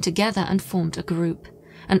supposedly came together and formed a group.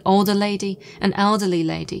 An older lady, an elderly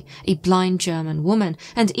lady, a blind German woman,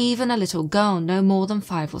 and even a little girl no more than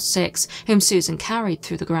 5 or 6, whom Susan carried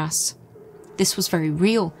through the grass. This was very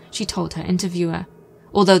real, she told her interviewer.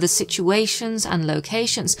 Although the situations and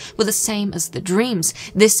locations were the same as the dreams,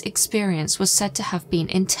 this experience was said to have been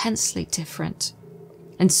intensely different.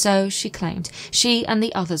 And so, she claimed, she and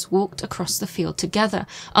the others walked across the field together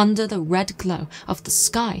under the red glow of the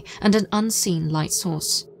sky and an unseen light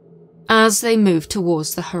source. As they moved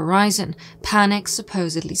towards the horizon, panic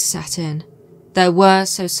supposedly set in. There were,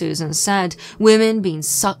 so Susan said, women being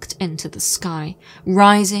sucked into the sky,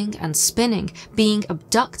 rising and spinning, being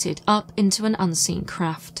abducted up into an unseen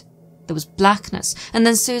craft. There was blackness, and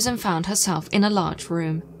then Susan found herself in a large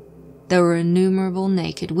room. There were innumerable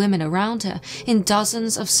naked women around her, in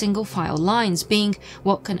dozens of single-file lines being,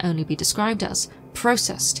 what can only be described as,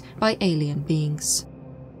 processed by alien beings.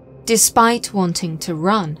 Despite wanting to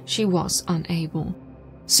run, she was unable.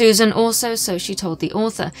 Susan also, so she told the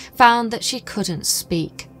author, found that she couldn't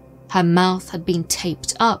speak. Her mouth had been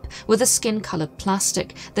taped up with a skin-coloured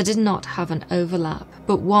plastic that did not have an overlap,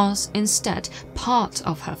 but was, instead, part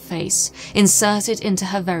of her face, inserted into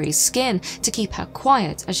her very skin to keep her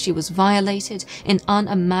quiet as she was violated in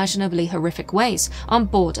unimaginably horrific ways on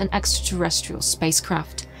board an extraterrestrial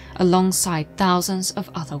spacecraft, alongside thousands of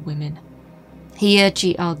other women. Here,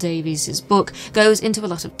 G.L. Davies' book goes into a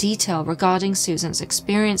lot of detail regarding Susan's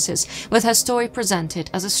experiences, with her story presented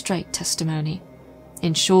as a straight testimony.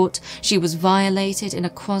 In short, she was violated in a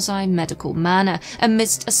quasi-medical manner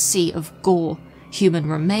amidst a sea of gore, human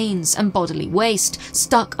remains and bodily waste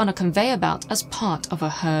stuck on a conveyor belt as part of a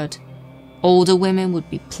herd. Older women would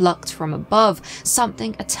be plucked from above,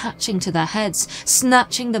 something attaching to their heads,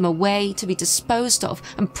 snatching them away to be disposed of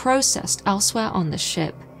and processed elsewhere on the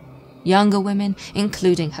ship. Younger women,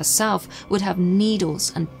 including herself, would have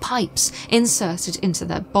needles and pipes inserted into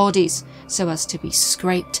their bodies so as to be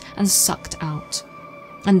scraped and sucked out.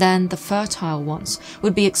 and then the fertile ones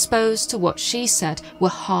would be exposed to what she said were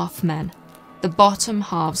half men, the bottom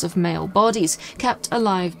halves of male bodies kept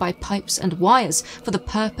alive by pipes and wires for the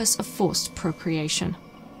purpose of forced procreation.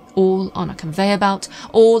 All on a conveyor belt,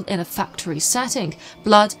 all in a factory setting,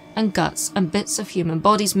 blood and guts and bits of human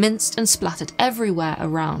bodies minced and splattered everywhere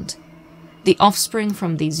around. The offspring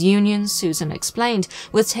from these unions, Susan explained,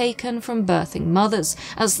 were taken from birthing mothers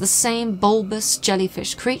as the same bulbous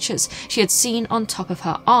jellyfish creatures she had seen on top of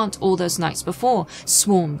her aunt all those nights before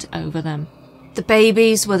swarmed over them. The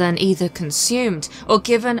babies were then either consumed or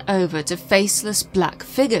given over to faceless black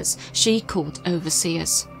figures she called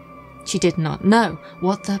overseers. She did not know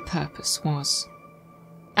what their purpose was.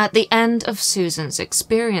 At the end of Susan's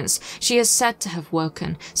experience, she is said to have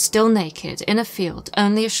woken, still naked, in a field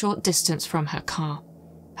only a short distance from her car.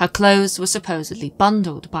 Her clothes were supposedly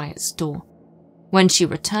bundled by its door. When she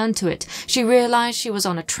returned to it, she realized she was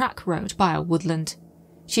on a track road by a woodland.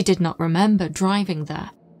 She did not remember driving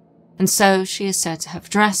there. And so she is said to have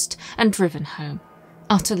dressed and driven home,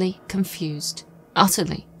 utterly confused,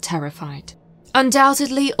 utterly terrified.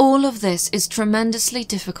 Undoubtedly, all of this is tremendously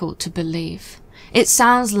difficult to believe. It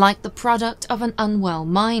sounds like the product of an unwell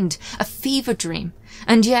mind, a fever dream,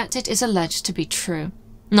 and yet it is alleged to be true.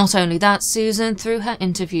 Not only that, Susan, through her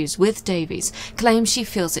interviews with Davies, claims she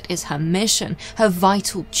feels it is her mission, her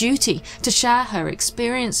vital duty, to share her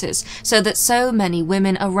experiences so that so many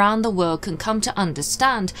women around the world can come to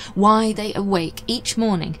understand why they awake each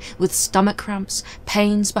morning with stomach cramps,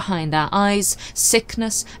 pains behind their eyes,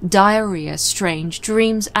 sickness, diarrhea, strange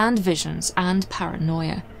dreams and visions, and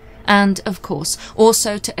paranoia. And, of course,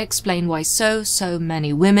 also to explain why so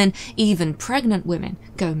many women, even pregnant women,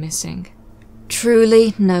 go missing.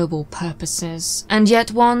 Truly noble purposes, and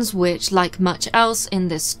yet ones which, like much else in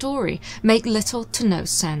this story, make little to no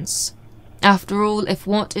sense. After all, if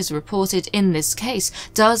what is reported in this case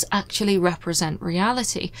does actually represent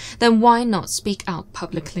reality, then why not speak out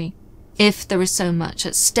publicly? If there is so much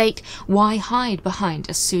at stake, why hide behind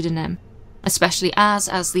a pseudonym? Especially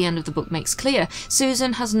as the end of the book makes clear,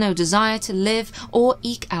 Susan has no desire to live or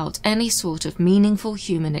eke out any sort of meaningful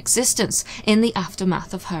human existence in the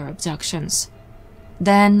aftermath of her abductions.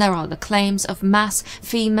 Then there are the claims of mass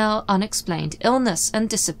female unexplained illness and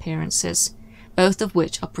disappearances, both of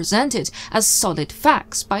which are presented as solid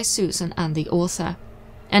facts by Susan and the author.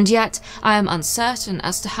 And yet I am uncertain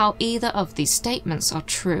as to how either of these statements are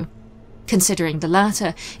true. Considering the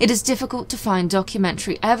latter, it is difficult to find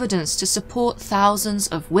documentary evidence to support thousands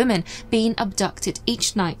of women being abducted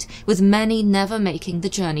each night, with many never making the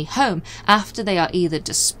journey home after they are either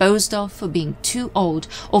disposed of for being too old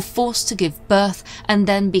or forced to give birth and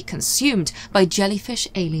then be consumed by jellyfish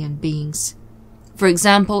alien beings. For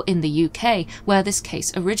example, in the UK, where this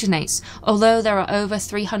case originates, although there are over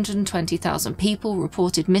 320,000 people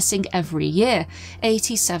reported missing every year,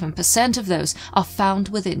 87% of those are found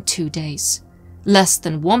within 2 days. Less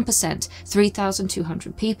than 1%,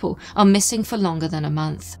 3,200 people, are missing for longer than a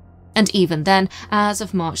month. And even then, as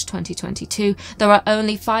of March 2022, there are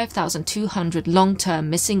only 5,200 long-term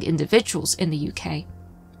missing individuals in the UK.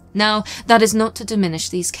 Now, that is not to diminish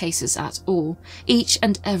these cases at all. Each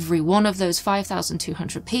and every one of those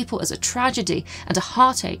 5,200 people is a tragedy and a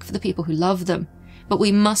heartache for the people who love them. But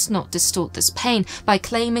we must not distort this pain by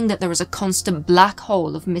claiming that there is a constant black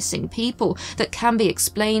hole of missing people that can be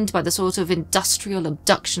explained by the sort of industrial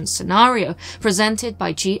abduction scenario presented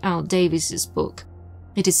by G.L. Davies's book.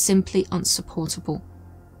 It is simply unsupportable.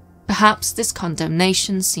 Perhaps this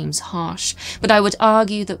condemnation seems harsh, but I would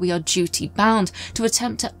argue that we are duty-bound to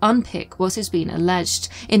attempt to unpick what has been alleged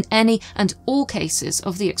in any and all cases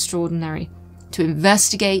of the extraordinary, to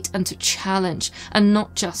investigate and to challenge, and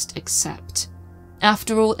not just accept.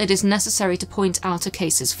 After all, it is necessary to point out a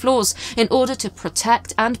case's flaws in order to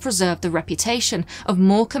protect and preserve the reputation of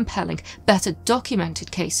more compelling, better documented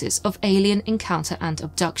cases of alien encounter and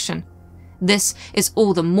abduction. This is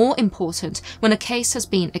all the more important when a case has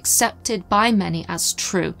been accepted by many as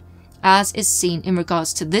true, as is seen in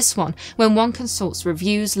regards to this one when one consults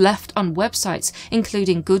reviews left on websites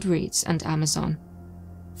including Goodreads and Amazon.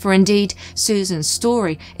 For indeed, Susan's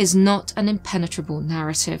story is not an impenetrable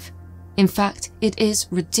narrative. In fact, it is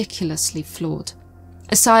ridiculously flawed.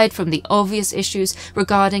 Aside from the obvious issues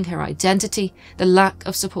regarding her identity, the lack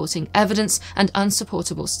of supporting evidence and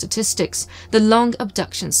unsupportable statistics, the long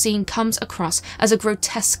abduction scene comes across as a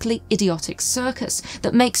grotesquely idiotic circus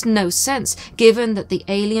that makes no sense given that the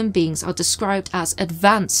alien beings are described as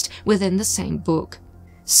advanced within the same book.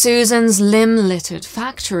 Susan's limb-littered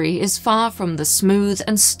factory is far from the smooth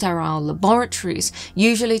and sterile laboratories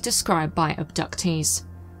usually described by abductees.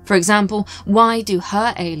 For example, why do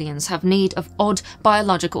her aliens have need of odd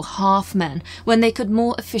biological half-men when they could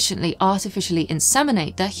more efficiently artificially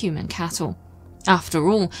inseminate their human cattle? After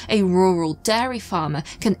all, a rural dairy farmer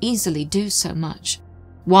can easily do so much.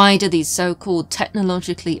 Why do these so-called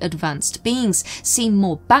technologically advanced beings seem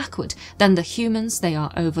more backward than the humans they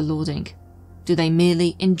are overlording? Do they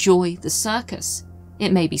merely enjoy the circus?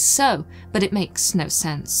 It may be so, but it makes no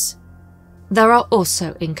sense. There are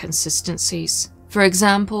also inconsistencies. For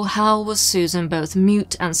example, how was Susan both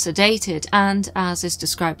mute and sedated and, as is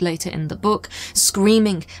described later in the book,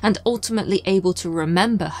 screaming and ultimately able to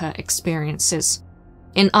remember her experiences?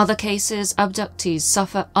 In other cases, abductees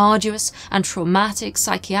suffer arduous and traumatic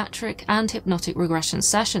psychiatric and hypnotic regression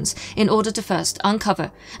sessions in order to first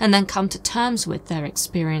uncover and then come to terms with their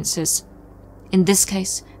experiences. In this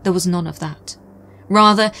case, there was none of that.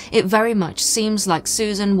 Rather, it very much seems like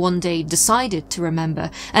Susan one day decided to remember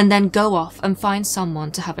and then go off and find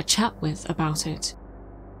someone to have a chat with about it.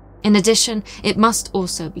 In addition, it must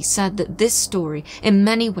also be said that this story in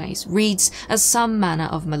many ways reads as some manner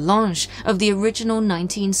of melange of the original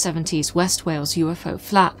 1970s West Wales UFO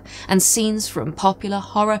flap and scenes from popular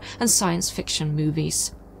horror and science fiction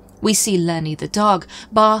movies. We see Lenny the dog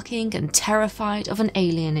barking and terrified of an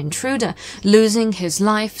alien intruder, losing his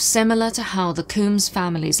life similar to how the Coombs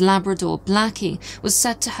family's Labrador Blackie was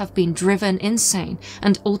said to have been driven insane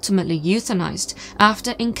and ultimately euthanized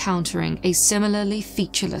after encountering a similarly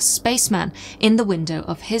featureless spaceman in the window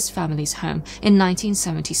of his family's home in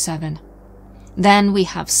 1977. Then we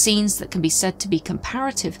have scenes that can be said to be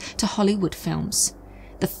comparative to Hollywood films.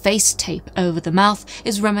 The face tape over the mouth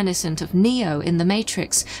is reminiscent of Neo in The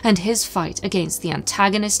Matrix and his fight against the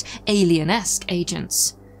antagonist alien-esque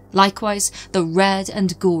agents. Likewise, the red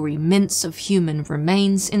and gory mints of human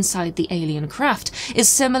remains inside the alien craft is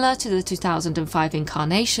similar to the 2005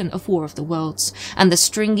 incarnation of War of the Worlds, and the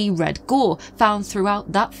stringy red gore found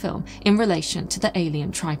throughout that film in relation to the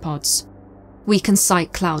alien tripods. We can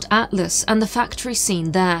cite Cloud Atlas and the factory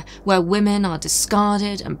scene there, where women are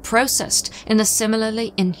discarded and processed in a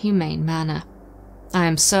similarly inhumane manner. I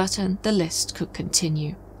am certain the list could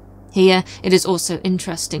continue. Here, it is also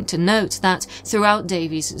interesting to note that throughout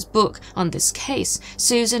Davies' book on this case,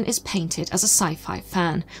 Susan is painted as a sci-fi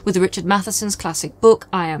fan, with Richard Matheson's classic book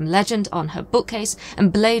I Am Legend on her bookcase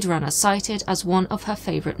and Blade Runner cited as one of her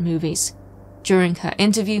favourite movies. During her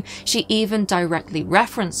interview, she even directly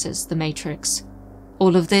references The Matrix.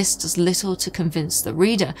 All of this does little to convince the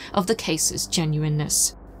reader of the case's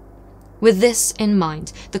genuineness. With this in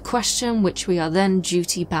mind, the question which we are then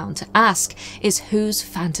duty-bound to ask is whose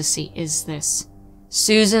fantasy is this?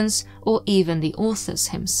 Susan's or even the author's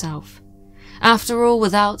himself? After all,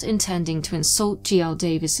 without intending to insult G.L.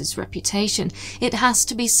 Davis's reputation, it has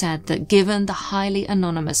to be said that given the highly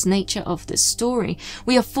anonymous nature of this story,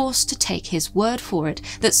 we are forced to take his word for it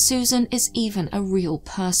that Susan is even a real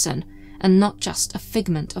person, and not just a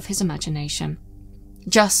figment of his imagination.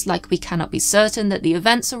 Just like we cannot be certain that the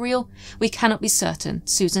events are real, we cannot be certain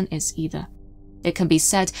Susan is either. It can be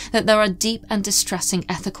said that there are deep and distressing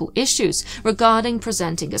ethical issues regarding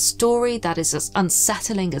presenting a story that is as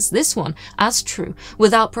unsettling as this one as true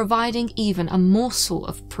without providing even a morsel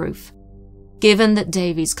of proof. Given that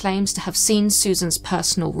Davies claims to have seen Susan's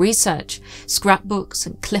personal research, scrapbooks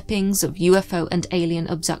and clippings of UFO and alien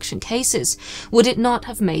abduction cases, would it not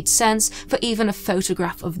have made sense for even a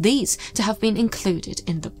photograph of these to have been included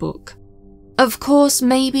in the book? Of course,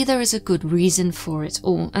 maybe there is a good reason for it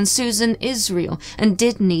all, and Susan is real and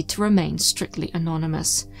did need to remain strictly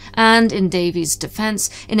anonymous. And in Davies'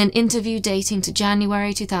 defense, in an interview dating to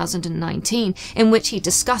January 2019, in which he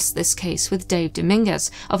discussed this case with Dave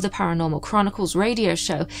Dominguez of the Paranormal Chronicles radio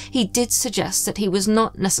show, he did suggest that he was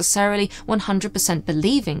not necessarily 100%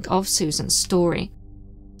 believing of Susan's story.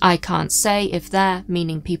 I can't say if their,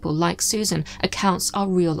 meaning people like Susan, accounts are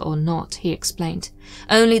real or not, he explained.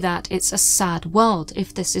 Only that it's a sad world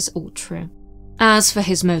if this is all true. As for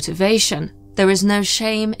his motivation, there is no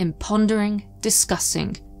shame in pondering,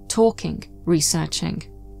 discussing, talking, researching.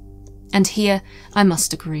 And here I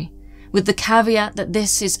must agree, with the caveat that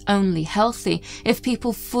this is only healthy if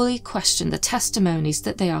people fully question the testimonies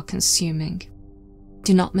that they are consuming.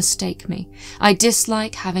 Do not mistake me. I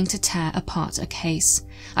dislike having to tear apart a case.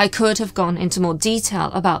 I could have gone into more detail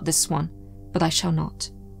about this one, but I shall not.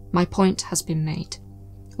 My point has been made.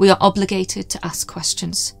 We are obligated to ask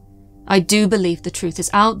questions. I do believe the truth is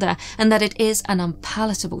out there and that it is an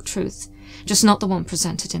unpalatable truth, just not the one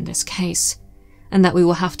presented in this case, and that we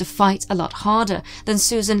will have to fight a lot harder than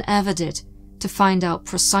Susan ever did to find out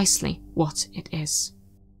precisely what it is.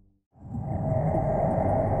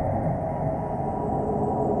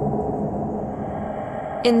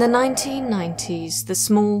 In the 1990s, the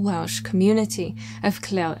small Welsh community of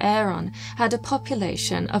QUILL had a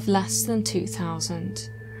population of less than 2,000.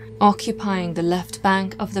 Occupying the left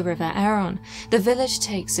bank of the River Aeron, the village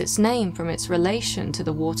takes its name from its relation to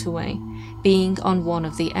the waterway, being on one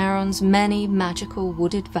of the Aeron's many magical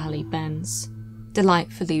wooded valley bends.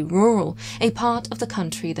 Delightfully rural, a part of the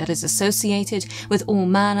country that is associated with all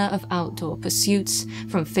manner of outdoor pursuits,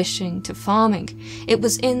 from fishing to farming, it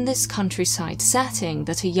was in this countryside setting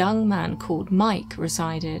that a young man called Mike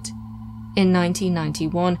resided. In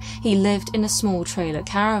 1991, he lived in a small trailer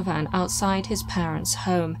caravan outside his parents'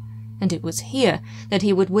 home, and it was here that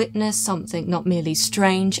he would witness something not merely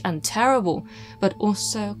strange and terrible, but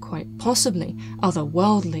also quite possibly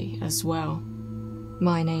otherworldly as well.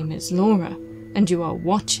 My name is Laura, and you are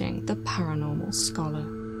watching The Paranormal Scholar.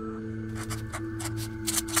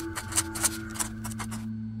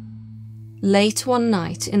 Late one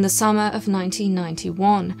night in the summer of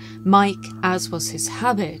 1991, Mike, as was his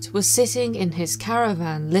habit, was sitting in his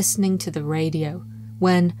caravan listening to the radio,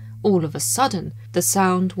 when, all of a sudden, the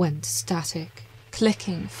sound went static.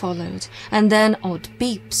 Clicking followed, and then odd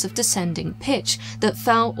beeps of descending pitch that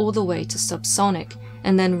fell all the way to subsonic,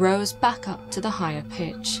 and then rose back up to the higher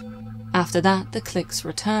pitch. After that, the clicks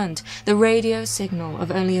returned, the radio signal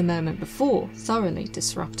of only a moment before thoroughly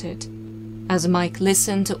disrupted. As Mike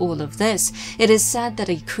listened to all of this, it is said that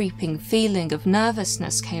a creeping feeling of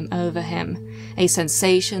nervousness came over him, a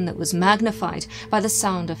sensation that was magnified by the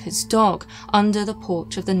sound of his dog under the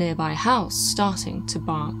porch of the nearby house starting to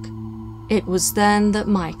bark. It was then that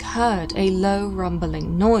Mike heard a low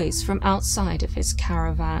rumbling noise from outside of his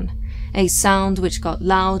caravan, a sound which got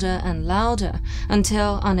louder and louder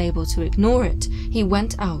until, unable to ignore it, he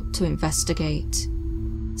went out to investigate.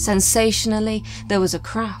 Sensationally, there was a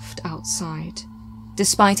craft outside.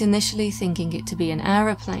 Despite initially thinking it to be an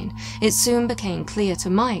aeroplane, it soon became clear to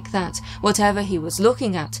Mike that whatever he was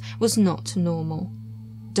looking at was not normal.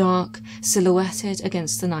 Dark, silhouetted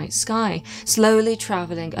against the night sky, slowly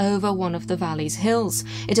travelling over one of the valley's hills,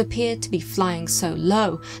 it appeared to be flying so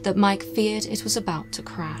low that Mike feared it was about to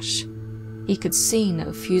crash. He could see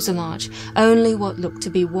no fuselage, only what looked to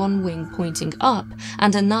be one wing pointing up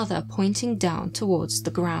and another pointing down towards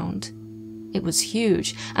the ground. It was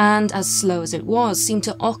huge, and as slow as it was, seemed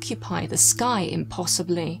to occupy the sky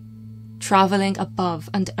impossibly. Travelling above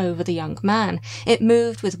and over the young man, it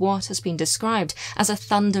moved with what has been described as a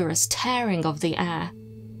thunderous tearing of the air.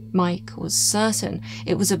 Mike was certain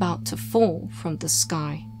it was about to fall from the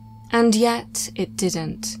sky. And yet it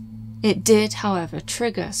didn't. It did, however,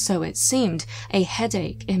 trigger, so it seemed, a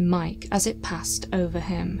headache in Mike as it passed over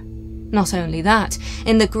him. Not only that,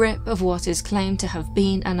 in the grip of what is claimed to have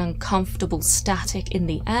been an uncomfortable static in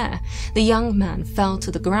the air, the young man fell to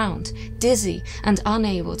the ground, dizzy and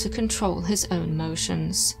unable to control his own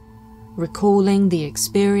motions. Recalling the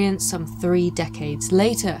experience some 3 decades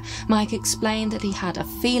later, Mike explained that he had a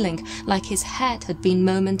feeling like his head had been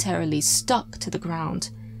momentarily stuck to the ground,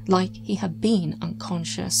 like he had been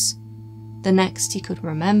unconscious. The next he could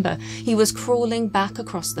remember, he was crawling back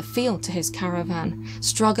across the field to his caravan,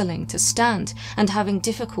 struggling to stand and having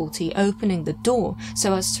difficulty opening the door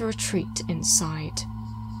so as to retreat inside.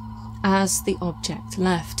 As the object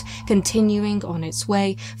left, continuing on its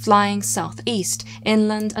way, flying southeast,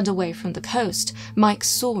 inland and away from the coast, Mike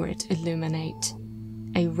saw it illuminate.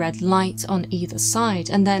 A red light on either side,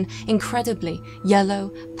 and then, incredibly,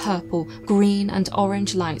 yellow, purple, green and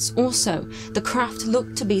orange lights also. The craft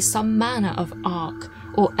looked to be some manner of arc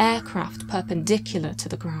or aircraft perpendicular to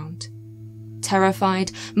the ground.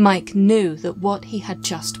 Terrified, Mike knew that what he had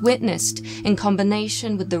just witnessed, in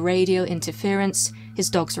combination with the radio interference, his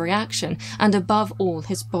dog's reaction, and above all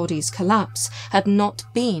his body's collapse, had not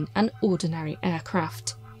been an ordinary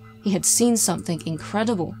aircraft. He had seen something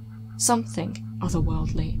incredible, something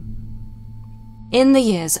otherworldly. In the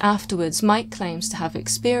years afterwards, Mike claims to have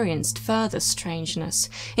experienced further strangeness,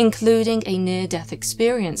 including a near-death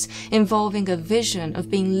experience involving a vision of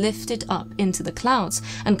being lifted up into the clouds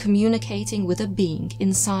and communicating with a being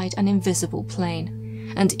inside an invisible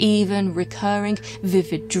plane, and even recurring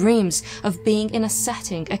vivid dreams of being in a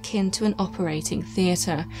setting akin to an operating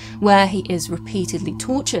theatre, where he is repeatedly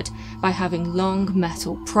tortured by having long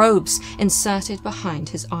metal probes inserted behind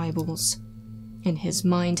his eyeballs. In his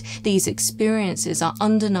mind, these experiences are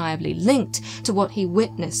undeniably linked to what he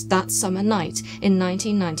witnessed that summer night in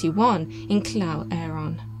 1991 in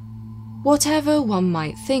QUILL. Whatever one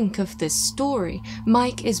might think of this story,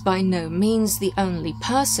 Mike is by no means the only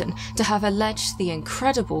person to have alleged the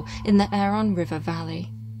incredible in the Aeron River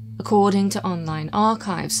Valley. According to online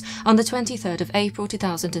archives, on the 23rd of April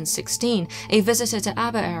 2016, a visitor to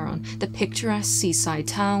Aberon, the picturesque seaside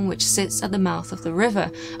town which sits at the mouth of the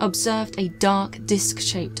river, observed a dark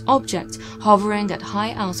disc-shaped object hovering at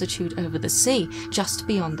high altitude over the sea just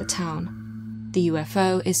beyond the town. The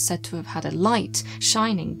UFO is said to have had a light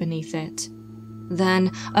shining beneath it.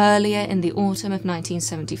 Then, earlier in the autumn of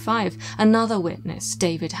 1975, another witness,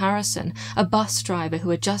 David Harrison, a bus driver who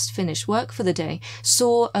had just finished work for the day,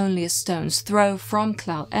 saw only a stone's throw from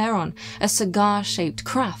Cloud Aeron a cigar-shaped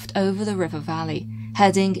craft over the river valley,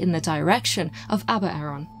 heading in the direction of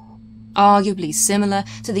Aberon. Arguably similar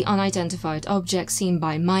to the unidentified object seen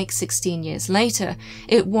by Mike 16 years later,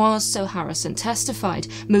 it was, so Harrison testified,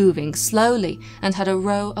 moving slowly and had a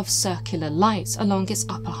row of circular lights along its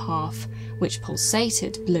upper half, which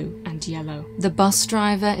pulsated blue and yellow. The bus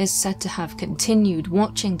driver is said to have continued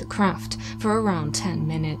watching the craft for around 10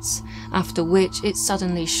 minutes, after which it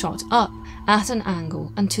suddenly shot up at an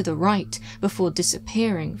angle and to the right before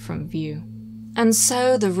disappearing from view. And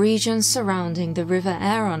so the region surrounding the River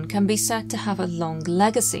Aeron can be said to have a long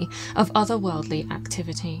legacy of otherworldly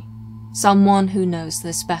activity. Someone who knows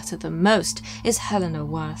this better than most is Helena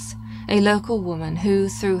Worth, a local woman who,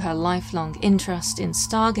 through her lifelong interest in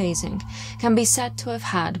stargazing, can be said to have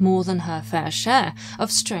had more than her fair share of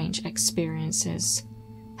strange experiences.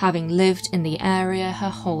 Having lived in the area her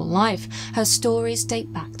whole life, her stories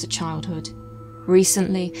date back to childhood.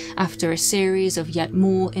 Recently, after a series of yet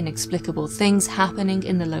more inexplicable things happening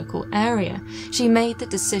in the local area, she made the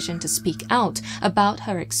decision to speak out about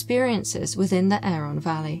her experiences within the Aeron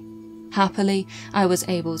Valley. Happily, I was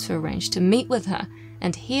able to arrange to meet with her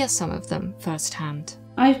and hear some of them firsthand.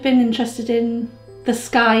 I've been interested in the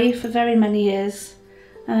sky for very many years.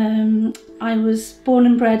 I was born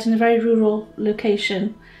and bred in a very rural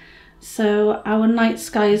location, so our night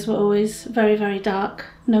skies were always very, very dark,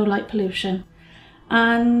 no light pollution.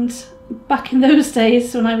 And back in those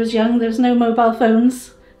days, when I was young, there was no mobile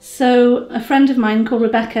phones. So a friend of mine called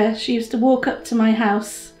Rebecca, she used to walk up to my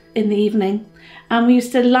house in the evening, and we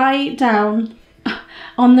used to lie down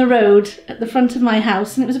on the road at the front of my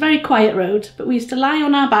house, and it was a very quiet road, but we used to lie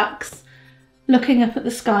on our backs looking up at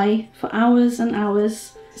the sky for hours and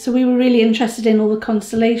hours. So we were really interested in all the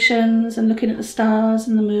constellations and looking at the stars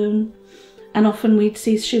and the moon, and often we'd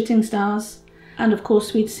see shooting stars, and of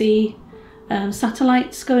course we'd see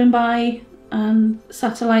satellites going by, and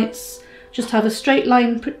satellites just have a straight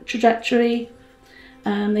line trajectory,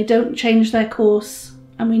 they don't change their course,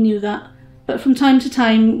 and we knew that. But from time to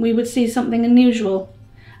time we would see something unusual,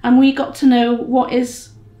 and we got to know what is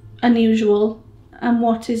unusual and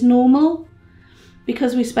what is normal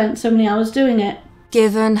because we spent so many hours doing it.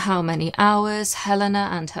 Given how many hours Helena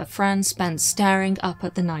and her friends spent staring up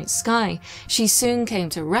at the night sky, she soon came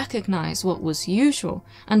to recognize what was usual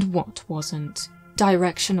and what wasn't.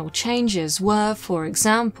 Directional changes were, for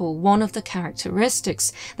example, one of the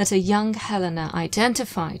characteristics that a young Helena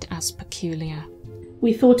identified as peculiar.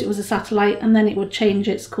 We thought it was a satellite, and then it would change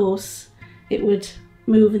its course. It would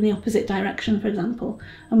move in the opposite direction, for example,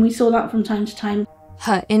 and we saw that from time to time.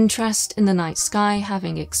 Her interest in the night sky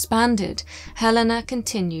having expanded, Helena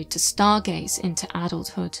continued to stargaze into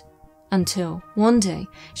adulthood, until one day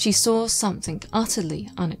she saw something utterly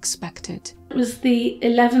unexpected. It was the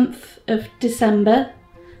 11th of December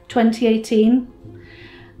 2018,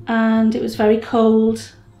 and it was very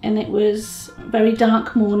cold and it was a very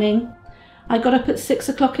dark morning. I got up at 6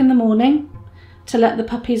 o'clock in the morning to let the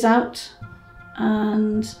puppies out,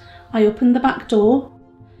 and I opened the back door.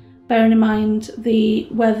 Bearing in mind the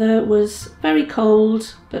weather was very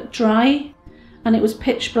cold but dry, and it was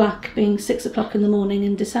pitch black, being 6 o'clock in the morning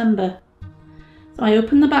in December. So I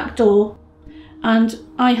opened the back door, and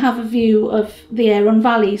I have a view of the Aeron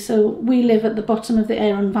Valley. So we live at the bottom of the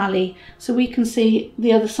Aeron Valley, so we can see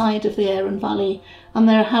the other side of the Aeron Valley, and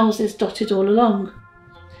there are houses dotted all along.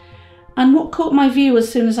 And what caught my view as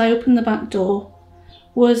soon as I opened the back door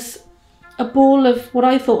was a ball of what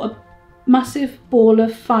I thought a massive ball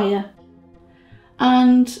of fire.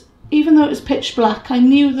 And even though it was pitch black, I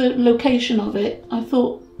knew the location of it. I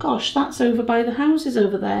thought, gosh, that's over by the houses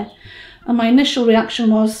over there. And my initial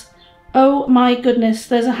reaction was, oh my goodness,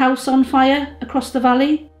 there's a house on fire across the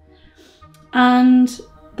valley. And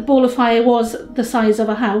the ball of fire was the size of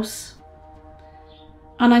a house.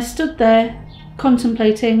 And I stood there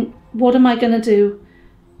contemplating, what am I going to do?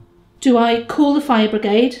 Do I call the fire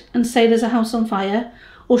brigade and say there's a house on fire?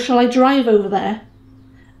 Or shall I drive over there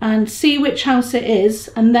and see which house it is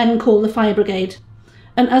and then call the fire brigade?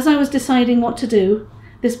 And as I was deciding what to do,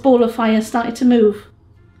 this ball of fire started to move.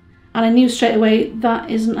 And I knew straight away that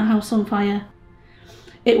isn't a house on fire.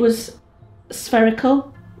 It was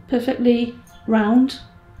spherical, perfectly round,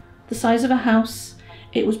 the size of a house.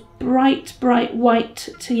 It was bright, bright white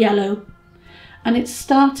to yellow, and it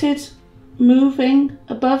started moving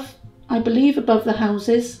above, I believe above the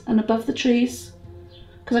houses and above the trees,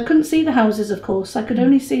 because I couldn't see the houses, of course, I could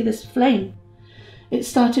only see this flame. It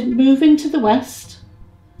started moving to the west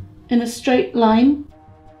in a straight line,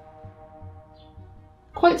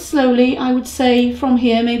 quite slowly, I would say from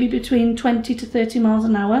here maybe between 20 to 30 miles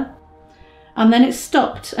an hour, and then it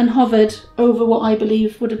stopped and hovered over what I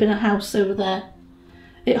believe would have been a house over there.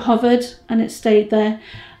 It hovered and it stayed there,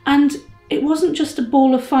 and it wasn't just a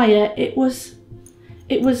ball of fire, it was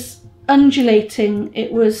undulating,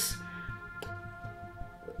 it was,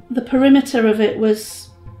 the perimeter of it was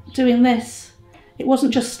doing this. It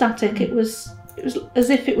wasn't just static, it was as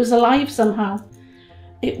if it was alive somehow.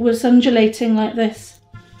 It was undulating like this,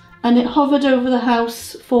 and it hovered over the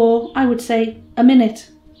house for, I would say, a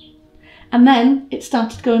minute, and then it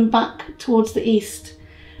started going back towards the east,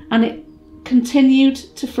 and it continued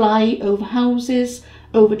to fly over houses,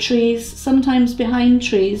 over trees, sometimes behind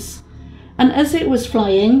trees. And as it was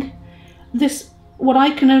flying, this, what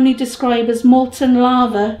I can only describe as molten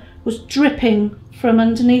lava, was dripping from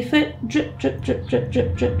underneath it. Drip, drip, drip, drip,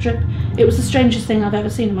 drip, drip, drip. It was the strangest thing I've ever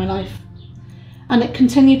seen in my life. And it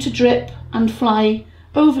continued to drip and fly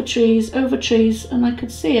over trees, and I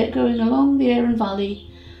could see it going along the Aran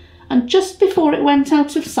Valley. And just before it went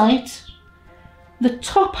out of sight, the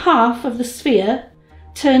top half of the sphere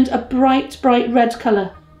turned a bright, bright red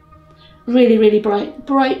colour. Really, really bright,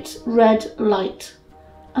 bright red light.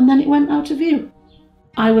 And then it went out of view.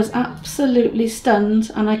 I was absolutely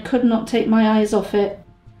stunned, and I could not take my eyes off it.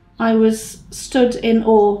 I was stood in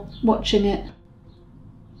awe watching it.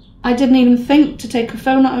 I didn't even think to take a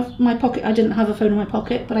phone out of my pocket. I didn't have a phone in my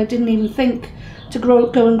pocket, but I didn't even think to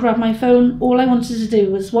go and grab my phone. All I wanted to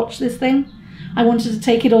do was watch this thing. I wanted to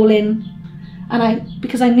take it all in.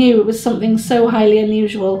 Because I knew it was something so highly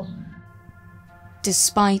unusual.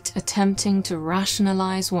 Despite attempting to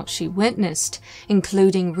rationalize what she witnessed,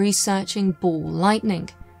 including researching ball lightning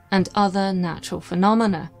and other natural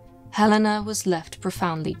phenomena, Helena was left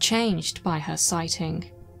profoundly changed by her sighting.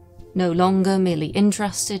 No longer merely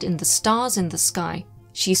interested in the stars in the sky,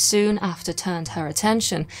 she soon after turned her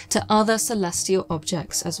attention to other celestial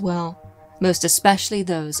objects as well, most especially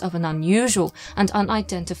those of an unusual and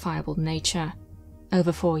unidentifiable nature.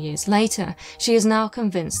 Over 4 years later, she is now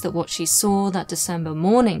convinced that what she saw that December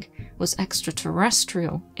morning was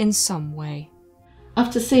extraterrestrial in some way.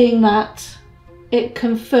 After seeing that, it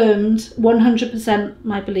confirmed 100%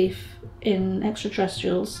 my belief in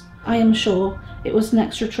extraterrestrials. I am sure it was an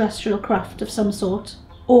extraterrestrial craft of some sort.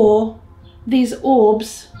 Or these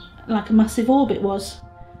orbs, like a massive orb it was,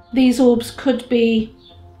 these orbs could be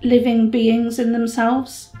living beings in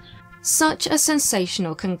themselves. Such a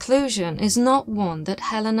sensational conclusion is not one that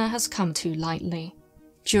Helena has come to lightly.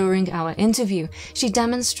 During our interview, she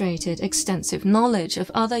demonstrated extensive knowledge of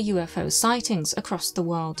other UFO sightings across the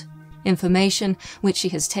world, information which she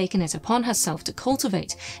has taken it upon herself to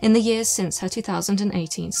cultivate in the years since her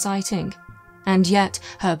 2018 sighting. And yet,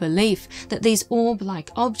 her belief that these orb-like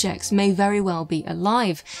objects may very well be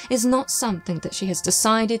alive is not something that she has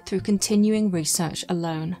decided through continuing research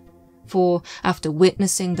alone. For, after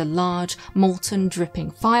witnessing the large, molten,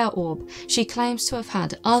 dripping fire orb, she claims to have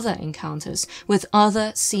had other encounters with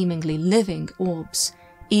other seemingly living orbs,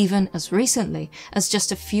 even as recently as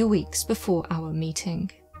just a few weeks before our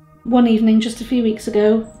meeting. One evening, just a few weeks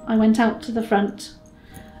ago, I went out to the front,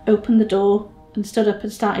 opened the door, and stood up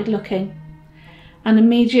and started looking, and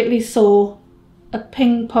immediately saw a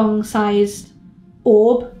ping-pong-sized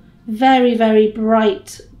orb, very, very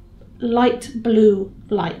bright, light blue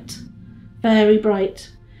light. Very bright,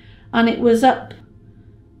 and it was up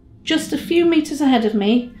just a few meters ahead of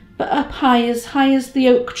me, but up high as the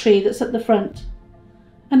oak tree that's at the front.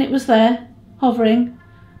 And it was there, hovering,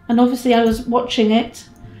 and obviously I was watching it,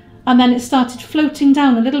 and then it started floating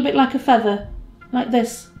down a little bit like a feather, like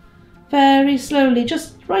this, very slowly,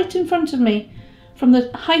 just right in front of me, from the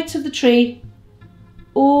height of the tree,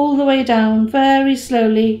 all the way down, very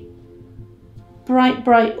slowly, bright,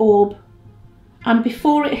 bright orb. And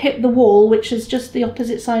before it hit the wall, which is just the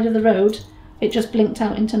opposite side of the road, it just blinked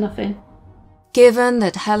out into nothing. Given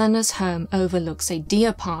that Helena's home overlooks a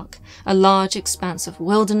deer park, a large expanse of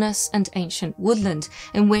wilderness and ancient woodland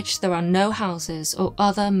in which there are no houses or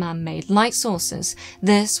other man-made light sources,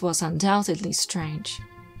 this was undoubtedly strange.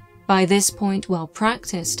 By this point well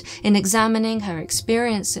practiced in examining her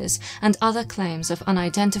experiences and other claims of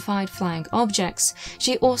unidentified flying objects,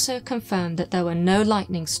 she also confirmed that there were no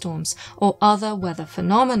lightning storms or other weather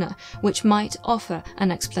phenomena which might offer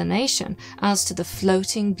an explanation as to the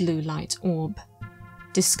floating blue light orb.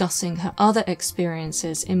 Discussing her other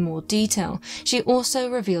experiences in more detail, she also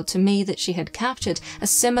revealed to me that she had captured a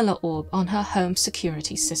similar orb on her home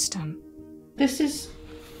security system. This is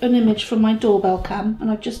an image from my doorbell cam, and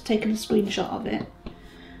I've just taken a screenshot of it.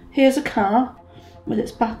 Here's a car with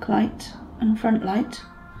its backlight and front light.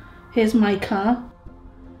 Here's my car,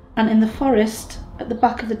 and in the forest at the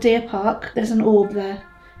back of the deer park there's an orb there.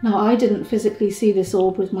 Now I didn't physically see this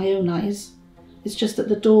orb with my own eyes, it's just that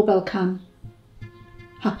the doorbell cam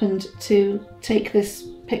happened to take this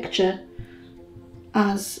picture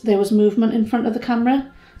as there was movement in front of the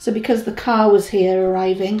camera. So because the car was here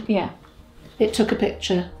arriving, it took a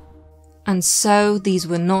picture. And so these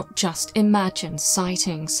were not just imagined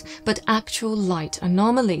sightings, but actual light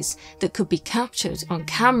anomalies that could be captured on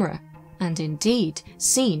camera and indeed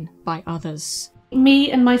seen by others.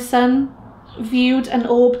 Me and my son viewed an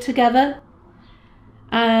orb together,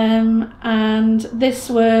 and this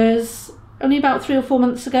was only about 3 or 4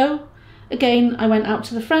 months ago. Again, I went out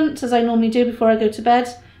to the front as I normally do before I go to bed,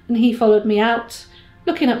 and he followed me out,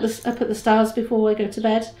 looking up at the stars before I go to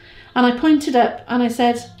bed. And I pointed up and I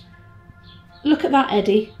said, "Look at that,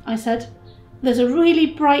 Eddie," I said. "There's a really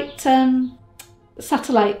bright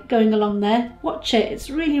satellite going along there. Watch it, it's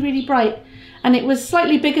really, really bright." And it was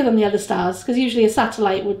slightly bigger than the other stars, because usually a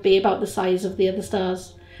satellite would be about the size of the other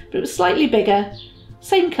stars. But it was slightly bigger,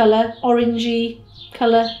 same colour, orangey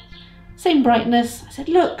colour, same brightness. I said,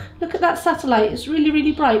 look at that satellite, it's really,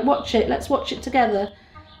 really bright, watch it, let's watch it together."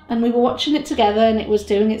 And we were watching it together, and it was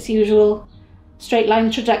doing its usual straight line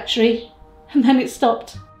trajectory, and then it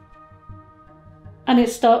stopped. And it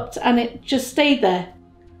stopped, and it just stayed there.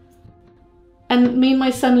 And me and my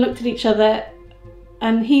son looked at each other,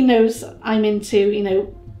 and he knows I'm into, you know,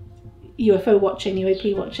 UFO watching,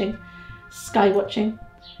 UAP watching, sky watching.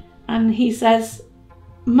 And he says,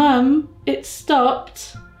 "Mum, it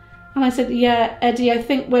stopped." And I said, "Yeah, Eddie, I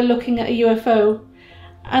think we're looking at a UFO."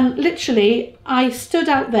 And literally, I stood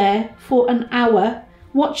out there for an hour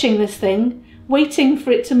watching this thing, waiting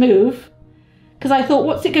for it to move, because I thought,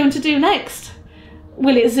 what's it going to do next?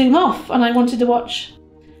 Will it zoom off? And I wanted to watch.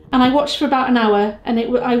 And I watched for about an hour, and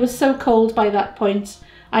I was so cold by that point,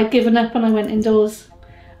 I'd given up and I went indoors.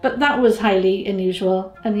 But that was highly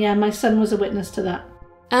unusual, and yeah, my son was a witness to that.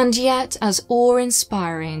 And yet, as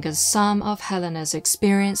awe-inspiring as some of Helena's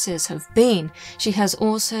experiences have been, she has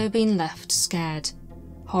also been left scared.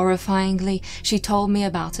 Horrifyingly, she told me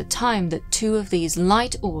about a time that 2 of these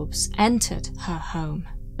light orbs entered her home.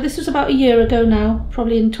 This was about a year ago now,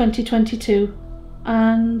 probably in 2022,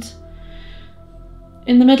 and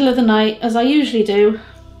in the middle of the night, as I usually do,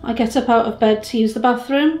 I get up out of bed to use the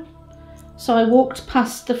bathroom. So I walked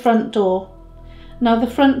past the front door. Now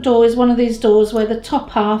the front door is one of these doors where the top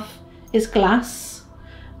half is glass,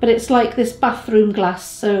 but it's like this bathroom glass,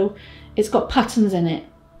 so it's got patterns in it.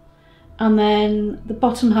 And then the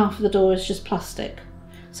bottom half of the door is just plastic.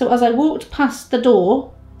 So as I walked past the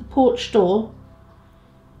door, the porch door,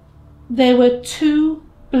 there were 2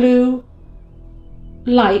 blue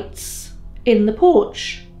lights in the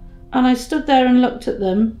porch. And I stood there and looked at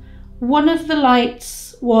them. One of the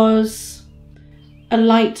lights was a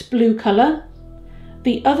light blue colour.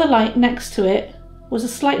 The other light next to it was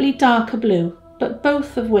a slightly darker blue, but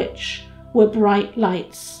both of which were bright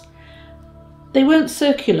lights. They weren't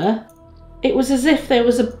circular. It was as if there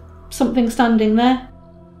was something standing there,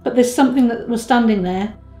 but this something that was standing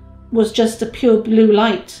there was just a pure blue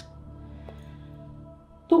light.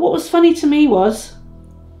 But what was funny to me was,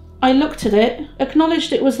 I looked at it,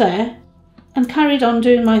 acknowledged it was there, and carried on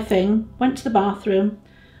doing my thing, went to the bathroom,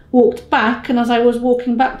 walked back, and as I was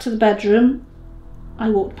walking back to the bedroom, I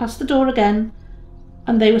walked past the door again,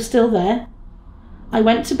 and they were still there. I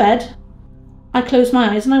went to bed, I closed my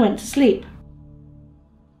eyes and I went to sleep.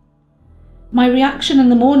 My reaction in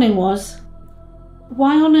the morning was,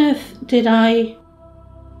 why on earth did I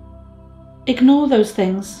ignore those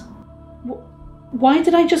things? Why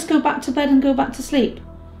did I just go back to bed and go back to sleep?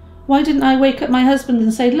 Why didn't I wake up my husband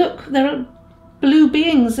and say, look, there are blue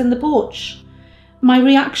beings in the porch? My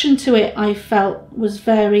reaction to it, I felt, was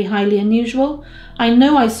very highly unusual. I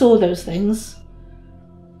know I saw those things.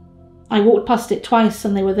 I walked past it twice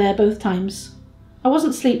and they were there both times. I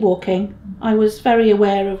wasn't sleepwalking. I was very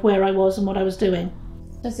aware of where I was and what I was doing.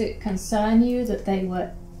 Does it concern you that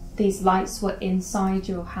these lights were inside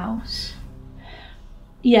your house?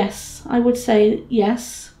 Yes, I would say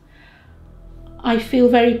yes. I feel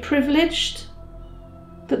very privileged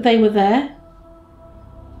that they were there,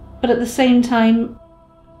 but at the same time,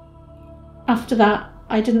 after that,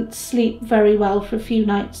 I didn't sleep very well for a few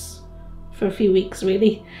nights, for a few weeks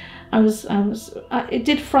really. It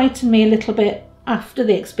did frighten me a little bit after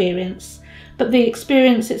the experience, but the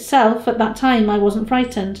experience itself at that time I wasn't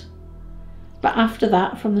frightened. But after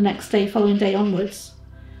that, from the next day, following day onwards,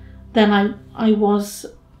 then I was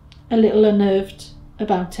a little unnerved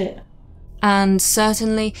about it. And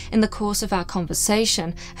certainly, in the course of our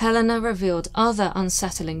conversation, Helena revealed other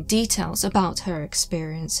unsettling details about her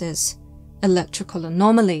experiences. Electrical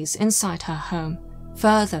anomalies inside her home,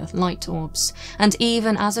 further light orbs, and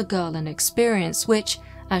even as a girl an experience which,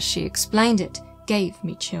 as she explained it, gave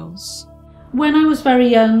me chills. When I was very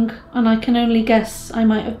young, and I can only guess I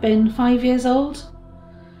might have been 5 years old,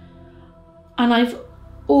 and I've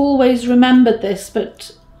always remembered this,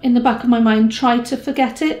 but in the back of my mind tried to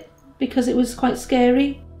forget it because it was quite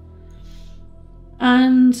scary.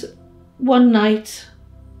 And one night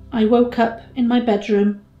I woke up in my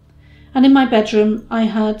bedroom, and in my bedroom I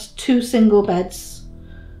had 2 single beds,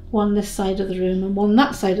 one this side of the room and one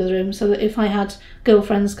that side of the room, so that if I had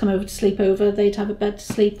girlfriends come over to sleep over, they'd have a bed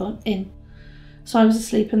to sleep in. So I was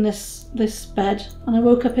asleep in this bed, and I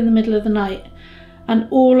woke up in the middle of the night, and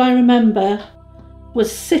all I remember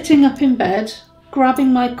was sitting up in bed,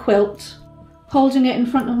 grabbing my quilt, holding it in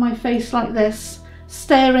front of my face like this,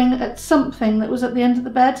 staring at something that was at the end of the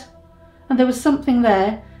bed. And there was something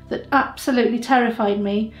there that absolutely terrified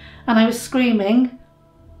me, and I was screaming,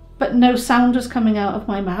 but no sound was coming out of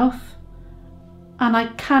my mouth. And I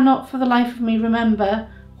cannot for the life of me remember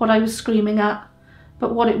what I was screaming at,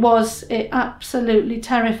 but what it was, it absolutely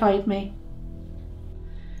terrified me.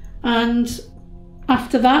 And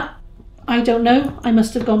after that, I don't know, I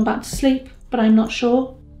must have gone back to sleep, but I'm not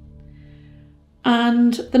sure.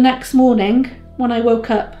 And the next morning, when I woke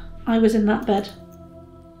up, I was in that bed.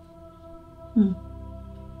 And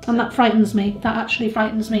that frightens me. That actually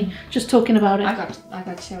frightens me, just talking about it. I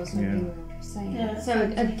got chills when you were saying Yeah. it.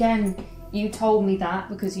 So again, you told me that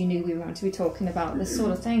because you knew we were going to be talking about this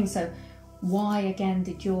sort of thing. So why again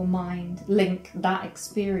did your mind link that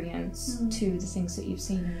experience to the things that you've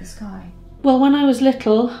seen in the sky? Well, when I was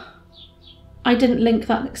little, I didn't link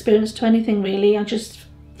that experience to anything really. I just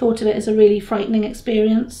thought of it as a really frightening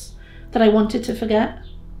experience that I wanted to forget.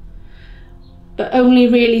 But only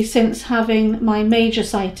really since having my major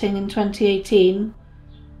sighting in 2018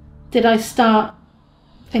 did I start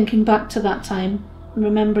thinking back to that time and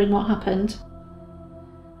remembering what happened.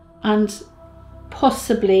 And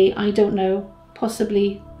possibly, I don't know,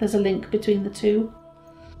 possibly there's a link between the two.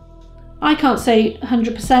 I can't say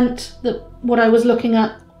 100% that what I was looking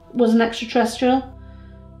at was an extraterrestrial,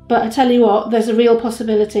 but I tell you what, there's a real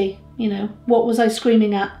possibility. You know, what was I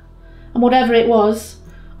screaming at? And whatever it was,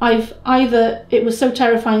 it was so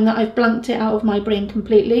terrifying that I've blanked it out of my brain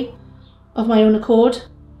completely, of my own accord,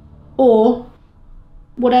 or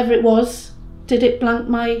whatever it was, did it blank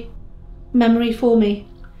my memory for me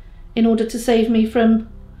in order to save me from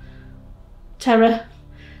terror?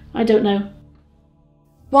 I don't know.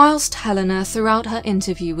 Whilst Helena throughout her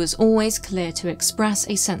interview was always clear to express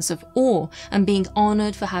a sense of awe and being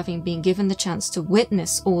honoured for having been given the chance to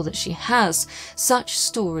witness all that she has, such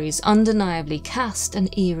stories undeniably cast an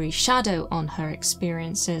eerie shadow on her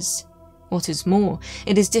experiences. What is more,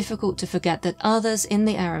 it is difficult to forget that others in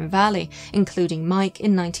the Aran Valley, including Mike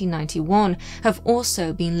in 1991, have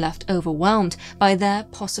also been left overwhelmed by their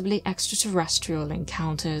possibly extraterrestrial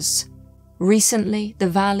encounters. Recently, the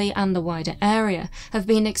valley and the wider area have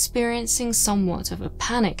been experiencing somewhat of a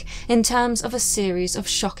panic in terms of a series of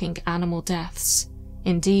shocking animal deaths.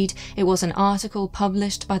 Indeed, it was an article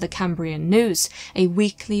published by the Cambrian News, a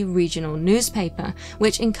weekly regional newspaper,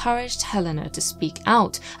 which encouraged Helena to speak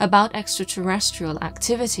out about extraterrestrial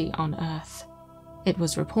activity on Earth. It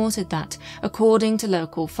was reported that, according to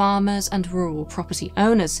local farmers and rural property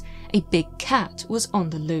owners, a big cat was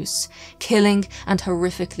on the loose, killing and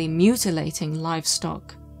horrifically mutilating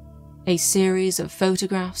livestock. A series of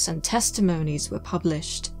photographs and testimonies were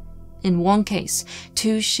published. In one case,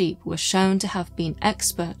 2 sheep were shown to have been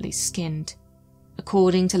expertly skinned.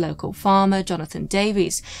 According to local farmer Jonathan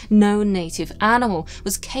Davies, no native animal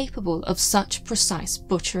was capable of such precise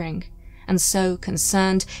butchering, and so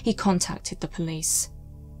concerned he contacted the police.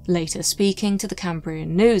 Later speaking to the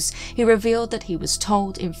Cambrian News, he revealed that he was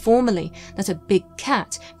told informally that a big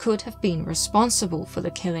cat could have been responsible for the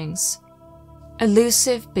killings.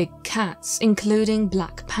 Elusive big cats, including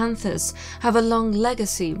black panthers, have a long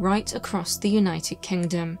legacy right across the United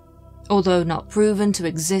Kingdom. Although not proven to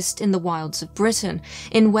exist in the wilds of Britain,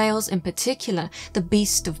 in Wales in particular, the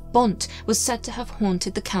Beast of Bont was said to have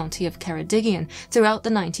haunted the county of Ceredigion throughout the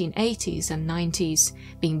 1980s and 90s,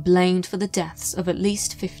 being blamed for the deaths of at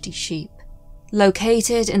least 50 sheep.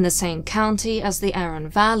 Located in the same county as the Arun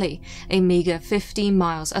Valley, a meagre 50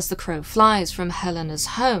 miles as the crow flies from Helena's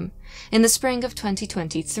home, in the spring of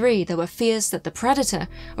 2023 there were fears that the predator,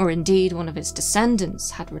 or indeed one of its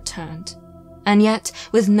descendants, had returned. And yet,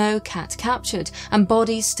 with no cat captured and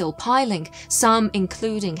bodies still piling, some,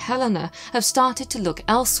 including Helena, have started to look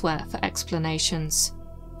elsewhere for explanations.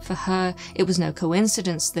 For her, it was no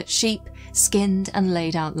coincidence that sheep, skinned and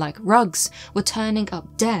laid out like rugs, were turning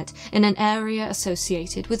up dead in an area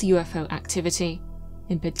associated with UFO activity.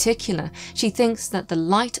 In particular, she thinks that the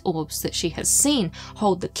light orbs that she has seen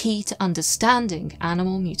hold the key to understanding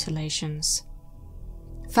animal mutilations.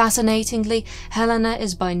 Fascinatingly, Helena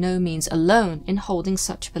is by no means alone in holding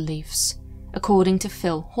such beliefs. According to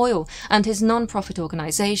Phil Hoyle and his non-profit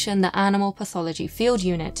organisation, the Animal Pathology Field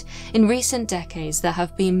Unit, in recent decades there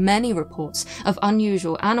have been many reports of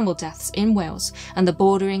unusual animal deaths in Wales and the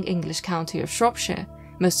bordering English county of Shropshire,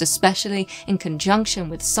 most especially in conjunction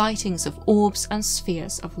with sightings of orbs and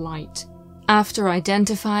spheres of light. After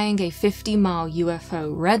identifying a 50-mile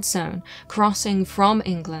UFO red zone crossing from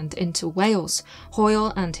England into Wales,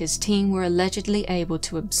 Hoyle and his team were allegedly able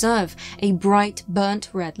to observe a bright burnt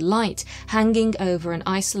red light hanging over an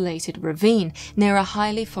isolated ravine near a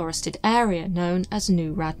highly forested area known as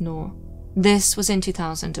New Radnor. This was in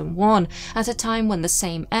 2001, at a time when the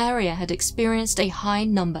same area had experienced a high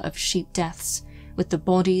number of sheep deaths, with the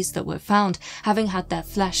bodies that were found having had their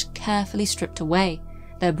flesh carefully stripped away,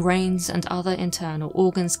 their brains and other internal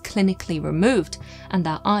organs clinically removed, and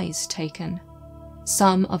their eyes taken.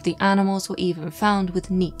 Some of the animals were even found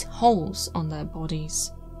with neat holes on their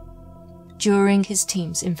bodies. During his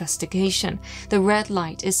team's investigation, the red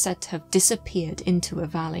light is said to have disappeared into a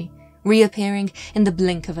valley, reappearing in the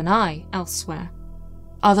blink of an eye elsewhere.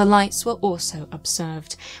 Other lights were also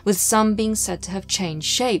observed, with some being said to have changed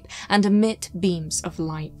shape and emit beams of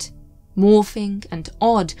light, morphing and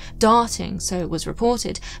odd, darting, so it was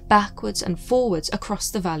reported, backwards and forwards across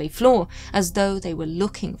the valley floor, as though they were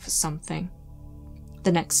looking for something.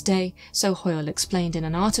 The next day, so Hoyle explained in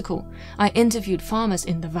an article, I interviewed farmers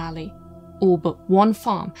in the valley. All but one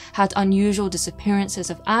farm had unusual disappearances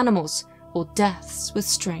of animals or deaths with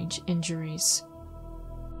strange injuries.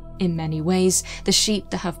 In many ways, the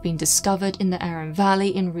sheep that have been discovered in the Arun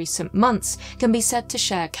Valley in recent months can be said to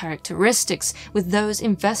share characteristics with those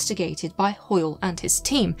investigated by Hoyle and his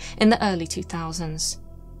team in the early 2000s.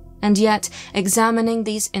 And yet, examining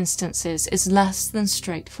these instances is less than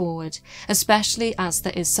straightforward, especially as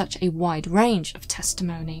there is such a wide range of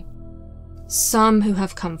testimony. Some who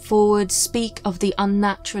have come forward speak of the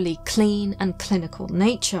unnaturally clean and clinical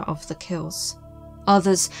nature of the kills.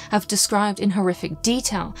 Others have described in horrific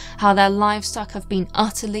detail how their livestock have been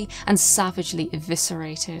utterly and savagely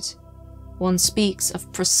eviscerated. One speaks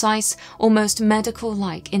of precise, almost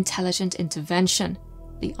medical-like intelligent intervention,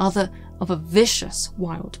 the other of a vicious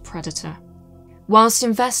wild predator. Whilst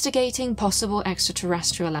investigating possible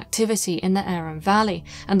extraterrestrial activity in the Arun Valley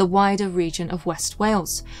and the wider region of West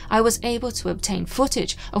Wales, I was able to obtain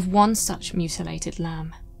footage of one such mutilated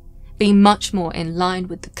lamb. Being much more in line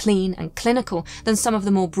with the clean and clinical than some of the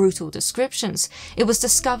more brutal descriptions, it was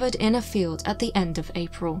discovered in a field at the end of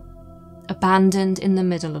April. Abandoned in the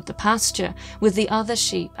middle of the pasture, with the other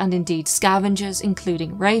sheep and indeed scavengers,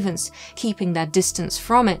 including ravens, keeping their distance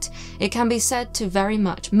from it, it can be said to very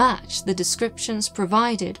much match the descriptions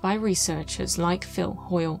provided by researchers like Phil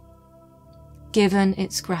Hoyle. Given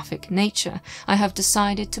its graphic nature, I have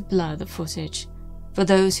decided to blur the footage. For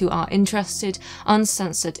those who are interested,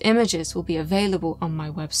 uncensored images will be available on my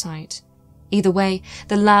website. Either way,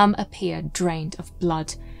 the lamb appeared drained of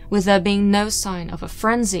blood, with there being no sign of a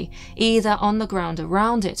frenzy either on the ground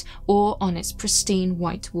around it or on its pristine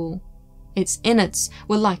white wool. Its innards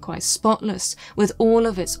were likewise spotless, with all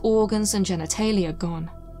of its organs and genitalia gone.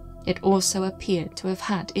 It also appeared to have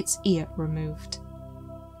had its ear removed.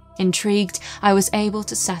 Intrigued, I was able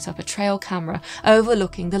to set up a trail camera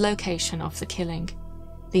overlooking the location of the killing.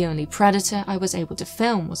 The only predator I was able to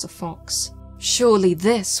film was a fox. Surely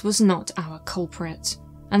this was not our culprit.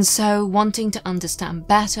 And so, wanting to understand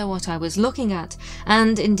better what I was looking at,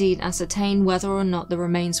 and indeed ascertain whether or not the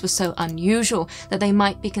remains were so unusual that they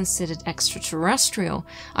might be considered extraterrestrial,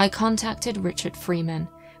 I contacted Richard Freeman,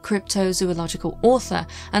 cryptozoological author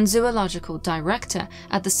and zoological director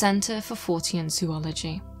at the Centre for Fortean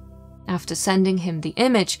Zoology. After sending him the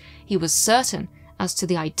image, he was certain as to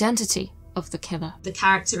the identity of the killer. The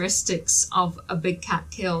characteristics of a big cat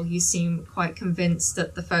kill, you seem quite convinced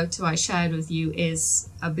that the photo I shared with you is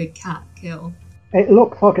a big cat kill. It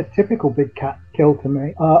looks like a typical big cat kill to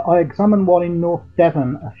me. I examined one in North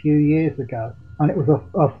Devon a few years ago, and it was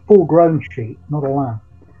a full-grown sheep, not a lamb,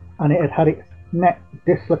 and it had its neck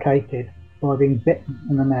dislocated by being bitten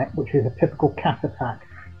in the neck, which is a typical cat attack.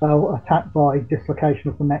 They'll attack by dislocation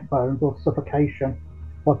of the neck bones or suffocation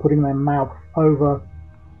by putting their mouth over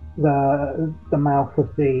the mouth of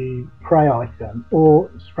the prey item,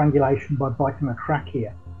 or strangulation by biting the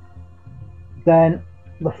trachea. Then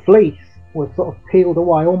the fleece was sort of peeled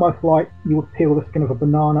away, almost like you would peel the skin of a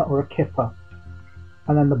banana or a kipper,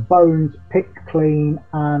 and then the bones picked clean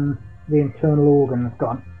and the internal organs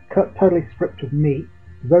gone, cut totally stripped of meat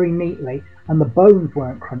very neatly, and the bones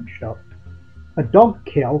weren't crunched up. A dog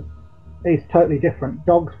kill is totally different.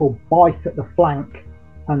 Dogs will bite at the flank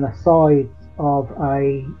and the sides of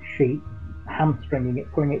a sheep, hamstringing it,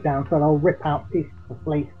 pulling it down, so they'll rip out pieces of the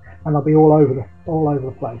fleece and they'll be all over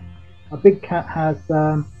the place. A big cat has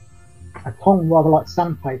a tongue rather like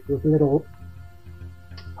sandpaper with little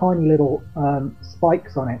tiny little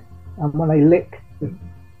spikes on it, and when they lick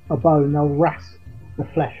a bone they'll rasp the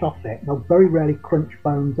flesh off it. They'll very rarely crunch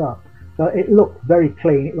bones up, so it looked very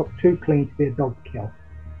clean. It looked too clean to be a dog kill.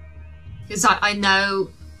 Because I know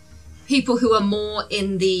people who are more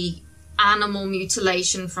in the animal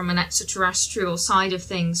mutilation from an extraterrestrial side of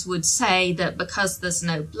things would say that because there's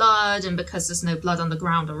no blood and because there's no blood on the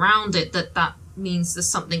ground around it, that means there's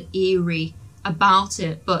something eerie about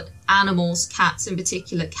it. But animals, cats in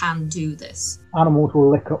particular, can do this. Animals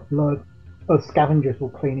will lick up blood. Those scavengers will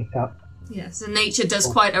clean it up. Yes, and nature does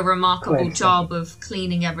quite a remarkable job of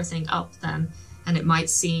cleaning everything up then, and it might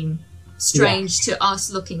seem strange to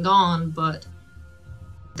us looking on, but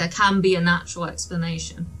there can be a natural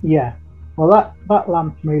explanation. Yeah. Well, that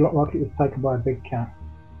lamb to me looked like it was taken by a big cat.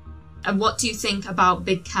 And what do you think about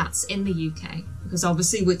big cats in the UK? Because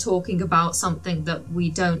obviously we're talking about something that we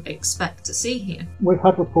don't expect to see here. We've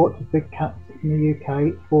had reports of big cats in the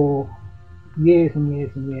UK for years and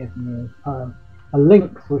years and years and years. A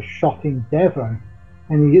lynx was shot in Devon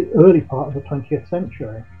in the early part of the 20th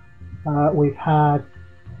century. We've had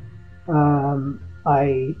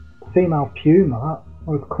a female puma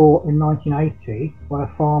was caught in 1980 by a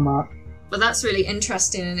farmer. Well, that's really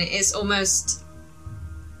interesting, and it is almost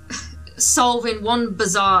solving one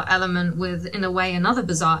bizarre element with, in a way, another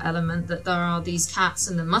bizarre element, that there are these cats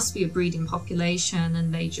and there must be a breeding population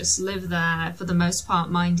and they just live there for the most part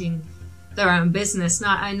minding their own business.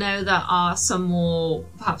 Now, I know there are some more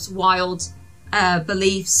perhaps wild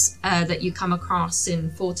beliefs that you come across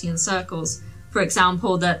in Fortean circles. For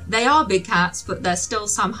example, that they are big cats, but they're still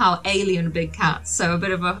somehow alien big cats. So a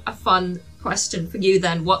bit of a fun question for you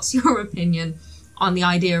then. What's your opinion on the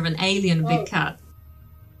idea of an alien big cat?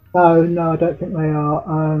 No, I don't think they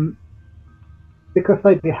are. Because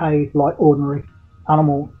they behave like ordinary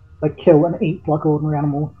animals. They kill and eat like ordinary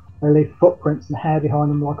animals. They leave footprints and hair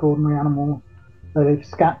behind them like ordinary animals. They leave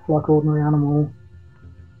scats like ordinary animals.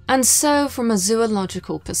 And so, from a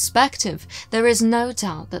zoological perspective, there is no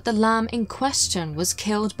doubt that the lamb in question was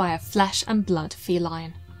killed by a flesh and blood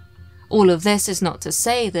feline. All of this is not to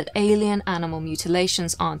say that alien animal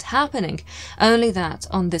mutilations aren't happening, only that,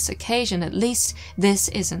 on this occasion at least, this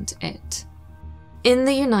isn't it. In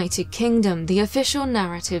the United Kingdom, the official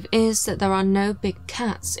narrative is that there are no big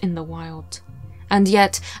cats in the wild. And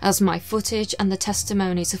yet, as my footage and the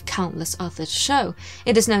testimonies of countless others show,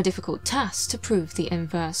 it is no difficult task to prove the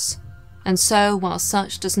inverse. And so, while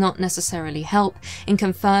such does not necessarily help in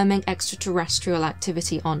confirming extraterrestrial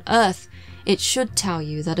activity on Earth, it should tell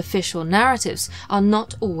you that official narratives are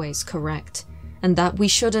not always correct, and that we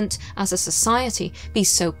shouldn't, as a society, be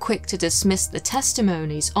so quick to dismiss the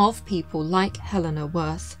testimonies of people like Helena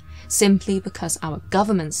Worth, simply because our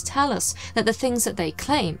governments tell us that the things that they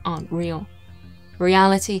claim aren't real.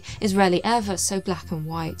 Reality is rarely ever so black and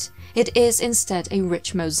white. It is instead a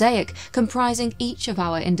rich mosaic comprising each of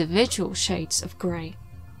our individual shades of grey.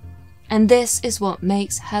 And this is what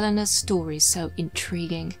makes Helena's story so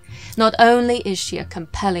intriguing. Not only is she a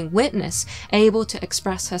compelling witness, able to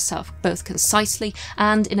express herself both concisely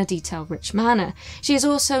and in a detail-rich manner, she is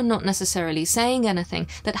also not necessarily saying anything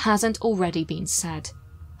that hasn't already been said.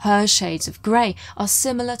 Her shades of grey are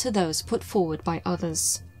similar to those put forward by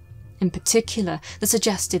others. In particular, the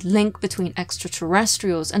suggested link between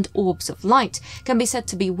extraterrestrials and orbs of light can be said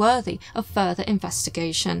to be worthy of further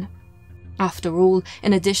investigation. After all,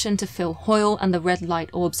 in addition to Phil Hoyle and the red light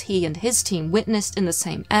orbs he and his team witnessed in the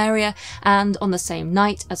same area and on the same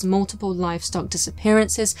night as multiple livestock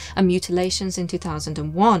disappearances and mutilations in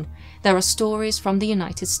 2001, there are stories from the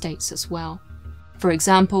United States as well. For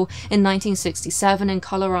example, in 1967 in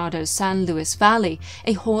Colorado's San Luis Valley,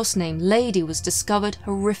 a horse named Lady was discovered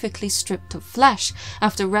horrifically stripped of flesh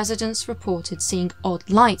after residents reported seeing odd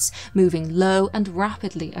lights moving low and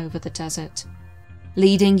rapidly over the desert.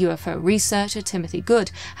 Leading UFO researcher Timothy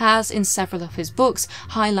Good has, in several of his books,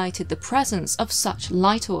 highlighted the presence of such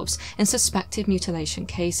light orbs in suspected mutilation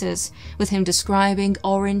cases, with him describing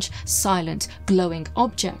orange, silent, glowing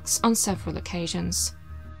objects on several occasions.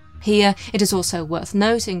 Here, it is also worth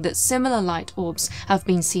noting that similar light orbs have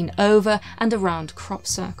been seen over and around crop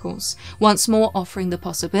circles, once more offering the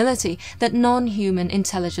possibility that non-human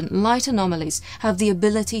intelligent light anomalies have the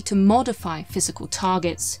ability to modify physical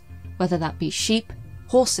targets, whether that be sheep,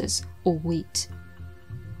 horses, or wheat.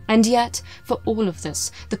 And yet, for all of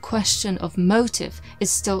this, the question of motive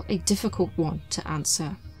is still a difficult one to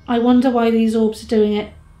answer. I wonder why these orbs are doing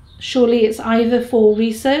it. Surely it's either for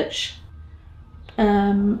research.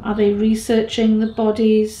 Are they researching the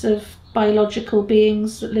bodies of biological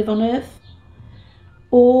beings that live on Earth?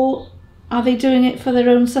 Or are they doing it for their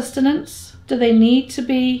own sustenance? Do they need to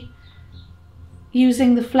be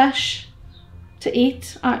using the flesh to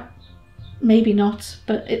eat? Maybe not,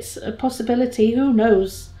 but it's a possibility. Who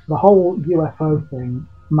knows? The whole UFO thing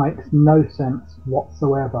makes no sense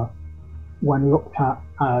whatsoever when looked at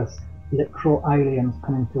as literal aliens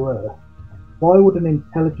coming to Earth. Why would an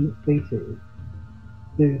intelligent species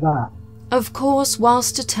do that? Of course,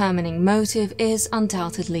 whilst determining motive is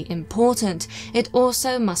undoubtedly important, it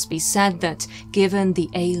also must be said that, given the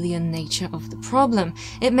alien nature of the problem,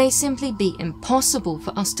 it may simply be impossible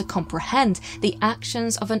for us to comprehend the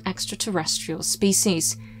actions of an extraterrestrial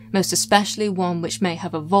species, most especially one which may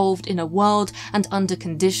have evolved in a world and under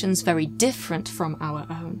conditions very different from our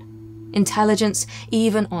own. Intelligence,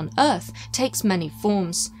 even on Earth, takes many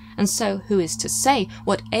forms, and so who is to say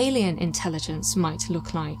what alien intelligence might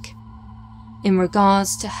look like? In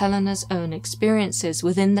regards to Helena's own experiences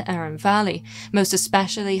within the Aran Valley, most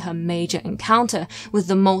especially her major encounter with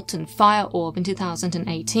the molten fire orb in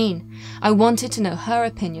 2018, I wanted to know her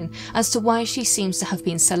opinion as to why she seems to have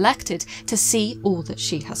been selected to see all that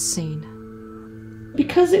she has seen.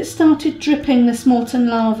 Because it started dripping this molten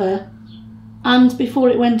lava, and before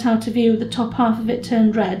it went out of view, the top half of it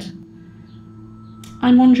turned red.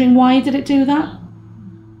 I'm wondering, why did it do that?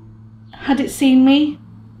 Had it seen me?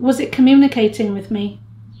 Was it communicating with me?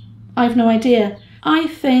 I've no idea. I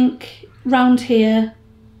think round here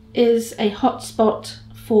is a hotspot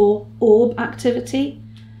for orb activity.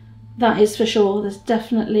 That is for sure. There's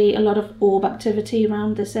definitely a lot of orb activity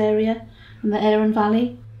around this area in the Aran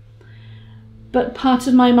Valley. But part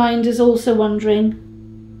of my mind is also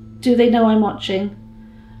wondering, do they know I'm watching?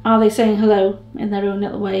 Are they saying hello in their own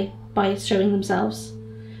little way by showing themselves?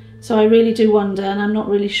 So I really do wonder, and I'm not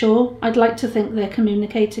really sure. I'd like to think they're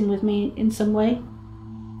communicating with me in some way.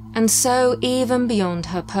 And so, even beyond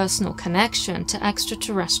her personal connection to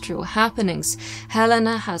extraterrestrial happenings,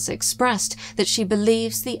 Helena has expressed that she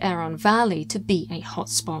believes the Aran Valley to be a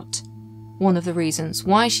hotspot. One of the reasons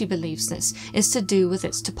why she believes this is to do with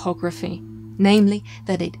its topography, namely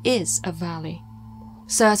that it is a valley.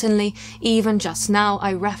 Certainly, even just now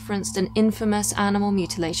I referenced an infamous animal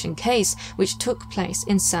mutilation case which took place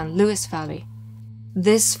in San Luis Valley.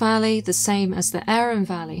 This valley, the same as the Aran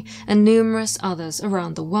Valley and numerous others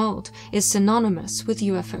around the world, is synonymous with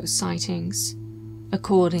UFO sightings.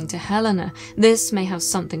 According to Helena, this may have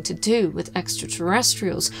something to do with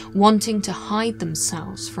extraterrestrials wanting to hide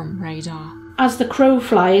themselves from radar. As the crow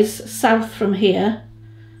flies south from here,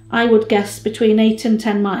 I would guess between 8 and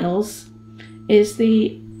 10 miles, is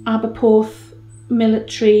the Aberporth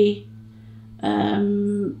military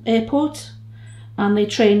airport, and they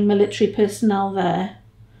train military personnel there.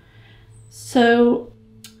 So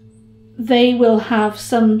they will have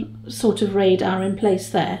some sort of radar in place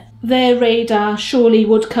there. Their radar surely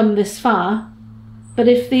would come this far, but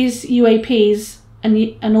if these UAPs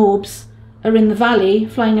and orbs are in the valley,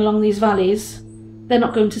 flying along these valleys, they're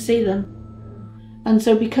not going to see them. And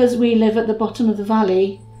so because we live at the bottom of the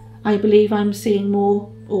valley, I believe I'm seeing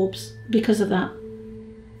more orbs because of that.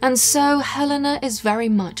 And so Helena is very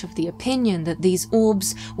much of the opinion that these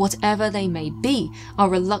orbs, whatever they may be, are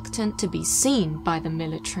reluctant to be seen by the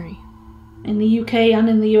military. In the UK and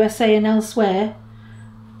in the USA and elsewhere,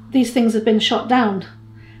 these things have been shot down,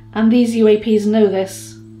 and these UAPs know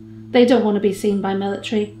this. They don't want to be seen by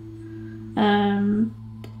military.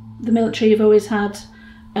 The military have always had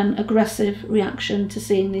an aggressive reaction to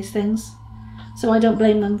seeing these things. so I don't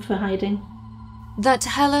blame them for hiding. That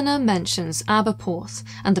Helena mentions Aberporth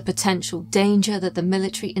and the potential danger that the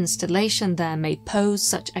military installation there may pose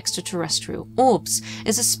such extraterrestrial orbs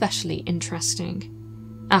is especially interesting.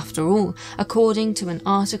 After all, according to an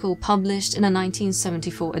article published in a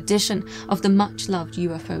 1974 edition of the much-loved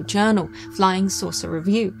UFO journal Flying Saucer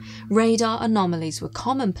Review, radar anomalies were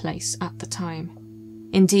commonplace at the time.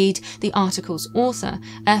 Indeed, the article's author,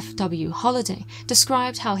 F.W. Holliday,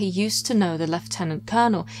 described how he used to know the lieutenant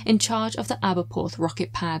colonel in charge of the Aberporth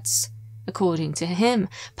rocket pads. According to him,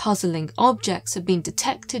 puzzling objects had been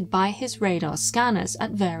detected by his radar scanners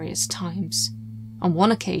at various times. On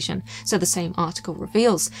one occasion, so the same article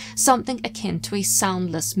reveals, something akin to a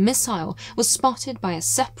soundless missile was spotted by a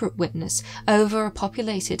separate witness over a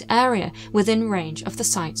populated area within range of the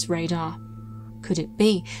site's radar. Could it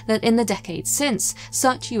be that in the decades since,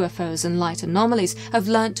 such UFOs and light anomalies have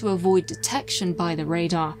learnt to avoid detection by the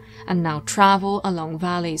radar, and now travel along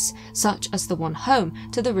valleys, such as the one home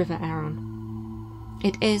to the River Aran?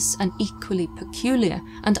 It is an equally peculiar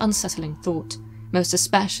and unsettling thought, most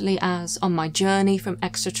especially as, on my journey from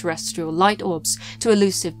extraterrestrial light orbs to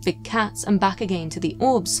elusive big cats and back again to the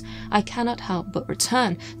orbs, I cannot help but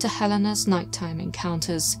return to Helena's nighttime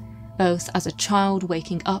encounters, both as a child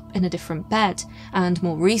waking up in a different bed, and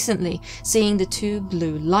more recently, seeing the two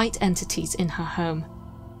blue light entities in her home.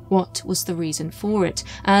 What was the reason for it?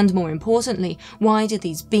 And more importantly, why did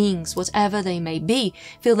these beings, whatever they may be,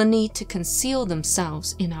 feel the need to conceal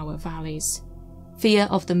themselves in our valleys? Fear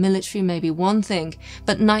of the military may be one thing,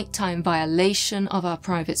 but nighttime violation of our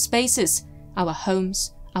private spaces, our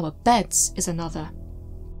homes, our beds is another.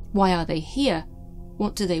 Why are they here?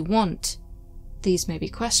 What do they want? These may be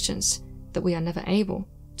questions that we are never able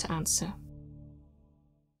to answer.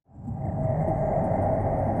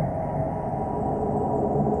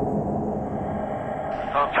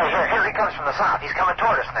 Okay, here he comes from the south. He's coming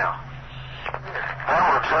toward us now. Now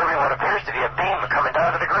we're observing what appears to be a beam coming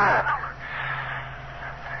down to the ground.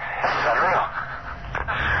 This is unreal.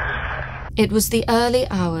 It was the early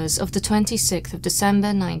hours of the 26th of December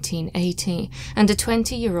 1980, and a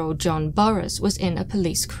 20-year-old John Burroughs was in a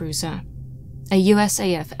police cruiser. A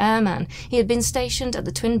USAF airman, he had been stationed at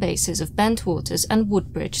the twin bases of Bentwaters and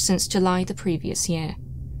Woodbridge since July the previous year.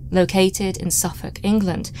 Located in Suffolk,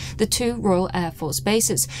 England, the two Royal Air Force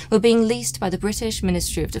bases were being leased by the British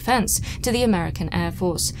Ministry of Defence to the American Air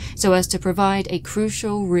Force, so as to provide a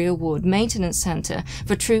crucial rearward maintenance centre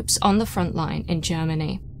for troops on the front line in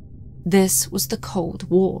Germany. This was the Cold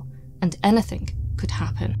War, and anything could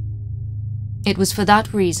happen. It was for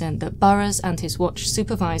that reason that Burroughs and his watch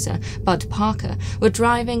supervisor, Bud Parker, were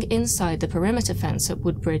driving inside the perimeter fence at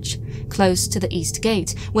Woodbridge, close to the east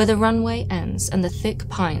gate where the runway ends and the thick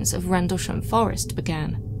pines of Rendlesham Forest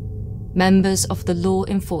began. Members of the law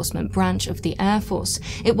enforcement branch of the Air Force,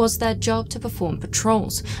 it was their job to perform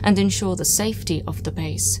patrols and ensure the safety of the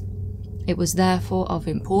base. It was therefore of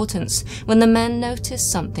importance when the men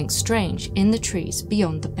noticed something strange in the trees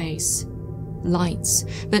beyond the base. Lights,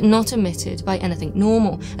 but not emitted by anything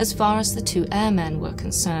normal as far as the two airmen were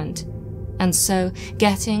concerned. And so,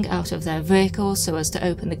 getting out of their vehicle so as to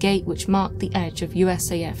open the gate which marked the edge of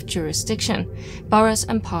USAF jurisdiction, Burroughs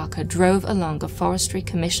and Parker drove along a Forestry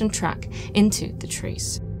Commission track into the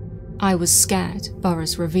trees. I was scared,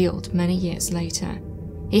 Burroughs revealed many years later.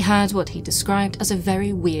 He had what he described as a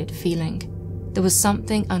very weird feeling. There was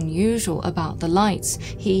something unusual about the lights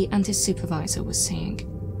he and his supervisor were seeing.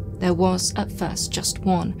 There was at first just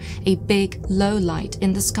one, a big, low light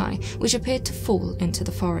in the sky which appeared to fall into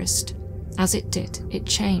the forest. As it did, it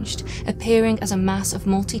changed, appearing as a mass of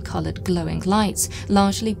multicolored glowing lights,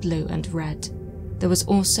 largely blue and red. There was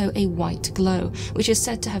also a white glow, which is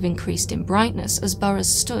said to have increased in brightness as Burroughs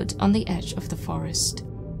stood on the edge of the forest.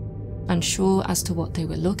 Unsure as to what they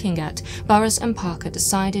were looking at, Burroughs and Parker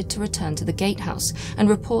decided to return to the gatehouse and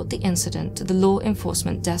report the incident to the law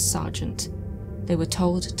enforcement desk sergeant. They were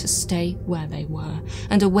told to stay where they were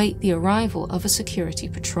and await the arrival of a security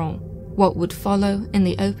patrol. What would follow in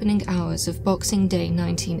the opening hours of Boxing Day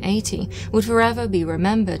 1980 would forever be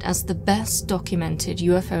remembered as the best documented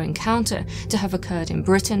UFO encounter to have occurred in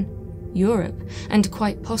Britain, Europe, and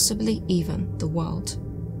quite possibly even the world.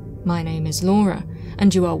 My name is Laura,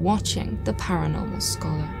 and you are watching The Paranormal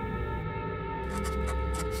Scholar.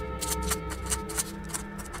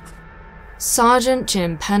 Sergeant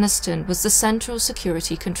Jim Peniston was the Central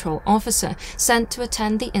Security Control Officer sent to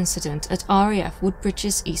attend the incident at RAF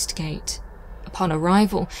Woodbridge's East Gate. Upon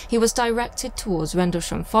arrival, he was directed towards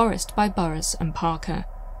Rendlesham Forest by Burroughs and Parker.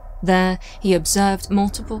 There, he observed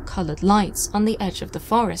multiple coloured lights on the edge of the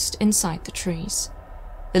forest inside the trees.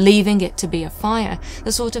 Believing it to be a fire,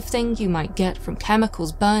 the sort of thing you might get from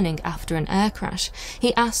chemicals burning after an air crash,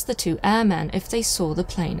 he asked the 2 airmen if they saw the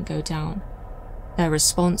plane go down. Their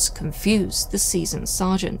response confused the seasoned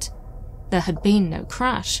sergeant. There had been no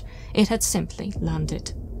crash, it had simply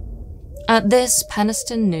landed. At this,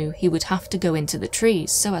 Penniston knew he would have to go into the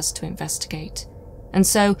trees so as to investigate. And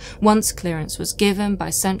so, once clearance was given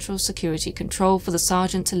by Central Security Control for the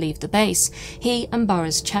sergeant to leave the base, he and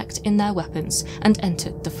Burroughs checked in their weapons and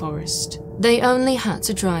entered the forest. They only had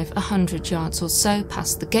to drive 100 yards or so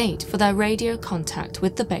past the gate for their radio contact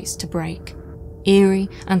with the base to break. Eerie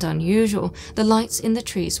and unusual, the lights in the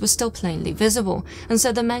trees were still plainly visible, and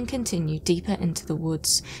so the men continued deeper into the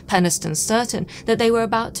woods, Penniston certain that they were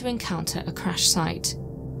about to encounter a crash site.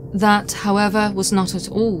 That, however, was not at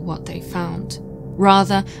all what they found.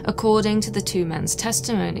 Rather, according to the 2 men's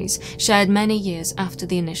testimonies, shared many years after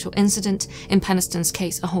the initial incident, in Penniston's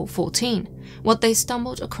case a whole 14, what they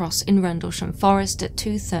stumbled across in Rendlesham Forest at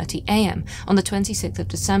 2:30 a.m. on the 26th of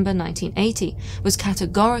December 1980 was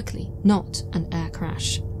categorically not an air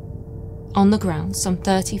crash. On the ground, some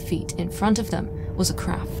 30 feet in front of them, was a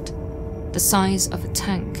craft. The size of a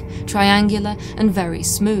tank, triangular and very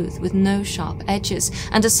smooth with no sharp edges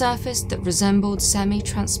and a surface that resembled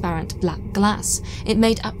semi-transparent black glass, it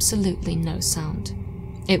made absolutely no sound.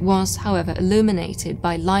 It was, however, illuminated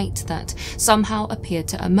by light that somehow appeared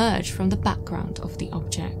to emerge from the background of the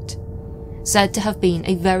object. Said to have been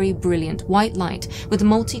a very brilliant white light with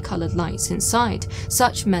multicolored lights inside,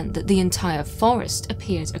 such meant that the entire forest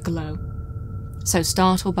appeared aglow. So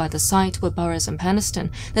startled by the sight were Burroughs and Penniston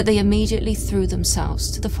that they immediately threw themselves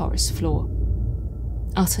to the forest floor.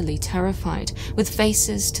 Utterly terrified, with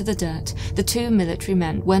faces to the dirt, the 2 military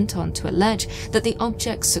men went on to allege that the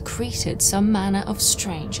object secreted some manner of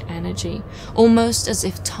strange energy, almost as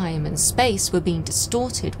if time and space were being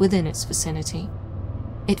distorted within its vicinity.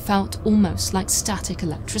 It felt almost like static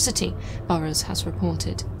electricity, Burroughs has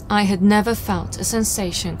reported. I had never felt a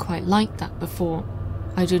sensation quite like that before.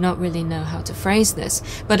 I do not really know how to phrase this,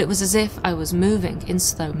 but it was as if I was moving in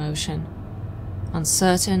slow motion.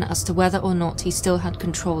 Uncertain as to whether or not he still had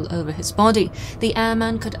control over his body, the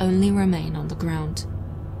airman could only remain on the ground.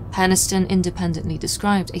 Penniston independently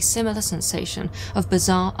described a similar sensation of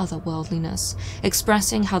bizarre otherworldliness,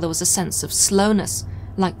 expressing how there was a sense of slowness,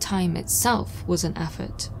 like time itself was an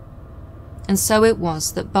effort. And so it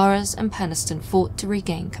was that Burroughs and Penniston fought to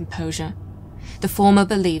regain composure. The former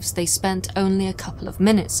believes they spent only a couple of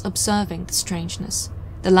minutes observing the strangeness,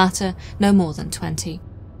 the latter no more than 20.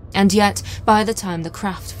 And yet, by the time the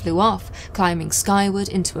craft flew off, climbing skyward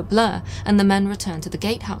into a blur, and the men returned to the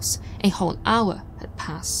gatehouse, a whole hour had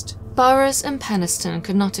passed. Burroughs and Penniston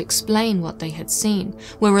could not explain what they had seen,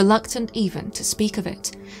 were reluctant even to speak of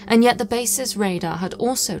it, and yet the base's radar had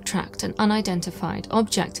also tracked an unidentified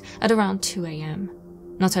object at around 2 a.m.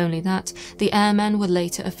 Not only that, the airmen were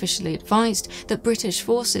later officially advised that British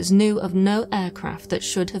forces knew of no aircraft that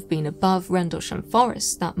should have been above Rendlesham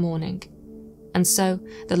Forest that morning. And so,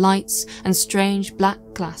 the lights and strange black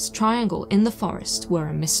glass triangle in the forest were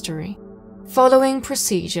a mystery. Following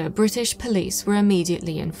procedure, British police were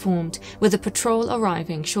immediately informed, with a patrol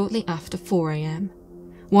arriving shortly after 4 a.m.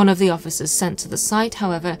 One of the officers sent to the site,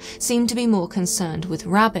 however, seemed to be more concerned with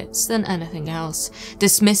rabbits than anything else,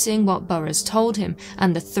 dismissing what Burroughs told him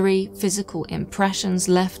and the 3 physical impressions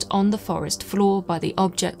left on the forest floor by the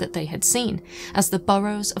object that they had seen as the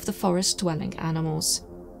burrows of the forest-dwelling animals.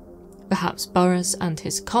 Perhaps Burroughs and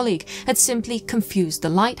his colleague had simply confused the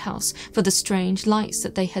lighthouse for the strange lights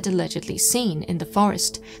that they had allegedly seen in the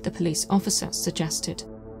forest, the police officer suggested.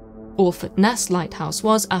 Orford Ness Lighthouse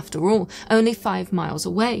was, after all, only 5 miles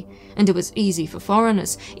away, and it was easy for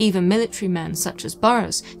foreigners, even military men such as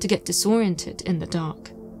Burroughs, to get disoriented in the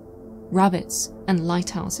dark. Rabbits and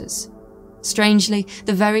lighthouses. Strangely,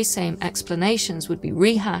 the very same explanations would be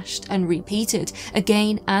rehashed and repeated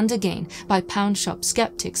again and again by pound-shop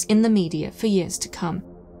skeptics in the media for years to come,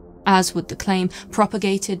 as would the claim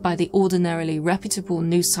propagated by the ordinarily reputable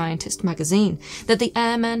New Scientist magazine that the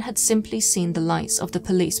airmen had simply seen the lights of the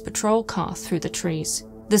police patrol car through the trees.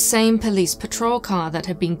 The same police patrol car that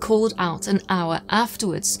had been called out an hour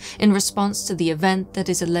afterwards in response to the event that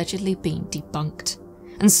is allegedly being debunked.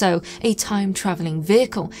 And so, a time-travelling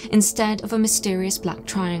vehicle instead of a mysterious black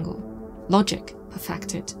triangle. Logic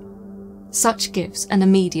perfected. Such gives an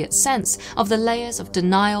immediate sense of the layers of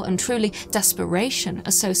denial and truly desperation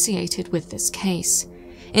associated with this case.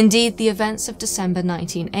 Indeed, the events of December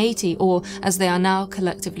 1980, or as they are now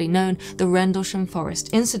collectively known, the Rendlesham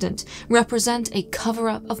Forest incident, represent a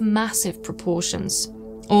cover-up of massive proportions.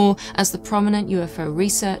 or, as the prominent UFO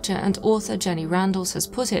researcher and author Jenny Randles has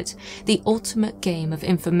put it, the ultimate game of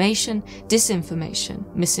information, disinformation,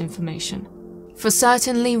 misinformation. For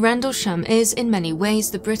certainly, Rendlesham is in many ways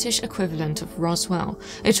the British equivalent of Roswell,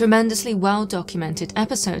 a tremendously well-documented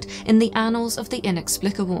episode in the annals of the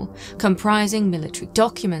inexplicable, comprising military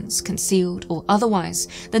documents, concealed or otherwise,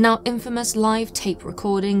 the now infamous live tape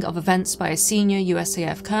recording of events by a senior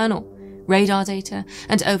USAF colonel, radar data,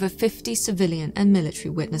 and over 50 civilian and military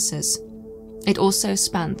witnesses. It also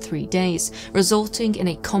spanned 3 days, resulting in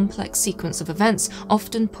a complex sequence of events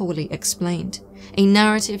often poorly explained. A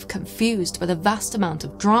narrative confused by the vast amount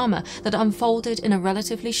of drama that unfolded in a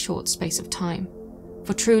relatively short space of time.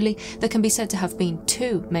 For truly, there can be said to have been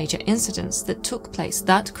 2 major incidents that took place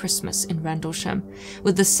that Christmas in Rendlesham,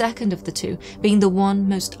 with the second of the 2 being the one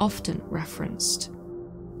most often referenced.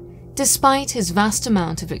 Despite his vast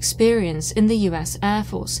amount of experience in the US Air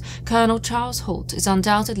Force, Colonel Charles Holt is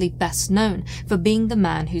undoubtedly best known for being the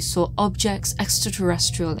man who saw objects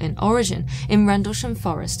extraterrestrial in origin in Rendlesham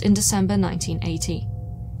Forest in December 1980.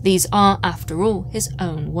 These are, after all, his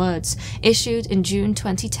own words, issued in June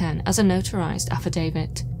 2010 as a notarized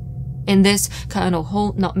affidavit. In this, Colonel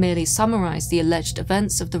Holt not merely summarized the alleged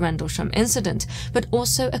events of the Rendlesham incident, but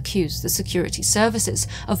also accused the security services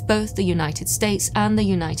of both the United States and the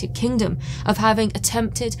United Kingdom of having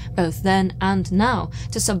attempted, both then and now,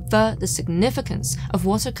 to subvert the significance of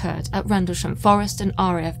what occurred at Rendlesham Forest and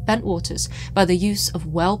RAF Bentwaters by the use of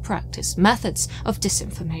well-practiced methods of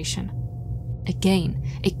disinformation. Again,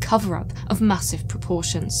 a cover-up of massive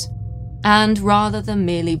proportions. And rather than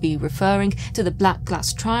merely be referring to the black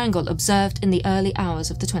glass triangle observed in the early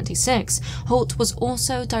hours of the 26th, Holt was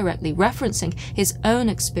also directly referencing his own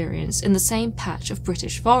experience in the same patch of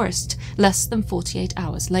British forest less than 48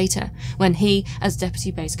 hours later, when he, as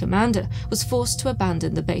Deputy Base Commander, was forced to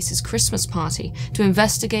abandon the base's Christmas party to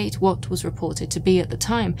investigate what was reported to be at the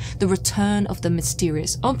time the return of the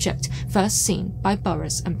mysterious object first seen by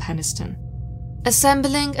Burroughs and Penniston.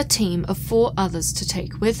 Assembling a team of 4 others to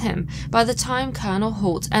take with him, by the time Colonel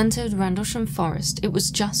Holt entered Rendlesham Forest it was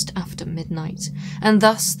just after midnight, and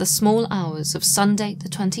thus the small hours of Sunday the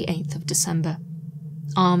 28th of December.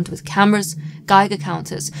 Armed with cameras, Geiger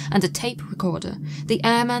counters, and a tape recorder, the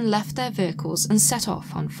airmen left their vehicles and set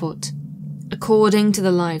off on foot. According to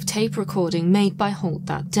the live tape recording made by Holt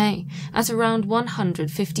that day, at around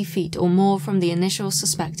 150 feet or more from the initial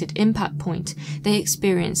suspected impact point, they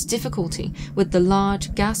experienced difficulty with the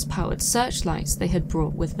large gas-powered searchlights they had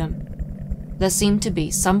brought with them. There seemed to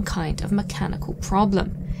be some kind of mechanical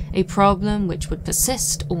problem, a problem which would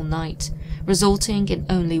persist all night, resulting in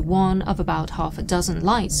only one of about half a dozen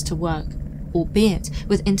lights to work, albeit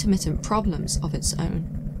with intermittent problems of its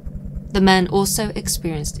own. The men also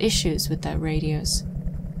experienced issues with their radios.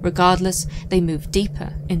 Regardless, they moved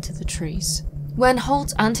deeper into the trees. When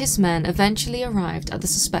Holt and his men eventually arrived at the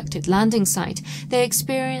suspected landing site, they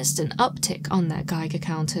experienced an uptick on their Geiger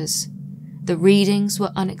counters. The readings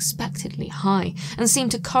were unexpectedly high and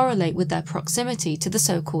seemed to correlate with their proximity to the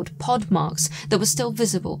so-called pod marks that were still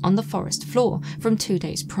visible on the forest floor from 2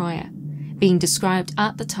 days prior, being described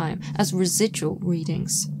at the time as residual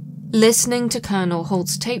readings. Listening to Colonel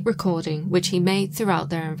Holt's tape recording, which he made throughout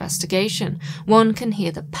their investigation, one can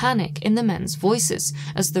hear the panic in the men's voices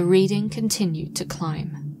as the reading continued to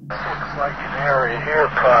climb. Looks like an area here,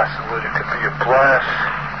 possibly. It could be a blast.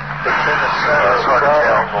 It's in the center. It's hard to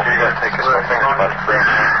tell. Well, you're going to take us my fingers by the friend.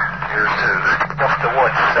 Here's up to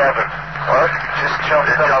what, 7? What? Just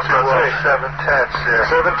jumped up to 7 tenths there.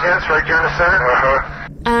 7 tenths right here in the center?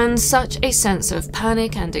 And such a sense of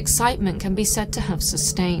panic and excitement can be said to have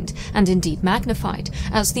sustained, and indeed magnified,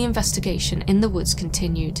 as the investigation in the woods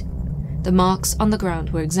continued. The marks on the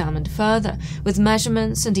ground were examined further, with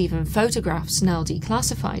measurements and even photographs now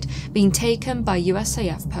declassified being taken by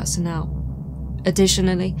USAF personnel.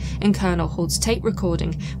 Additionally, in Colonel Holt's tape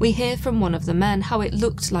recording, we hear from one of the men how it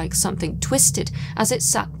looked like something twisted as it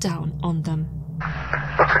sat down on them.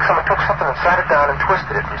 Looks like someone took something and sat it down and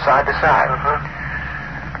twisted it from side to side.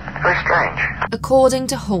 Very strange. According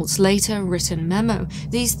to Holt's later written memo,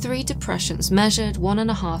 these 3 depressions measured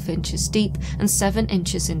 1.5 inches deep and 7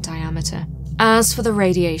 inches in diameter. As for the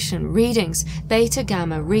radiation readings,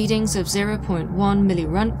 beta-gamma readings of 0.1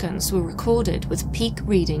 milliröntgens were recorded with peak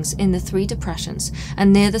readings in the 3 depressions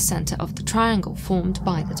and near the center of the triangle formed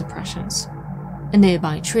by the depressions. A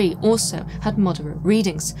nearby tree also had moderate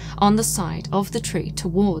readings on the side of the tree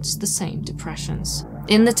towards the same depressions.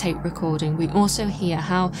 In the tape recording, we also hear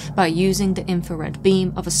how, by using the infrared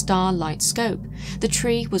beam of a starlight scope, the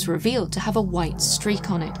tree was revealed to have a white streak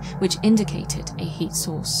on it, which indicated a heat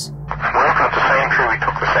source. We're from it's the same tree we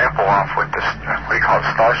took the sample off with this, what do you call it,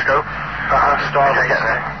 star scope? Star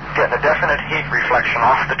getting a definite heat reflection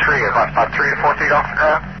off the tree, about 3 to 4 feet off the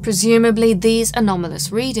ground. Presumably, these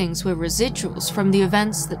anomalous readings were residuals from the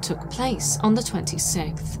events that took place on the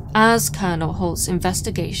 26th. As Colonel Holt's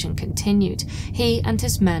investigation continued, he and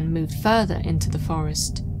his men moved further into the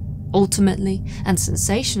forest. Ultimately, and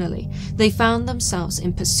sensationally, they found themselves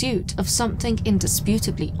in pursuit of something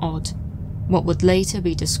indisputably odd. What would later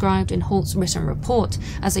be described in Holt's written report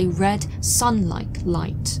as a red sun-like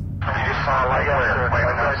light. You just saw a light where?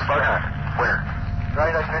 Where?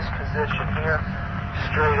 Right in this position here,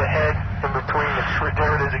 straight ahead, in between the tree.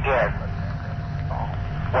 There it is again.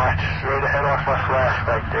 Watch, straight ahead off my flash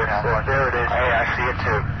right there. So there it is. Hey, I see it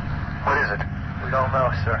too. What is it? We don't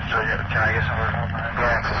know, sir. So, can I get some?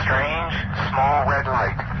 Yeah, it's a strange, small red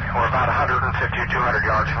light. We're about 150 or 200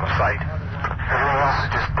 yards from the site. Everything else is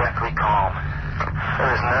just deathly calm.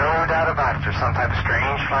 There is no doubt about it. There's some type of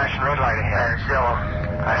strange flashing red light ahead. It's yellow.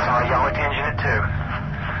 I saw a yellow tinge in it too.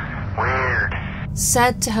 Weird.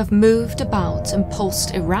 Said to have moved about and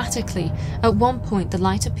pulsed erratically, at one point the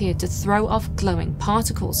light appeared to throw off glowing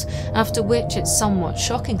particles, after which it somewhat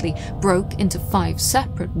shockingly broke into 5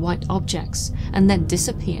 separate white objects, and then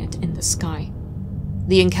disappeared in the sky.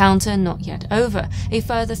 The encounter not yet over, a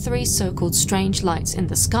further 3 so-called strange lights in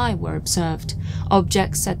the sky were observed,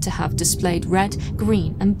 objects said to have displayed red,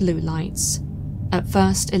 green and blue lights. At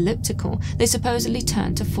first elliptical, they supposedly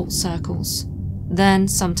turned to full circles. Then,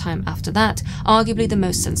 sometime after that, arguably the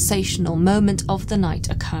most sensational moment of the night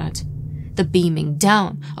occurred. The beaming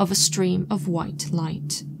down of a stream of white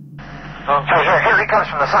light. Oh, here he comes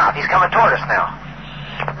from the south. He's coming toward us now.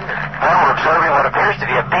 Now we're observing what appears to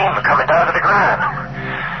be a beam coming down to the ground.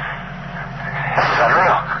 This is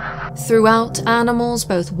unreal. Throughout, animals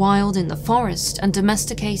both wild in the forest and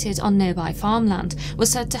domesticated on nearby farmland were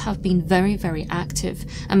said to have been very, very active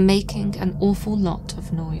and making an awful lot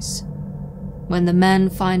of noise. When the men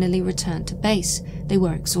finally returned to base, they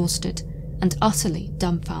were exhausted and utterly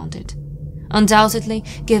dumbfounded. Undoubtedly,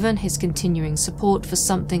 given his continuing support for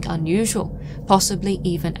something unusual, possibly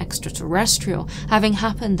even extraterrestrial, having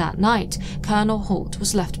happened that night, Colonel Holt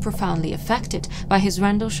was left profoundly affected by his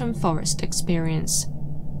Rendlesham Forest experience.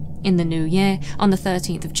 In the new year, on the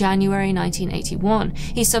 13th of January 1981,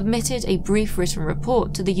 he submitted a brief written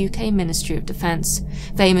report to the UK Ministry of Defence,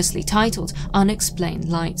 famously titled Unexplained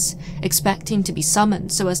Lights, expecting to be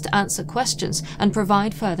summoned so as to answer questions and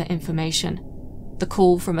provide further information. The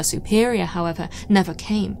call from a superior, however, never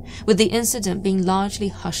came, with the incident being largely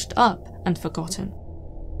hushed up and forgotten.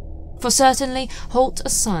 For certainly, Holt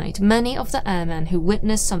aside, many of the airmen who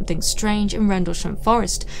witnessed something strange in Rendlesham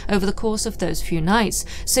Forest over the course of those few nights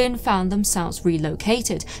soon found themselves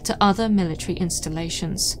relocated to other military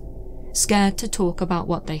installations. Scared to talk about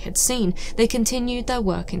what they had seen, they continued their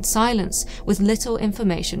work in silence, with little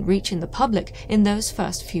information reaching the public in those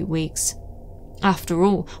first few weeks. After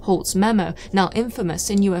all, Holt's memo, now infamous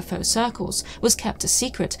in UFO circles, was kept a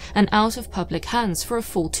secret and out of public hands for a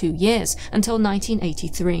full 2 years until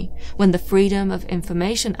 1983, when the Freedom of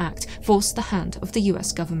Information Act forced the hand of the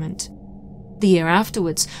US government. The year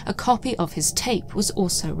afterwards, a copy of his tape was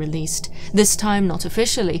also released, this time not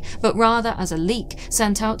officially, but rather as a leak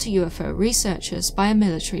sent out to UFO researchers by a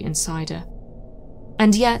military insider.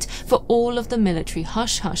 And yet, for all of the military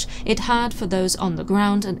hush-hush, it had, for those on the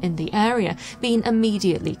ground and in the area, been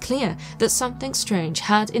immediately clear that something strange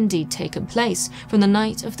had indeed taken place from the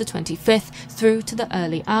night of the 25th through to the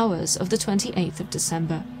early hours of the 28th of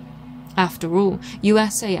December. After all,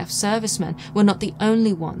 USAF servicemen were not the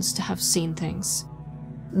only ones to have seen things.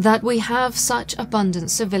 That we have such abundant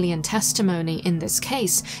civilian testimony in this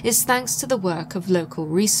case is thanks to the work of local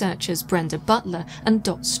researchers Brenda Butler and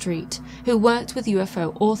Dot Street, who worked with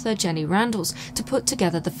UFO author Jenny Randles to put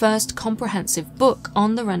together the first comprehensive book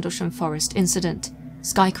on the Rendlesham Forest incident,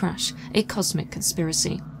 Sky Crash, A Cosmic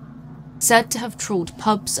Conspiracy. Said to have trawled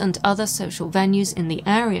pubs and other social venues in the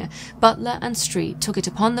area, Butler and Street took it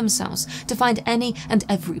upon themselves to find any and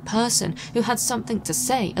every person who had something to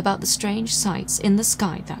say about the strange sights in the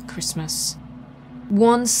sky that Christmas.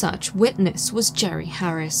 One such witness was Jerry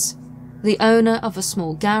Harris. The owner of a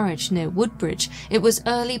small garage near Woodbridge, it was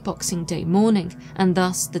early Boxing Day morning, and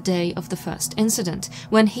thus the day of the first incident,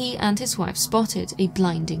 when he and his wife spotted a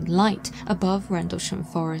blinding light above Rendlesham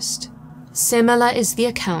Forest. Similar is the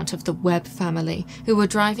account of the Webb family, who were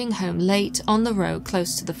driving home late on the road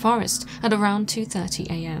close to the forest at around 2:30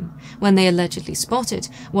 a.m, when they allegedly spotted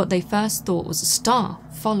what they first thought was a star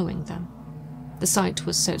following them. The sight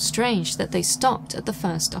was so strange that they stopped at the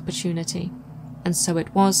first opportunity. and so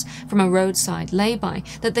it was from a roadside lay-by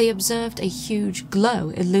that they observed a huge glow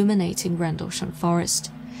illuminating Rendlesham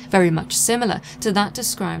Forest, very much similar to that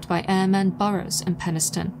described by Airmen Burrows and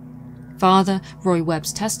Penniston. Father Roy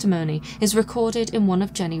Webb's testimony is recorded in one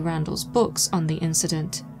of Jenny Randall's books on the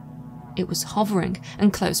incident. It was hovering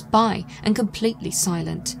and close by and completely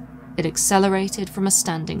silent. It accelerated from a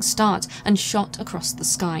standing start and shot across the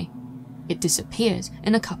sky. It disappeared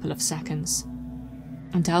in a couple of seconds.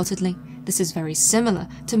 Undoubtedly, this is very similar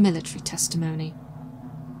to military testimony.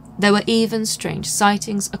 There were even strange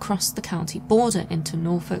sightings across the county border into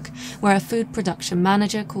Norfolk, where a food production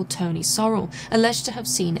manager called Tony Sorrell alleged to have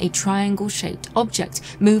seen a triangle-shaped object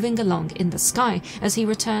moving along in the sky as he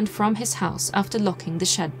returned from his house after locking the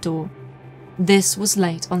shed door. This was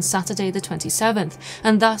late on Saturday the 27th,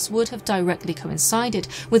 and thus would have directly coincided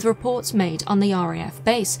with reports made on the RAF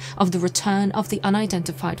base of the return of the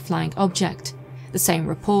unidentified flying object, the same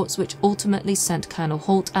reports which ultimately sent Colonel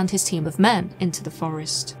Holt and his team of men into the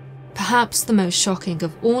forest. Perhaps the most shocking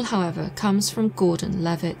of all, however, comes from Gordon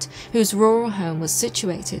Levitt, whose rural home was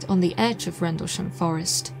situated on the edge of Rendlesham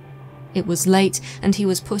Forest. It was late, and he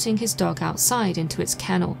was putting his dog outside into its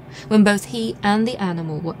kennel, when both he and the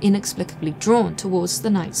animal were inexplicably drawn towards the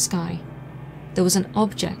night sky. There was an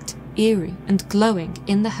object, eerie and glowing,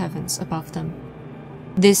 in the heavens above them.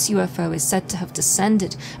 This UFO is said to have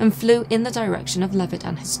descended and flew in the direction of Levitt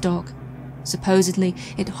and his dog. Supposedly,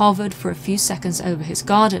 it hovered for a few seconds over his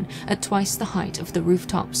garden at twice the height of the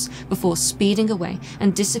rooftops, before speeding away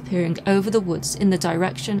and disappearing over the woods in the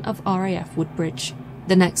direction of RAF Woodbridge.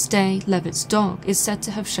 The next day, Levitt's dog is said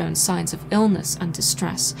to have shown signs of illness and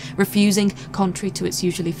distress, refusing, contrary to its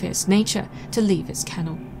usually fierce nature, to leave its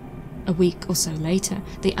kennel. A week or so later,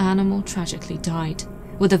 the animal tragically died,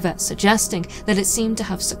 with a vet suggesting that it seemed to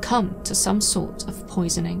have succumbed to some sort of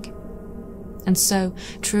poisoning. And so,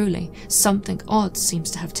 truly, something odd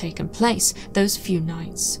seems to have taken place those few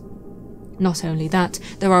nights. Not only that,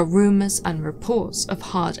 there are rumours and reports of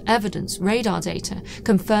hard evidence radar data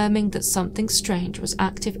confirming that something strange was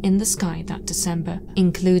active in the sky that December,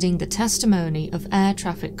 including the testimony of air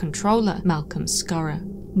traffic controller Malcolm Scurrer.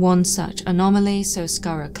 One such anomaly, so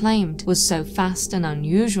Scurrer claimed, was so fast and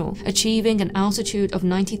unusual, achieving an altitude of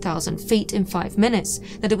 90,000 feet in 5 minutes,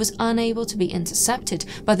 that it was unable to be intercepted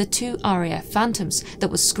by the 2 RAF Phantoms that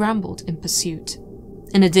were scrambled in pursuit.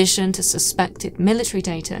 In addition to suspected military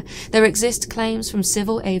data, there exist claims from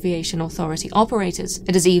Civil Aviation Authority operators.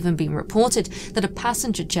 It has even been reported that a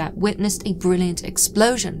passenger jet witnessed a brilliant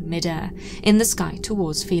explosion mid-air in the sky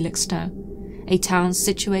towards Felixstowe, a town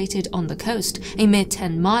situated on the coast a mere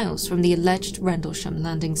 10 miles from the alleged Rendlesham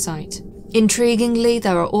landing site. Intriguingly,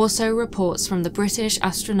 there are also reports from the British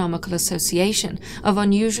Astronomical Association of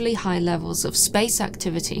unusually high levels of space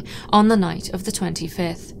activity on the night of the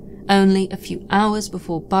 25th. Only a few hours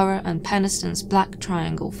before Burrow and Penniston's Black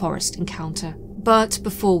Triangle Forest encounter. But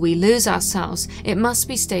before we lose ourselves, it must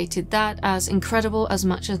be stated that, as incredible as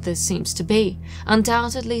much of this seems to be,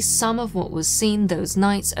 undoubtedly some of what was seen those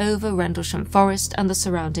nights over Rendlesham Forest and the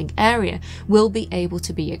surrounding area will be able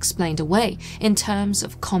to be explained away in terms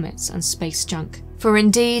of comets and space junk. For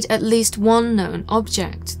indeed, at least one known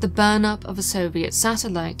object, the burn-up of a Soviet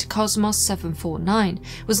satellite, Cosmos 749,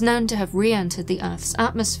 was known to have re-entered the Earth's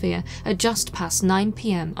atmosphere at just past 9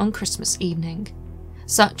 p.m. on Christmas evening.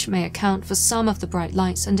 Such may account for some of the bright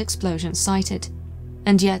lights and explosions cited.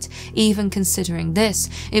 And yet, even considering this,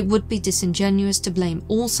 it would be disingenuous to blame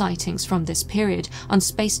all sightings from this period on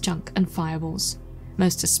space junk and fireballs,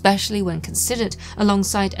 most especially when considered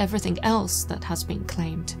alongside everything else that has been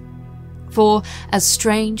claimed. For, as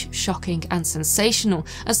strange, shocking and sensational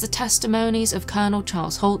as the testimonies of Colonel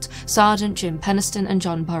Charles Holt, Sergeant Jim Penniston and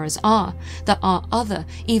John Burrows are, there are other,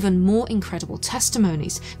 even more incredible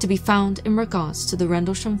testimonies to be found in regards to the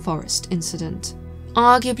Rendlesham Forest incident.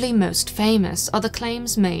 Arguably most famous are the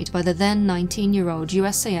claims made by the then 19-year-old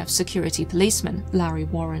USAF security policeman Larry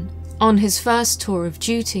Warren. On his first tour of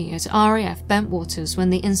duty at RAF Bentwaters when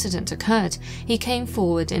the incident occurred, he came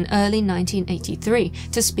forward in early 1983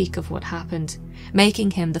 to speak of what happened, making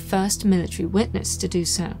him the first military witness to do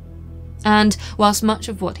so. And whilst much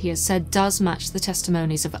of what he has said does match the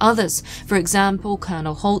testimonies of others, for example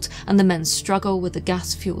Colonel Holt and the men's struggle with the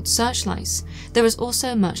gas-fueled searchlights, there is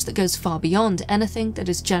also much that goes far beyond anything that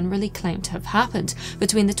is generally claimed to have happened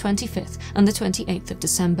between the 25th and the 28th of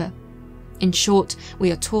December. In short,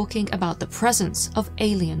 we are talking about the presence of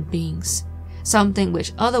alien beings, something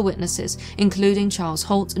which other witnesses, including Charles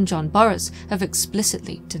Holt and John Burrows, have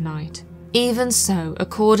explicitly denied. Even so,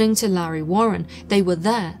 according to Larry Warren, they were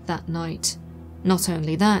there that night. Not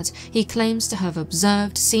only that, he claims to have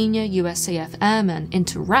observed senior USAF airmen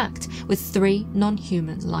interact with 3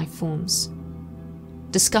 non-human life forms.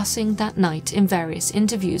 Discussing that night in various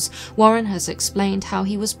interviews, Warren has explained how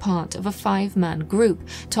he was part of a 5-man group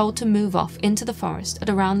told to move off into the forest at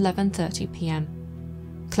around 11:30 p.m.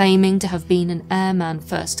 Claiming to have been an airman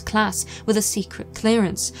first class with a secret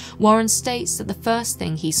clearance, Warren states that the first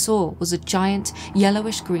thing he saw was a giant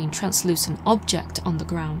yellowish-green translucent object on the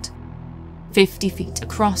ground. 50 feet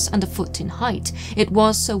across and a foot in height, it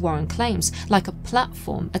was, so Warren claims, like a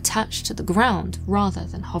platform attached to the ground rather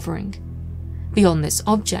than hovering. Beyond this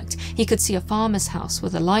object, he could see a farmer's house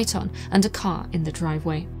with a light on and a car in the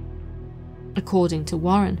driveway. According to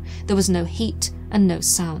Warren, there was no heat and no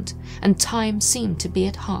sound, and time seemed to be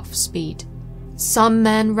at half speed. Some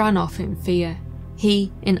men ran off in fear.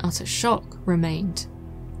 He, in utter shock, remained.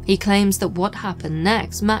 He claims that what happened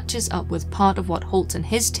next matches up with part of what Holt and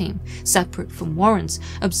his team, separate from Warren's,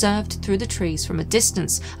 observed through the trees from a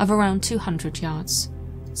distance of around 200 yards.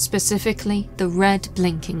 Specifically, the red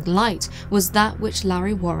blinking light was that which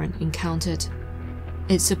Larry Warren encountered.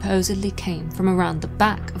 It supposedly came from around the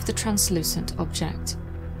back of the translucent object.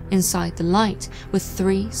 Inside the light were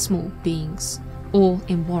 3 small beings, or,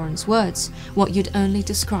 in Warren's words, what you'd only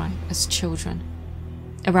describe as children.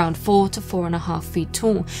 Around 4 to 4.5 feet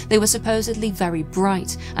tall, they were supposedly very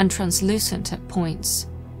bright and translucent at points.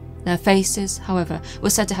 Their faces, however, were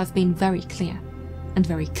said to have been very clear, and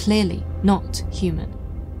very clearly not human.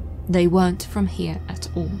 They weren't from here at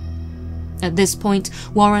all. At this point,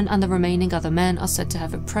 Warren and the remaining other men are said to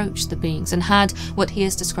have approached the beings and had what he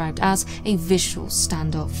has described as a visual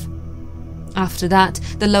standoff. After that,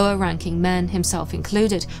 the lower-ranking men, himself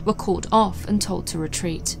included, were called off and told to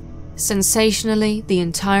retreat. Sensationally, the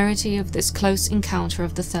entirety of this close encounter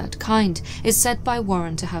of the third kind is said by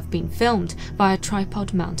Warren to have been filmed via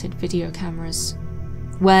tripod-mounted video cameras.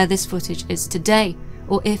 Where this footage is today,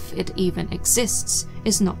 or if it even exists,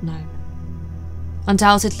 is not known.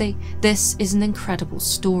 Undoubtedly, this is an incredible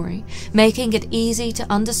story, making it easy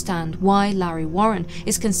to understand why Larry Warren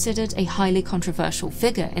is considered a highly controversial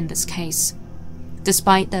figure in this case.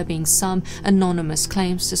 Despite there being some anonymous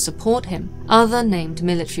claims to support him, other named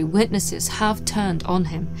military witnesses have turned on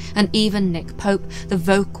him, and even Nick Pope, the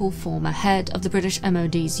vocal former head of the British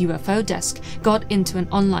MOD's UFO desk, got into an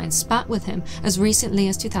online spat with him as recently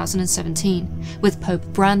as 2017, with Pope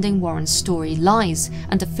branding Warren's story lies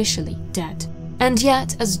and officially dead. And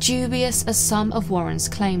yet, as dubious as some of Warren's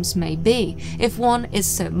claims may be, if one is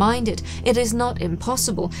so minded, it is not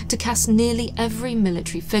impossible to cast nearly every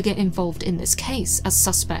military figure involved in this case as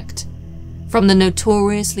suspect. From the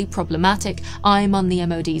notoriously problematic "I'm on the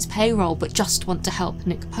MOD's payroll but just want to help"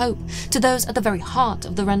 Nick Pope, to those at the very heart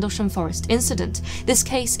of the Rendlesham Forest incident, this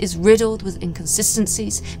case is riddled with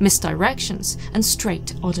inconsistencies, misdirections, and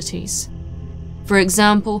straight oddities. For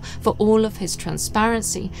example, for all of his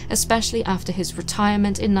transparency, especially after his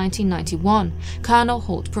retirement in 1991, Colonel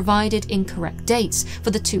Holt provided incorrect dates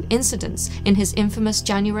for the 2 incidents in his infamous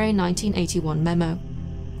January 1981 memo.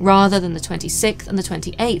 Rather than the 26th and the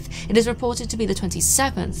 28th, it is reported to be the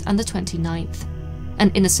 27th and the 29th.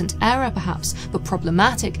 An innocent error perhaps, but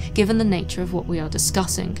problematic given the nature of what we are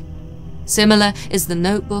discussing. Similar is the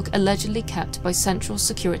notebook allegedly kept by Central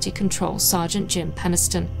Security Control Sergeant Jim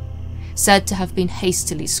Peniston, said to have been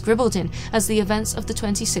hastily scribbled in as the events of the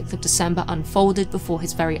 26th of December unfolded before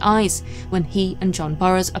his very eyes, when he and John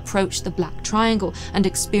Burroughs approached the Black Triangle and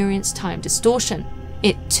experienced time distortion.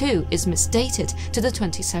 It too is misdated to the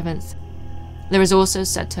 27th. There is also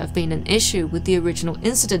said to have been an issue with the original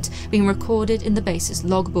incident being recorded in the base's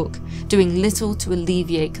logbook, doing little to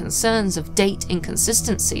alleviate concerns of date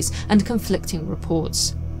inconsistencies and conflicting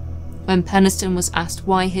reports. When Peniston was asked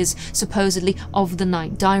why his supposedly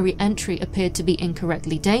of-the-night diary entry appeared to be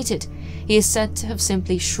incorrectly dated, he is said to have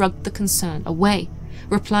simply shrugged the concern away,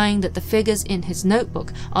 replying that the figures in his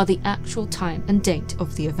notebook are the actual time and date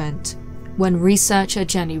of the event. When researcher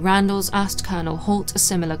Jenny Randalls asked Colonel Holt a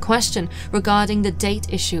similar question regarding the date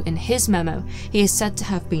issue in his memo, he is said to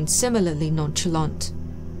have been similarly nonchalant.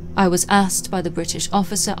 "I was asked by the British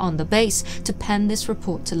officer on the base to pen this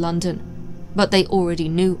report to London, but they already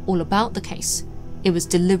knew all about the case. It was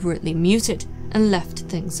deliberately muted and left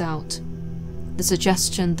things out." The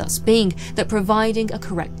suggestion thus being that providing a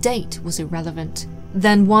correct date was irrelevant.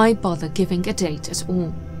 Then why bother giving a date at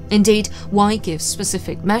all? Indeed, why give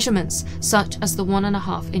specific measurements, such as the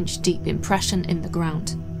 1.5-inch deep impression in the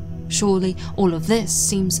ground? Surely all of this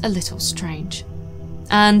seems a little strange.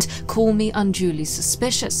 And call me unduly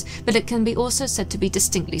suspicious, but it can be also said to be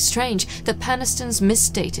distinctly strange that Peniston's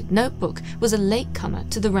misdated notebook was a latecomer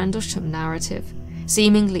to the Rendlesham narrative,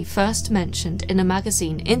 seemingly first mentioned in a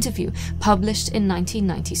magazine interview published in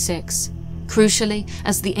 1996. Crucially,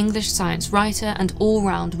 as the English science writer and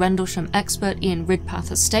all-round Rendlesham expert Ian Ridpath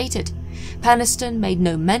has stated, Penniston made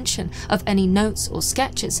no mention of any notes or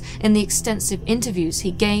sketches in the extensive interviews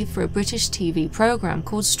he gave for a British TV programme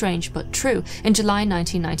called Strange But True in July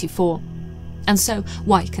 1994. And so,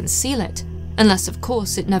 why conceal it? Unless, of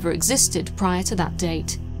course, it never existed prior to that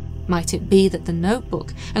date. Might it be that the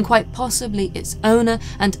notebook, and quite possibly its owner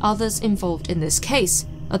and others involved in this case,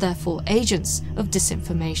 are therefore agents of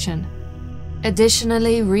disinformation?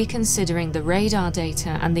 Additionally, reconsidering the radar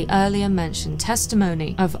data and the earlier mentioned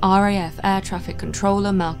testimony of RAF Air Traffic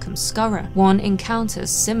Controller Malcolm Scurrer, one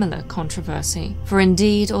encounters similar controversy. For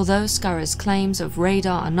indeed, although Scurrer's claims of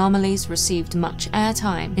radar anomalies received much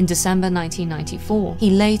airtime in December 1994,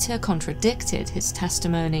 he later contradicted his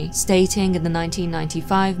testimony, stating in the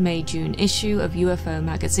 1995 May-June issue of UFO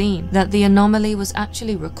magazine that the anomaly was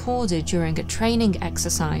actually recorded during a training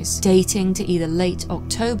exercise dating to either late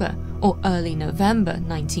October or early November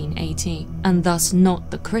 1980, and thus not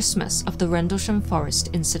the Christmas of the Rendlesham Forest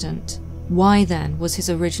incident. Why then was his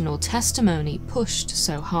original testimony pushed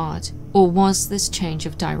so hard? Or was this change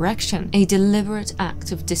of direction a deliberate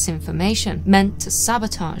act of disinformation meant to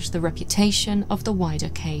sabotage the reputation of the wider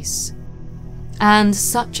case? And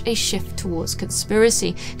such a shift towards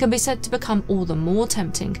conspiracy can be said to become all the more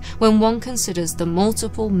tempting when one considers the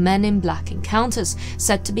multiple Men in Black encounters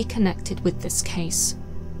said to be connected with this case.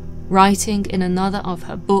 Writing in another of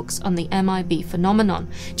her books on the MIB phenomenon,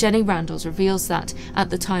 Jenny Randles reveals that, at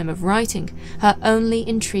the time of writing, her only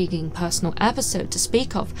intriguing personal episode to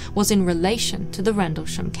speak of was in relation to the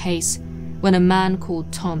Rendlesham case, when a man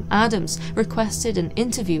called Tom Adams requested an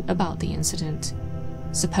interview about the incident.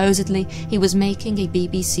 Supposedly, he was making a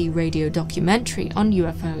BBC radio documentary on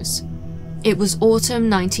UFOs. It was autumn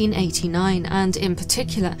 1989, and in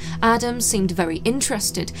particular, Adams seemed very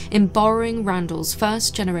interested in borrowing Randles'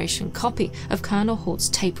 first-generation copy of Colonel Halt's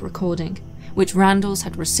tape recording, which Randles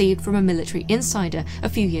had received from a military insider a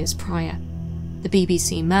few years prior. The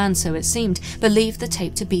BBC man, so it seemed, believed the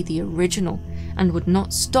tape to be the original, and would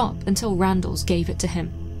not stop until Randles gave it to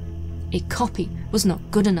him. A copy was not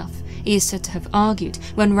good enough, he is said to have argued,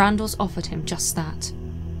 when Randles offered him just that.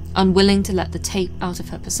 Unwilling to let the tape out of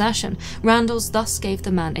her possession, Randles thus gave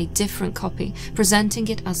the man a different copy, presenting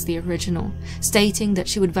it as the original, stating that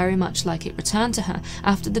she would very much like it returned to her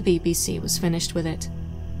after the BBC was finished with it.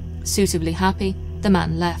 Suitably happy, the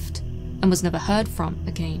man left, and was never heard from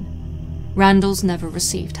again. Randles never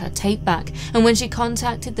received her tape back, and when she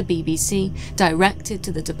contacted the BBC, directed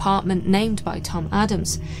to the department named by Tom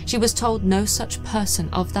Adams, she was told no such person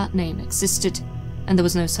of that name existed, and there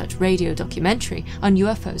was no such radio documentary on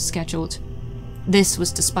UFOs scheduled. This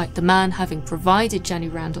was despite the man having provided Jenny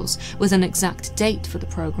Randles with an exact date for the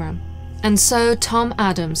programme. And so Tom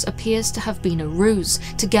Adams appears to have been a ruse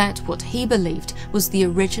to get what he believed was the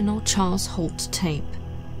original Charles Holt tape.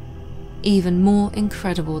 Even more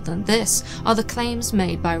incredible than this are the claims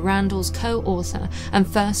made by Randles' co-author and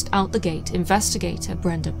first out-the-gate investigator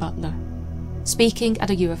Brenda Butler. Speaking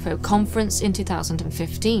at a UFO conference in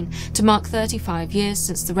 2015 to mark 35 years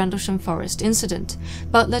since the Rendlesham Forest incident,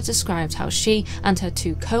 Butler described how she and her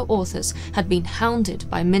two co-authors had been hounded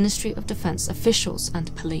by Ministry of Defence officials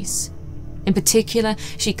and police. In particular,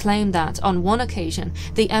 she claimed that, on one occasion,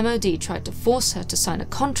 the MOD tried to force her to sign a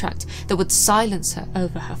contract that would silence her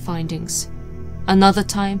over her findings. Another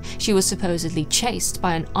time, she was supposedly chased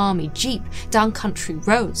by an army jeep down country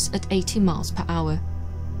roads at 80 miles per hour.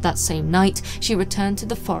 That same night, she returned to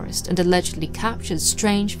the forest and allegedly captured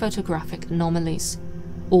strange photographic anomalies,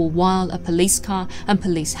 all while a police car and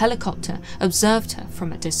police helicopter observed her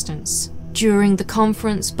from a distance. During the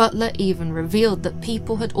conference, Butler even revealed that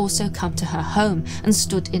people had also come to her home and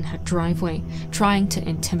stood in her driveway, trying to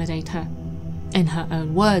intimidate her. In her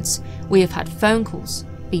own words, "We have had phone calls,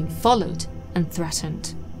 been followed and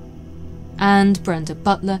threatened." And Brenda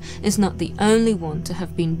Butler is not the only one to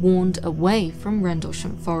have been warned away from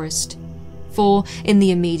Rendlesham Forest. For, in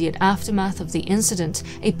the immediate aftermath of the incident,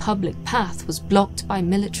 a public path was blocked by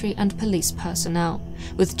military and police personnel,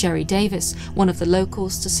 with Jerry Davis, one of the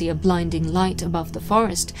locals to see a blinding light above the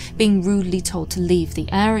forest, being rudely told to leave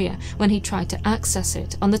the area when he tried to access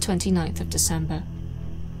it on the 29th of December.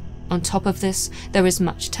 On top of this, there is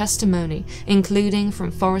much testimony, including from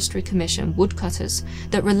Forestry Commission woodcutters,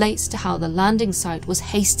 that relates to how the landing site was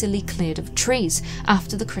hastily cleared of trees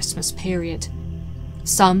after the Christmas period.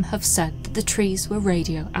 Some have said that the trees were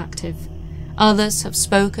radioactive. Others have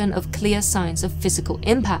spoken of clear signs of physical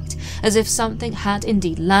impact, as if something had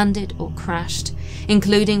indeed landed or crashed,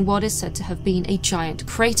 including what is said to have been a giant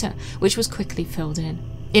crater, which was quickly filled in.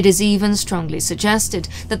 It is even strongly suggested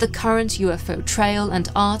that the current UFO trail and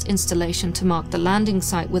art installation to mark the landing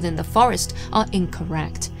site within the forest are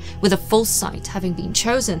incorrect, with a false site having been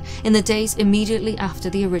chosen in the days immediately after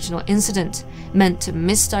the original incident, meant to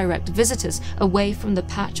misdirect visitors away from the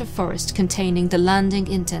patch of forest containing the landing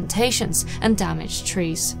indentations and damaged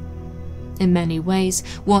trees. In many ways,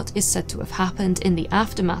 what is said to have happened in the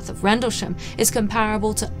aftermath of Rendlesham is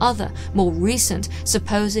comparable to other, more recent,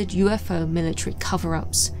 supposed UFO military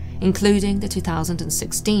cover-ups, including the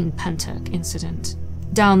 2016 Penturk incident.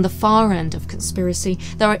 Down the far end of conspiracy,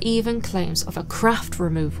 there are even claims of a craft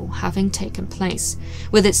removal having taken place,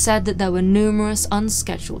 with it said that there were numerous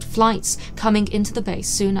unscheduled flights coming into the base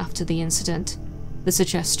soon after the incident. The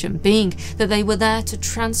suggestion being that they were there to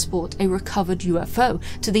transport a recovered UFO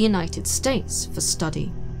to the United States for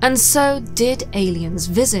study. And so did aliens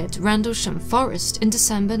visit Rendlesham Forest in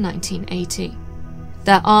December 1980?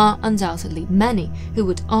 There are undoubtedly many who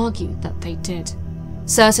would argue that they did.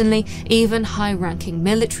 Certainly, even high-ranking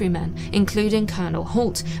military men, including Colonel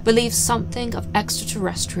Holt, believe something of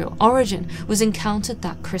extraterrestrial origin was encountered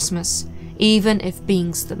that Christmas, even if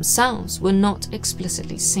beings themselves were not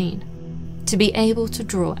explicitly seen. To be able to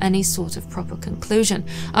draw any sort of proper conclusion,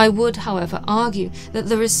 I would, however, argue that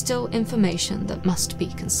there is still information that must be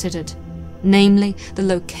considered, namely the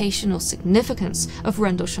locational significance of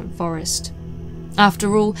Rendlesham Forest.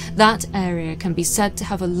 After all, that area can be said to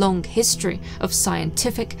have a long history of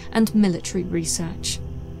scientific and military research.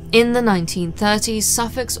 In the 1930s,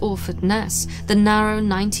 Suffolk's Orford Ness, the narrow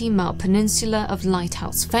 90-mile peninsula of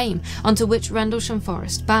lighthouse fame onto which Rendlesham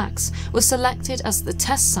Forest backs, was selected as the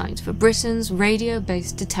test site for Britain's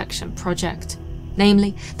radio-based detection project,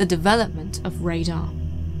 namely the development of radar.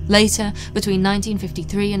 Later, between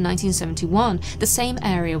 1953 and 1971, the same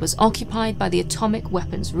area was occupied by the Atomic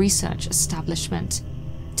Weapons Research Establishment.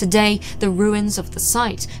 Today, the ruins of the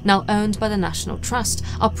site, now owned by the National Trust,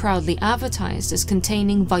 are proudly advertised as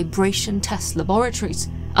containing vibration test laboratories,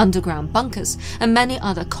 underground bunkers, and many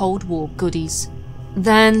other Cold War goodies.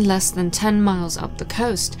 Then, less than 10 miles up the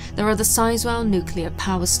coast, there are the Sizewell nuclear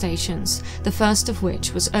power stations, the first of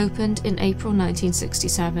which was opened in April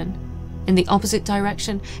 1967. In the opposite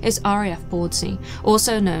direction is RAF Bawdsey,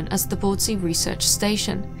 also known as the Bawdsey Research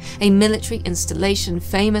Station, a military installation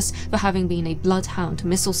famous for having been a bloodhound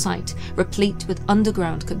missile site, replete with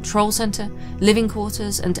underground control centre, living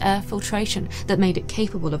quarters and air filtration that made it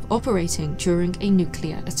capable of operating during a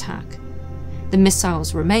nuclear attack. The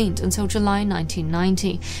missiles remained until July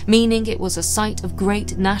 1990, meaning it was a site of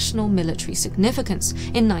great national military significance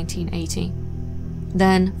in 1980.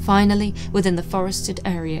 Then, finally, within the forested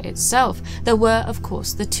area itself, there were, of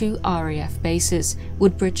course, the two RAF bases,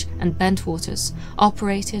 Woodbridge and Bentwaters,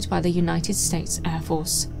 operated by the United States Air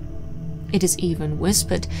Force. It is even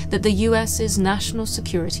whispered that the US's National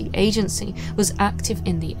Security Agency was active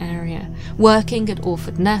in the area, working at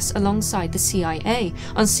Orford Ness alongside the CIA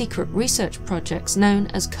on secret research projects known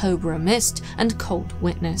as Cobra Mist and Cold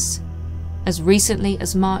Witness. As recently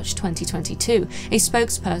as March 2022, a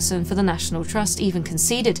spokesperson for the National Trust even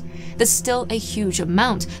conceded there's still a huge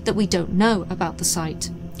amount that we don't know about the site.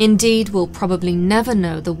 Indeed, we'll probably never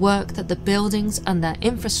know the work that the buildings and their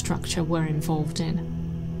infrastructure were involved in.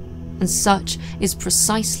 And such is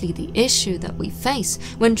precisely the issue that we face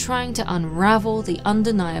when trying to unravel the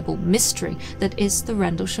undeniable mystery that is the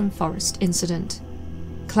Rendlesham Forest incident.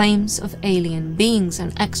 Claims of alien beings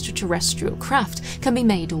and extraterrestrial craft can be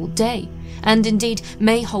made all day, and indeed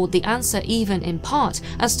may hold the answer even in part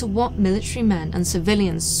as to what military men and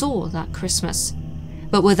civilians saw that Christmas.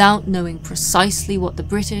 But without knowing precisely what the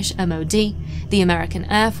British MOD, the American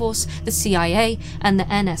Air Force, the CIA and the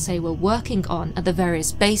NSA were working on at the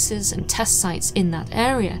various bases and test sites in that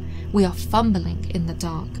area, we are fumbling in the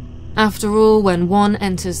dark. After all, when one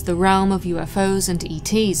enters the realm of UFOs and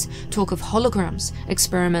ETs, talk of holograms,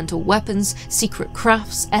 experimental weapons, secret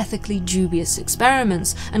crafts, ethically dubious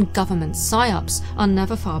experiments, and government psyops are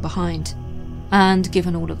never far behind. And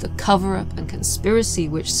given all of the cover-up and conspiracy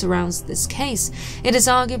which surrounds this case, it is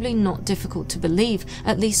arguably not difficult to believe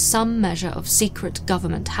at least some measure of secret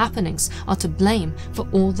government happenings are to blame for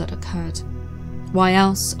all that occurred. Why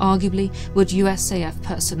else, arguably, would USAF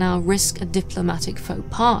personnel risk a diplomatic faux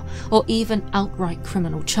pas or even outright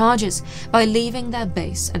criminal charges by leaving their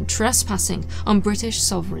base and trespassing on British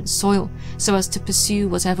sovereign soil so as to pursue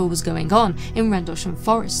whatever was going on in Rendlesham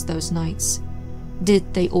Forest those nights?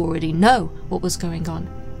 Did they already know what was going on?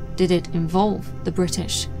 Did it involve the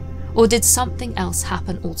British? Or did something else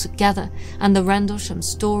happen altogether, and the Rendlesham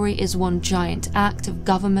story is one giant act of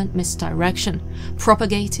government misdirection,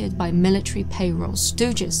 propagated by military payroll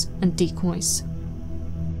stooges and decoys?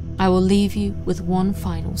 I will leave you with one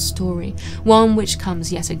final story, one which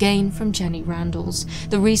comes yet again from Jenny Randles,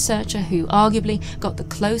 the researcher who arguably got the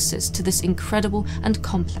closest to this incredible and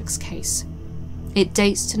complex case. It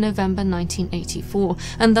dates to November 1984,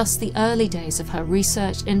 and thus the early days of her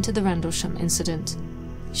research into the Rendlesham incident.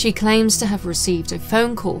 She claims to have received a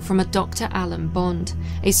phone call from a Dr. Alan Bond,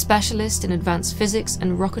 a specialist in advanced physics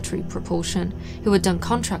and rocketry propulsion, who had done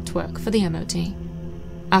contract work for the MOD.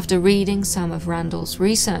 After reading some of Randall's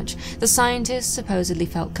research, the scientist supposedly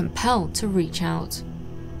felt compelled to reach out.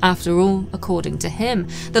 After all, according to him,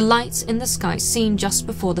 the lights in the sky seen just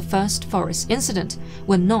before the first forest incident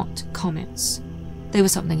were not comets. They were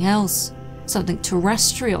something else, something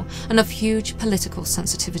terrestrial and of huge political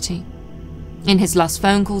sensitivity. In his last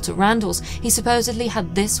phone call to Randles, he supposedly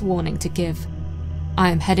had this warning to give: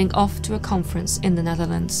 "I am heading off to a conference in the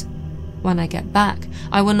Netherlands. When I get back,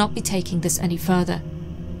 I will not be taking this any further.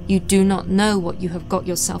 You do not know what you have got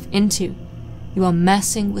yourself into. You are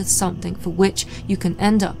messing with something for which you can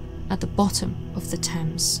end up at the bottom of the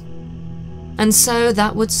Thames." And so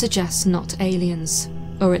that would suggest not aliens,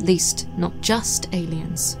 or at least not just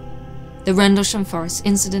aliens. The Rendlesham Forest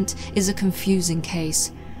incident is a confusing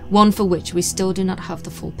case, one for which we still do not have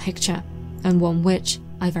the full picture, and one which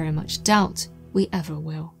I very much doubt we ever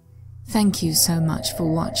will. Thank you so much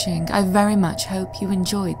for watching. I very much hope you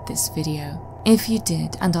enjoyed this video. If you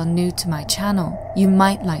did and are new to my channel, you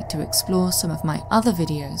might like to explore some of my other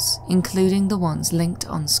videos, including the ones linked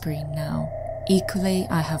on screen now. Equally,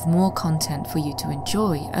 I have more content for you to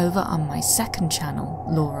enjoy over on my second channel,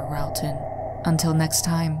 Laura Rowton. Until next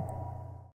time,